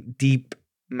finding deep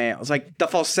males. Like the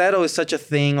falsetto is such a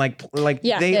thing. Like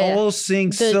they all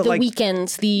sing so the like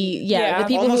weekends, the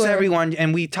people almost who are, everyone.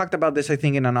 And we talked about this, I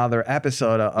think, in another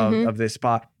episode of this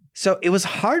spot. So it was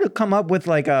hard to come up with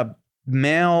like a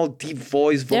male deep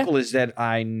voice vocalist that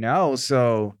I know.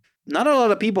 So not a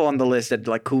lot of people on the list that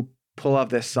like who pull up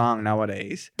this song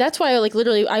nowadays. That's why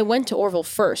literally I went to Orville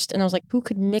first and I was like, who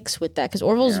could mix with that? Because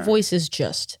Orville's voice is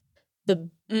just the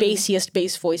bassiest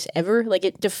bass voice ever. Like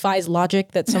it defies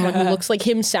logic that someone who looks like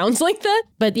him sounds like that.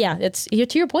 But yeah, it's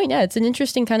to your point. Yeah, it's an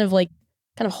interesting kind of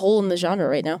hole in the genre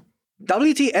right now.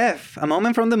 WTF, a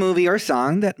moment from the movie or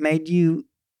song that made you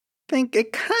think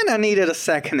it kind of needed a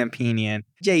second opinion.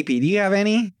 JP, do you have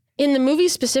any? In the movie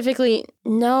specifically,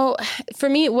 no. For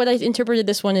me, what I interpreted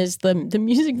this one is the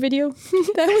music video.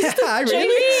 That was the I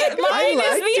Mine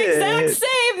is the exact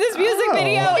same. This music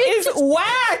video is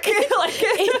whack.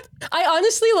 I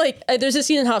honestly there's a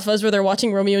scene in Hot Fuzz where they're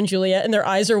watching Romeo and Juliet and their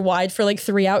eyes are wide for like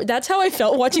 3 hours. That's how I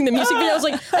felt watching the music video. I was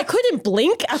like, I couldn't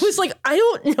blink. I was like, I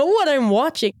don't know what I'm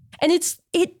watching. And it's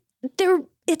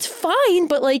fine,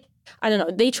 but like, I don't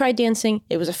know. They tried dancing.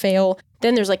 It was a fail.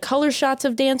 Then there's like color shots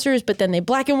of dancers, but then they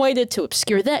black and white it to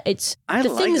obscure that.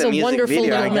 Thing is a wonderful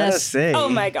little mess. Oh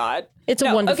my God. It's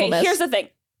a wonderful mess. Okay, here's the thing.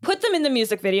 Put them in the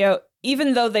music video,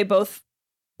 even though they both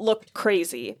look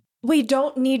crazy. We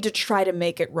don't need to try to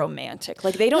make it romantic.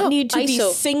 Like, they don't need to be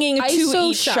singing to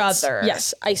each other.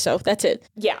 Yes, ISO. That's it.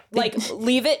 Yeah, like,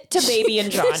 leave it to Baby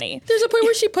and Johnny. There's a point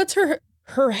where she puts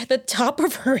the top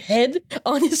of her head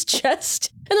on his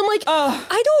chest. And I'm like,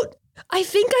 I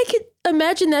think I could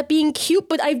imagine that being cute,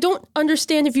 but I don't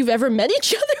understand if you've ever met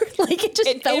each other. Like,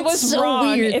 it was so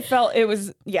wrong. weird.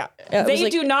 They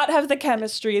do not have the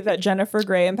chemistry that Jennifer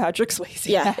Grey and Patrick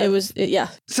Swayze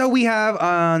have. So we have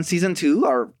on season 2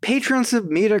 our Patreon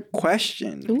submitted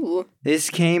question. Ooh. This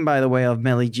came by the way of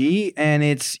Melly G, and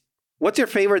it's, what's your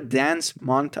favorite dance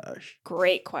montage?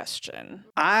 Great question.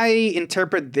 I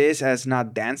interpret this as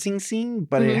not dancing scene,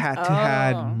 but it had to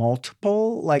have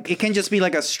multiple. Like, it can just be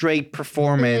like a straight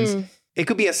performance. It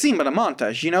could be a scene, but a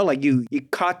montage, you know, like you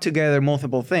cut together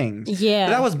multiple things. Yeah.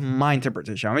 But that was my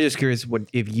interpretation. I'm just curious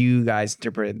if you guys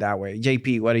interpret it that way.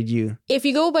 JP, what did you? If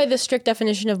you go by the strict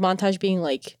definition of montage being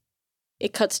like,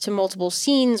 it cuts to multiple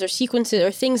scenes or sequences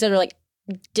or things that are like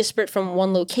disparate from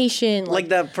one location.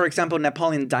 For example,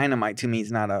 Napoleon Dynamite to me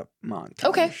is not a montage.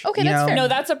 Okay, that's fair. No,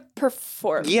 that's a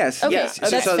performance. Yes, okay. yes.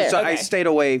 That's fair. So I stayed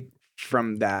away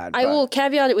from that. I will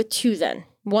caveat it with 2 then.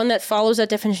 One that follows that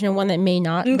definition and one that may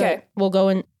not. Okay. We'll go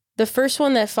in. The first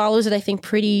one that follows it, I think,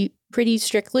 pretty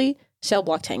strictly, Cell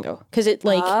Block Tango. Because it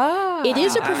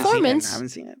is a performance I haven't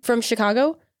seen it. from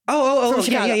Chicago. Oh,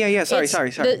 Chicago. Yeah. Sorry.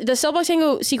 The Cell Block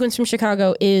Tango sequence from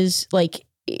Chicago is like,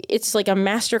 it's like a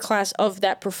masterclass of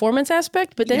that performance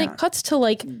aspect, but then it cuts to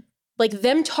like like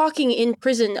them talking in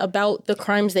prison about the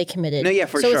crimes they committed. No, yeah,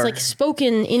 for so sure. it's like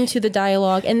spoken into the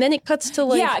dialogue, and then it cuts to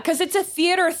like yeah, because it's a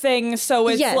theater thing, so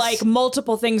it's Yes. like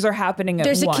multiple things are happening at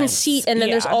there's once. a conceit, and then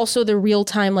there's also the real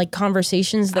time like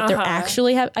conversations that they're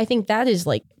actually have. I think that is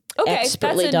like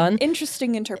expertly that's an done.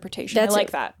 interesting interpretation. I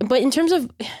like that. But in terms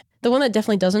of the one that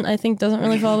definitely doesn't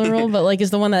really follow the rule, but like is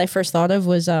the one that I first thought of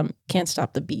was "Can't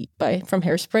Stop the Beat" from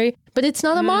Hairspray. But it's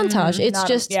not a montage.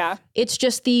 It's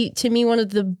just to me one of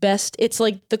the best. It's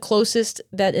like the closest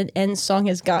that an end song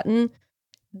has gotten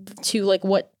to like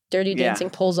what Dirty Dancing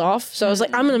pulls off. So I was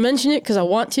like, I'm going to mention it because I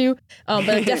want to, but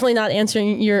I'm definitely not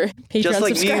answering your Patreon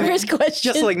subscribers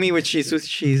question. Just like me with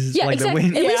She's yeah, like exactly.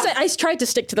 the wind. At least I tried to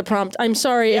stick to the prompt. I'm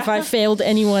sorry if I failed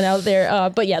anyone out there.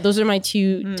 But yeah, those are my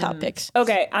two top picks.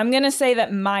 Okay, I'm going to say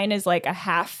that mine is like a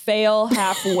half fail,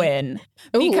 half win.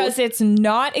 Because it's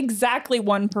not exactly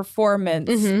one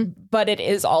performance, but it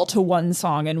is all to one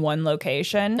song in one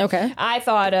location. Okay. I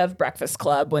thought of Breakfast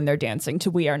Club when they're dancing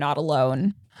to We Are Not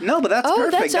Alone. No, but that's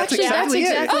perfect. That's exactly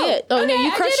it. Oh, no,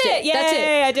 you crushed it. Yay, That's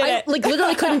it. I did it. Like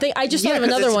literally couldn't think. I just thought of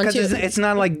another one too. It's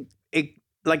not like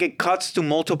it cuts to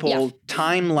multiple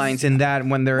timelines in that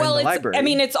when they're in the library. I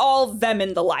mean, it's all them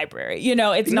in the library. You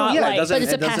know, it's not like... But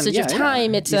it's a passage of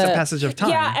time. It's a passage of time.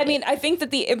 Yeah, I mean, I think that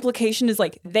the implication is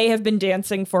like they have been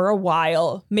dancing for a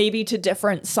while, maybe to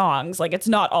different songs. Like it's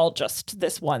not all just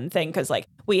this one thing because like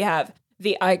we have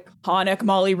the iconic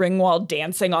Molly Ringwald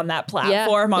dancing on that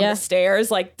platform on the stairs.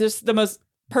 Like this the most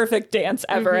perfect dance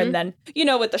ever. And then, you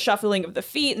know, with the shuffling of the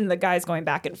feet and the guys going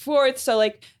back and forth. So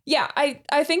like, yeah,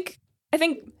 I think,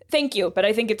 thank you. But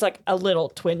I think it's like a little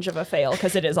twinge of a fail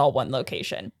because it is all one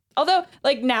location. Although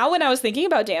like now when I was thinking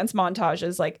about dance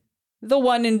montages, like the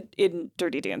one in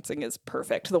Dirty Dancing is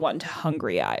perfect. The one to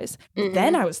Hungry Eyes.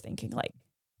 Then I was thinking like,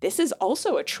 this is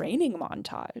also a training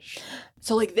montage.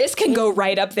 So like this can go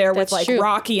right up there with like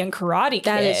Rocky and Karate Kid.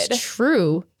 That is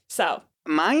true. So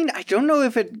mine, I don't know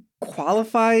if it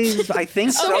qualifies. I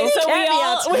think so. Okay,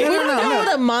 so we don't know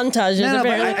what a montage is. No, but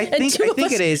apparently. I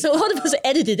think it is. A lot of us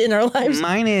edited in our lives.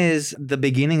 Mine is the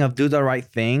beginning of Do the Right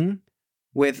Thing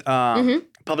with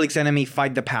Public's Enemy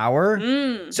Fight the Power.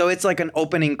 So it's like an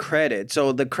opening credit.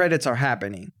 So the credits are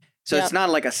happening. So it's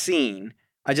not like a scene.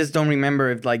 I just don't remember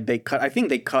if like they cut. I think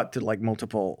they cut to like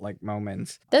multiple like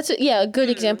moments. That's a good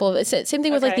example of it. Same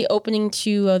thing with like the opening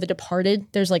to The Departed.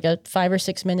 There's like a 5 or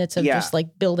 6 minutes of just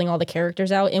like building all the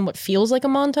characters out in what feels like a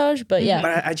montage. But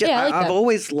but I've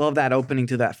always loved that opening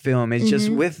to that film. It's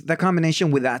just with the combination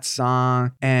with that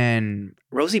song and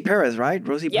Rosie Perez, right?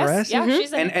 Rosie Perez. Yeah,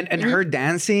 she's and her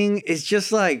dancing is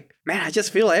just like, man, I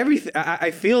just feel everything. I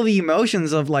feel the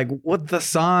emotions of like what the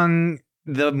song.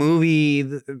 The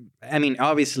movie, I mean,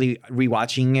 obviously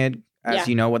rewatching it as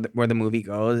you know where the movie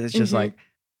goes, it's just like,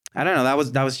 I don't know.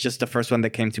 That was just the first one that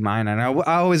came to mind, and I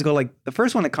always go like the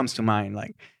first one that comes to mind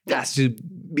like has to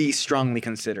be strongly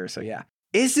considered. So yeah,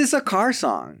 is this a car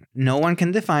song? No one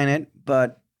can define it,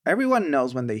 but everyone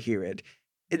knows when they hear it.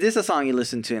 Is this a song you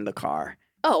listen to in the car?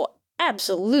 Oh,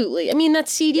 absolutely. I mean, that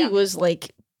CD was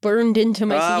like burned into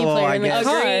my CD player in the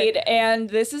car. Agreed.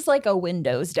 And this is like a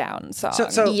Windows down song.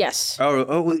 So yes.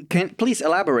 Please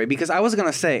elaborate, because I was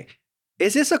gonna say,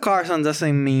 is this a car song?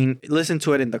 Doesn't mean listen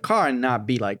to it in the car and not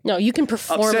be like no, you can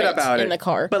perform upset it about in the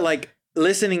car, but like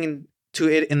listening to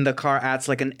it in the car adds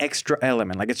like an extra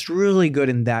element. Like it's really good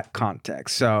in that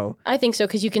context. So I think so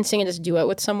because you can sing it as a duet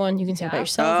with someone. You can sing it by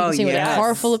yourself. You can sing it with a yes.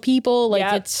 car full of people.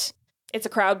 Like it's a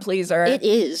crowd pleaser. It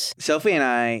is. Sophie and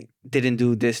I didn't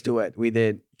do this duet. We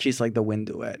did She's Like the Wind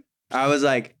duet. I was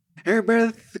like, her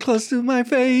breath close to my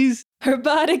face, her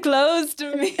body close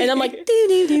to me, and I'm like,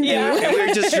 yeah. And we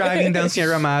were just driving down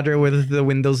Sierra Madre with the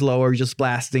windows lower, just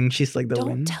blasting She's Like the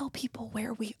Wind. Don't tell people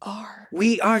where we are.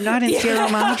 We are not in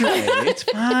Sierra Madre. It's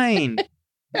fine.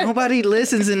 Nobody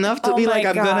listens enough to be like,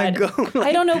 I'm gonna go. Like,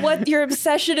 I don't know what your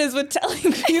obsession is with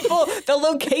telling people the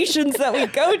locations that we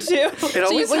go to. It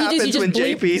always happens when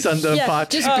JP's on the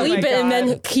podcast. Just bleep it and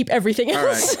then keep everything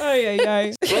else. All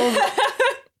right.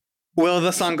 Will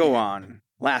the song go on?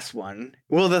 Last one.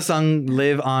 Will the song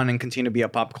live on and continue to be a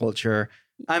pop culture?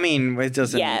 I mean, it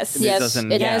doesn't. Yes. It has and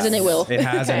it will. It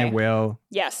has and it will.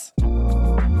 Yes.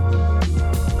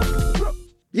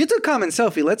 YouTube comments,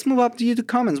 Sophie. Let's move up to YouTube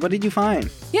comments. What did you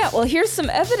find? Yeah, well, here's some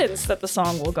evidence that the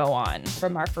song will go on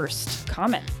from our first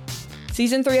comment.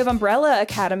 Season 3 of Umbrella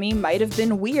Academy might have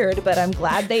been weird, but I'm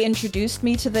glad they introduced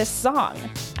me to this song.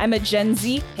 I'm a Gen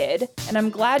Z kid, and I'm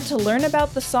glad to learn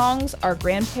about the songs our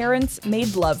grandparents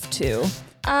made love to.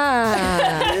 It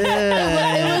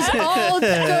was all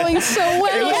going so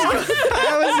well.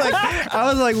 I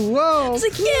was like, whoa. It's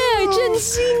like, yeah, Gen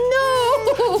Z, no.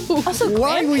 Also,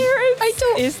 Why would- grandparents? I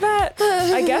don't- Is that?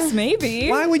 I guess maybe.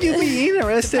 Why would you be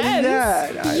interested in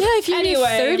Depends. that? Yeah, if you're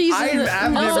Anyway, in your 30s.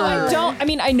 I've Also, never- I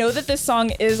mean, I know that this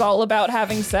song is all about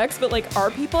having sex, but like,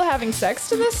 are people having sex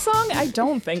to this song? I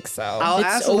don't think so. I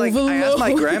asked overload.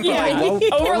 my grandpa, yeah, like,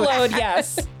 what overload.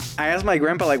 Yes. I asked my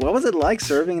grandpa, like, what was it like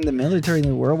serving in the military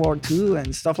in World War II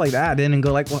and stuff like that? I didn't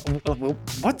go like,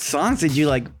 what songs did you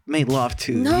like make love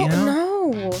to? No, you know?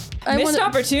 no. I Missed wanna-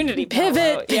 opportunity. Pivot.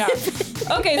 Paolo. Yeah.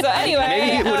 Okay, so anyway.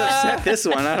 Maybe he would have said this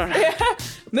one. I don't know.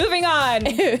 Moving on.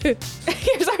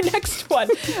 Here's our next one.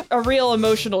 A real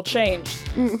emotional change.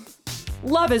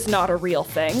 Love is not a real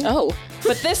thing. Oh.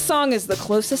 But this song is the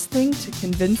closest thing to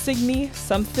convincing me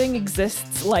something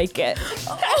exists like it.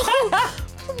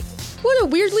 What a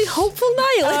weirdly hopeful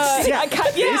nihilist.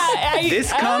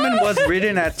 This comment was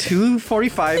written at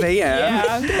 2:45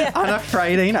 a.m. Yeah. on a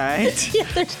Friday night.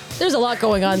 Yeah, there's a lot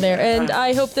going on there, and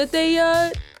I hope that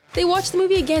they watch the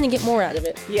movie again and get more out of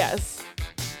it. Yes.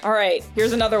 All right,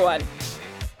 here's another one.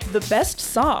 The best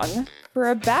song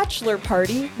for a bachelor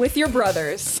party with your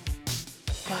brothers.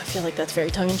 Oh, I feel like that's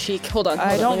very tongue-in-cheek. Hold on.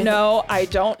 I don't know. I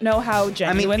don't know how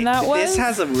genuine that was. This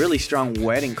has a really strong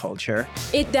wedding culture.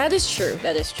 That is true.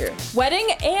 That is true. Wedding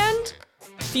and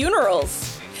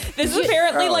funerals. This is Yeah.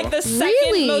 apparently Oh. like the second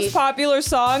Really? most popular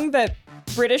song that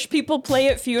British people play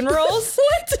at funerals.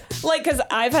 What? Like, because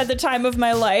I've had the time of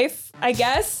my life, I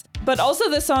guess. But also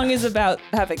the song is about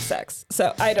having sex.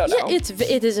 So I don't know. Yeah,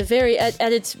 it is a very at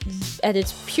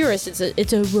its purest.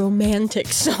 It's a romantic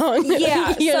song.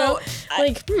 Yeah, you so know,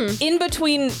 like in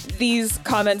between these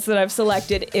comments that I've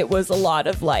selected, it was a lot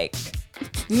of like,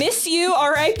 miss you,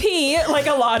 R.I.P., like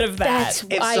a lot of that.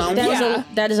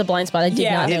 that is a blind spot. I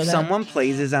did not know If that. someone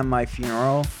plays this at my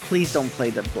funeral, please don't play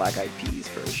the Black Eyed Peas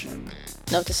version.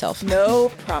 Note to self. No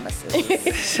promises.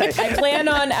 I plan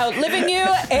on outliving you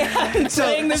and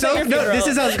playing this at your funeral. This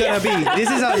is how it's gonna be. This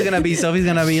is how it's gonna be. Sophie's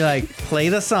gonna be like, play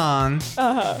the song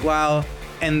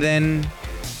and then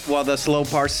while the slow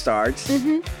part starts,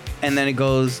 and then it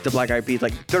goes the Black Eyed Peas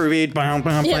like the beat, bam,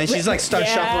 bam, bam, and she's like start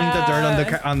shuffling the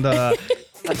dirt on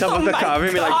top of the cover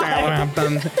and be like, bam,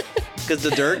 bam, bam. Because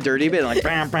the dirty bit, like,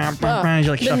 bam, bam, bam, bam, you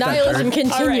like The shuffle that nihilism dirt.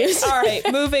 continues. All right,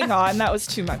 moving on. That was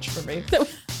too much for me.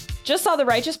 Just saw the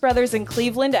Righteous Brothers in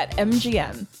Cleveland at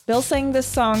MGM. Bill sang this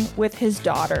song with his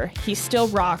daughter. He still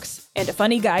rocks, and a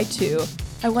funny guy too.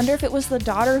 I wonder if it was the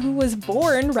daughter who was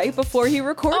born right before he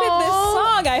recorded this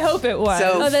song. I hope it was.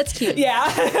 So- Oh, that's cute.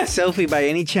 Yeah. Sophie, by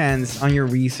any chance, on your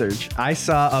research, I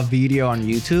saw a video on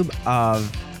YouTube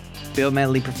of Bill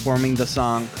Medley performing the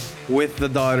song with the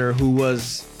daughter who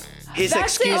was his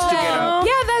excuse to get up.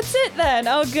 Yeah, that's it then.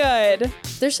 Oh, good.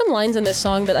 There's some lines in this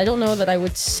song that I don't know that I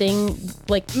would sing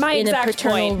like My in a exact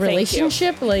paternal point, thank you.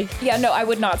 relationship. Like Yeah, no, I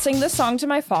would not sing this song to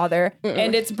my father.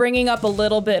 And it's bringing up a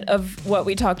little bit of what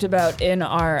we talked about in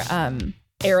our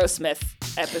Aerosmith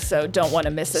episode, Don't Want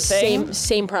to Miss a Thing.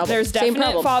 same problem. There's same definite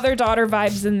problem. father-daughter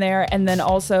vibes in there, and then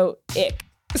also ick.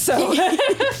 So,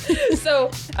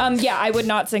 yeah, I would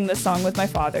not sing this song with my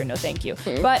father. No, thank you.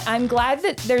 But I'm glad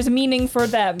that there's meaning for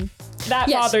them. That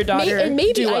Yes, father-daughter and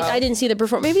maybe duo. I didn't see the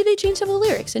perform. Maybe they changed some of the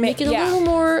lyrics and make it a yeah. little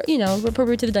more,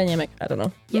 appropriate to the dynamic. I don't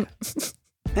know. Yeah.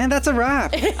 And that's a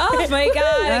wrap. Oh my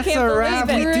god, I That's can't a believe wrap.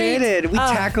 it. We did it. We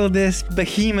tackled this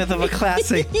behemoth of a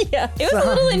classic. Yeah. It was a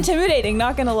little intimidating,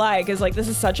 not gonna lie, because like this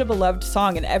is such a beloved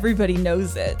song and everybody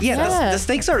knows it. Yeah, Yeah. The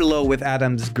stakes are low with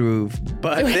Adam's Groove,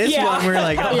 but this Yeah. one we're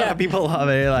like, Yeah. people love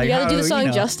it. Like, You gotta do the how,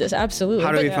 song justice, absolutely.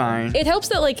 How do But we find? it helps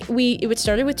that like it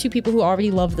started with two people who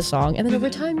already loved the song, and then over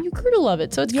time you grew to love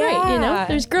it. So it's great, Yeah.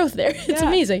 There's growth there. It's Yeah.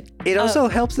 amazing. It also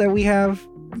helps that we have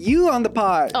you on the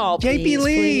pod. Oh, JP please,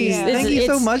 Leigh. please. Thank you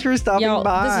so much for stopping Yo,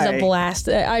 by. This is a blast.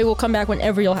 I will come back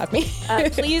whenever you'll have me.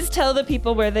 Please tell the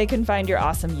people where they can find your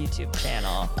awesome YouTube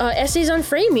channel. Essays on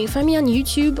Framing. Find me on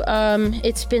YouTube.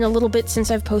 It's been a little bit since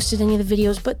I've posted any of the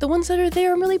videos, but the ones that are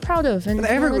there, I'm really proud of. And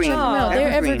They're if you wanna evergreen. check them out, they're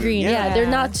Evergreen, evergreen. yeah. Yeah, they're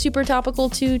not super topical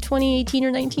to 2018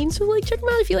 or 19. So check them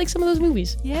out if you like some of those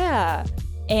movies. Yeah.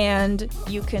 And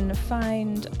you can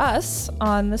find us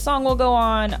on The Song Will Go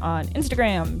on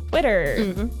Instagram,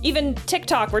 Twitter, even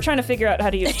TikTok. We're trying to figure out how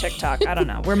to use TikTok. I don't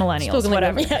know. We're millennials, Spoken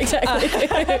whatever. language. Yeah,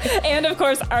 exactly. And of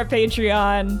course, our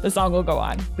Patreon, The Song Will Go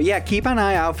on. But yeah, keep an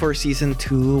eye out for season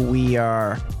 2. We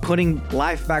are putting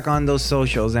life back on those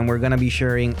socials, and we're gonna be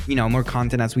sharing, more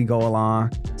content as we go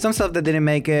along. Some stuff that didn't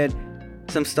make it,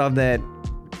 some stuff that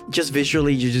just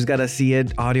visually you just gotta see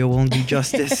it. Audio won't do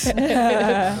justice.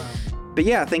 But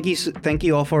yeah, thank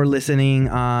you all for listening,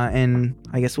 and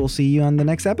I guess we'll see you on the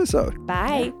next episode.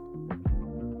 Bye.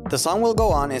 The Song Will Go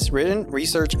On is written,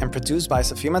 researched, and produced by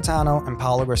Sophia Matano and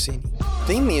Paolo Grassini.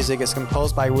 Theme music is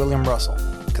composed by William Russell.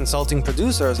 Consulting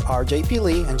producers are JP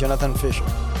Leigh and Jonathan Fisher.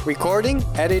 Recording,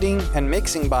 editing, and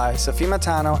mixing by Sophie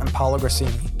Matano and Paolo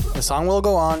Grassini. The Song Will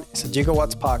Go On is a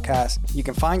Gigawatts podcast. You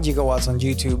can find Gigawatts on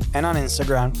YouTube and on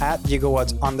Instagram at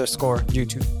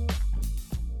Gigawatts_YouTube.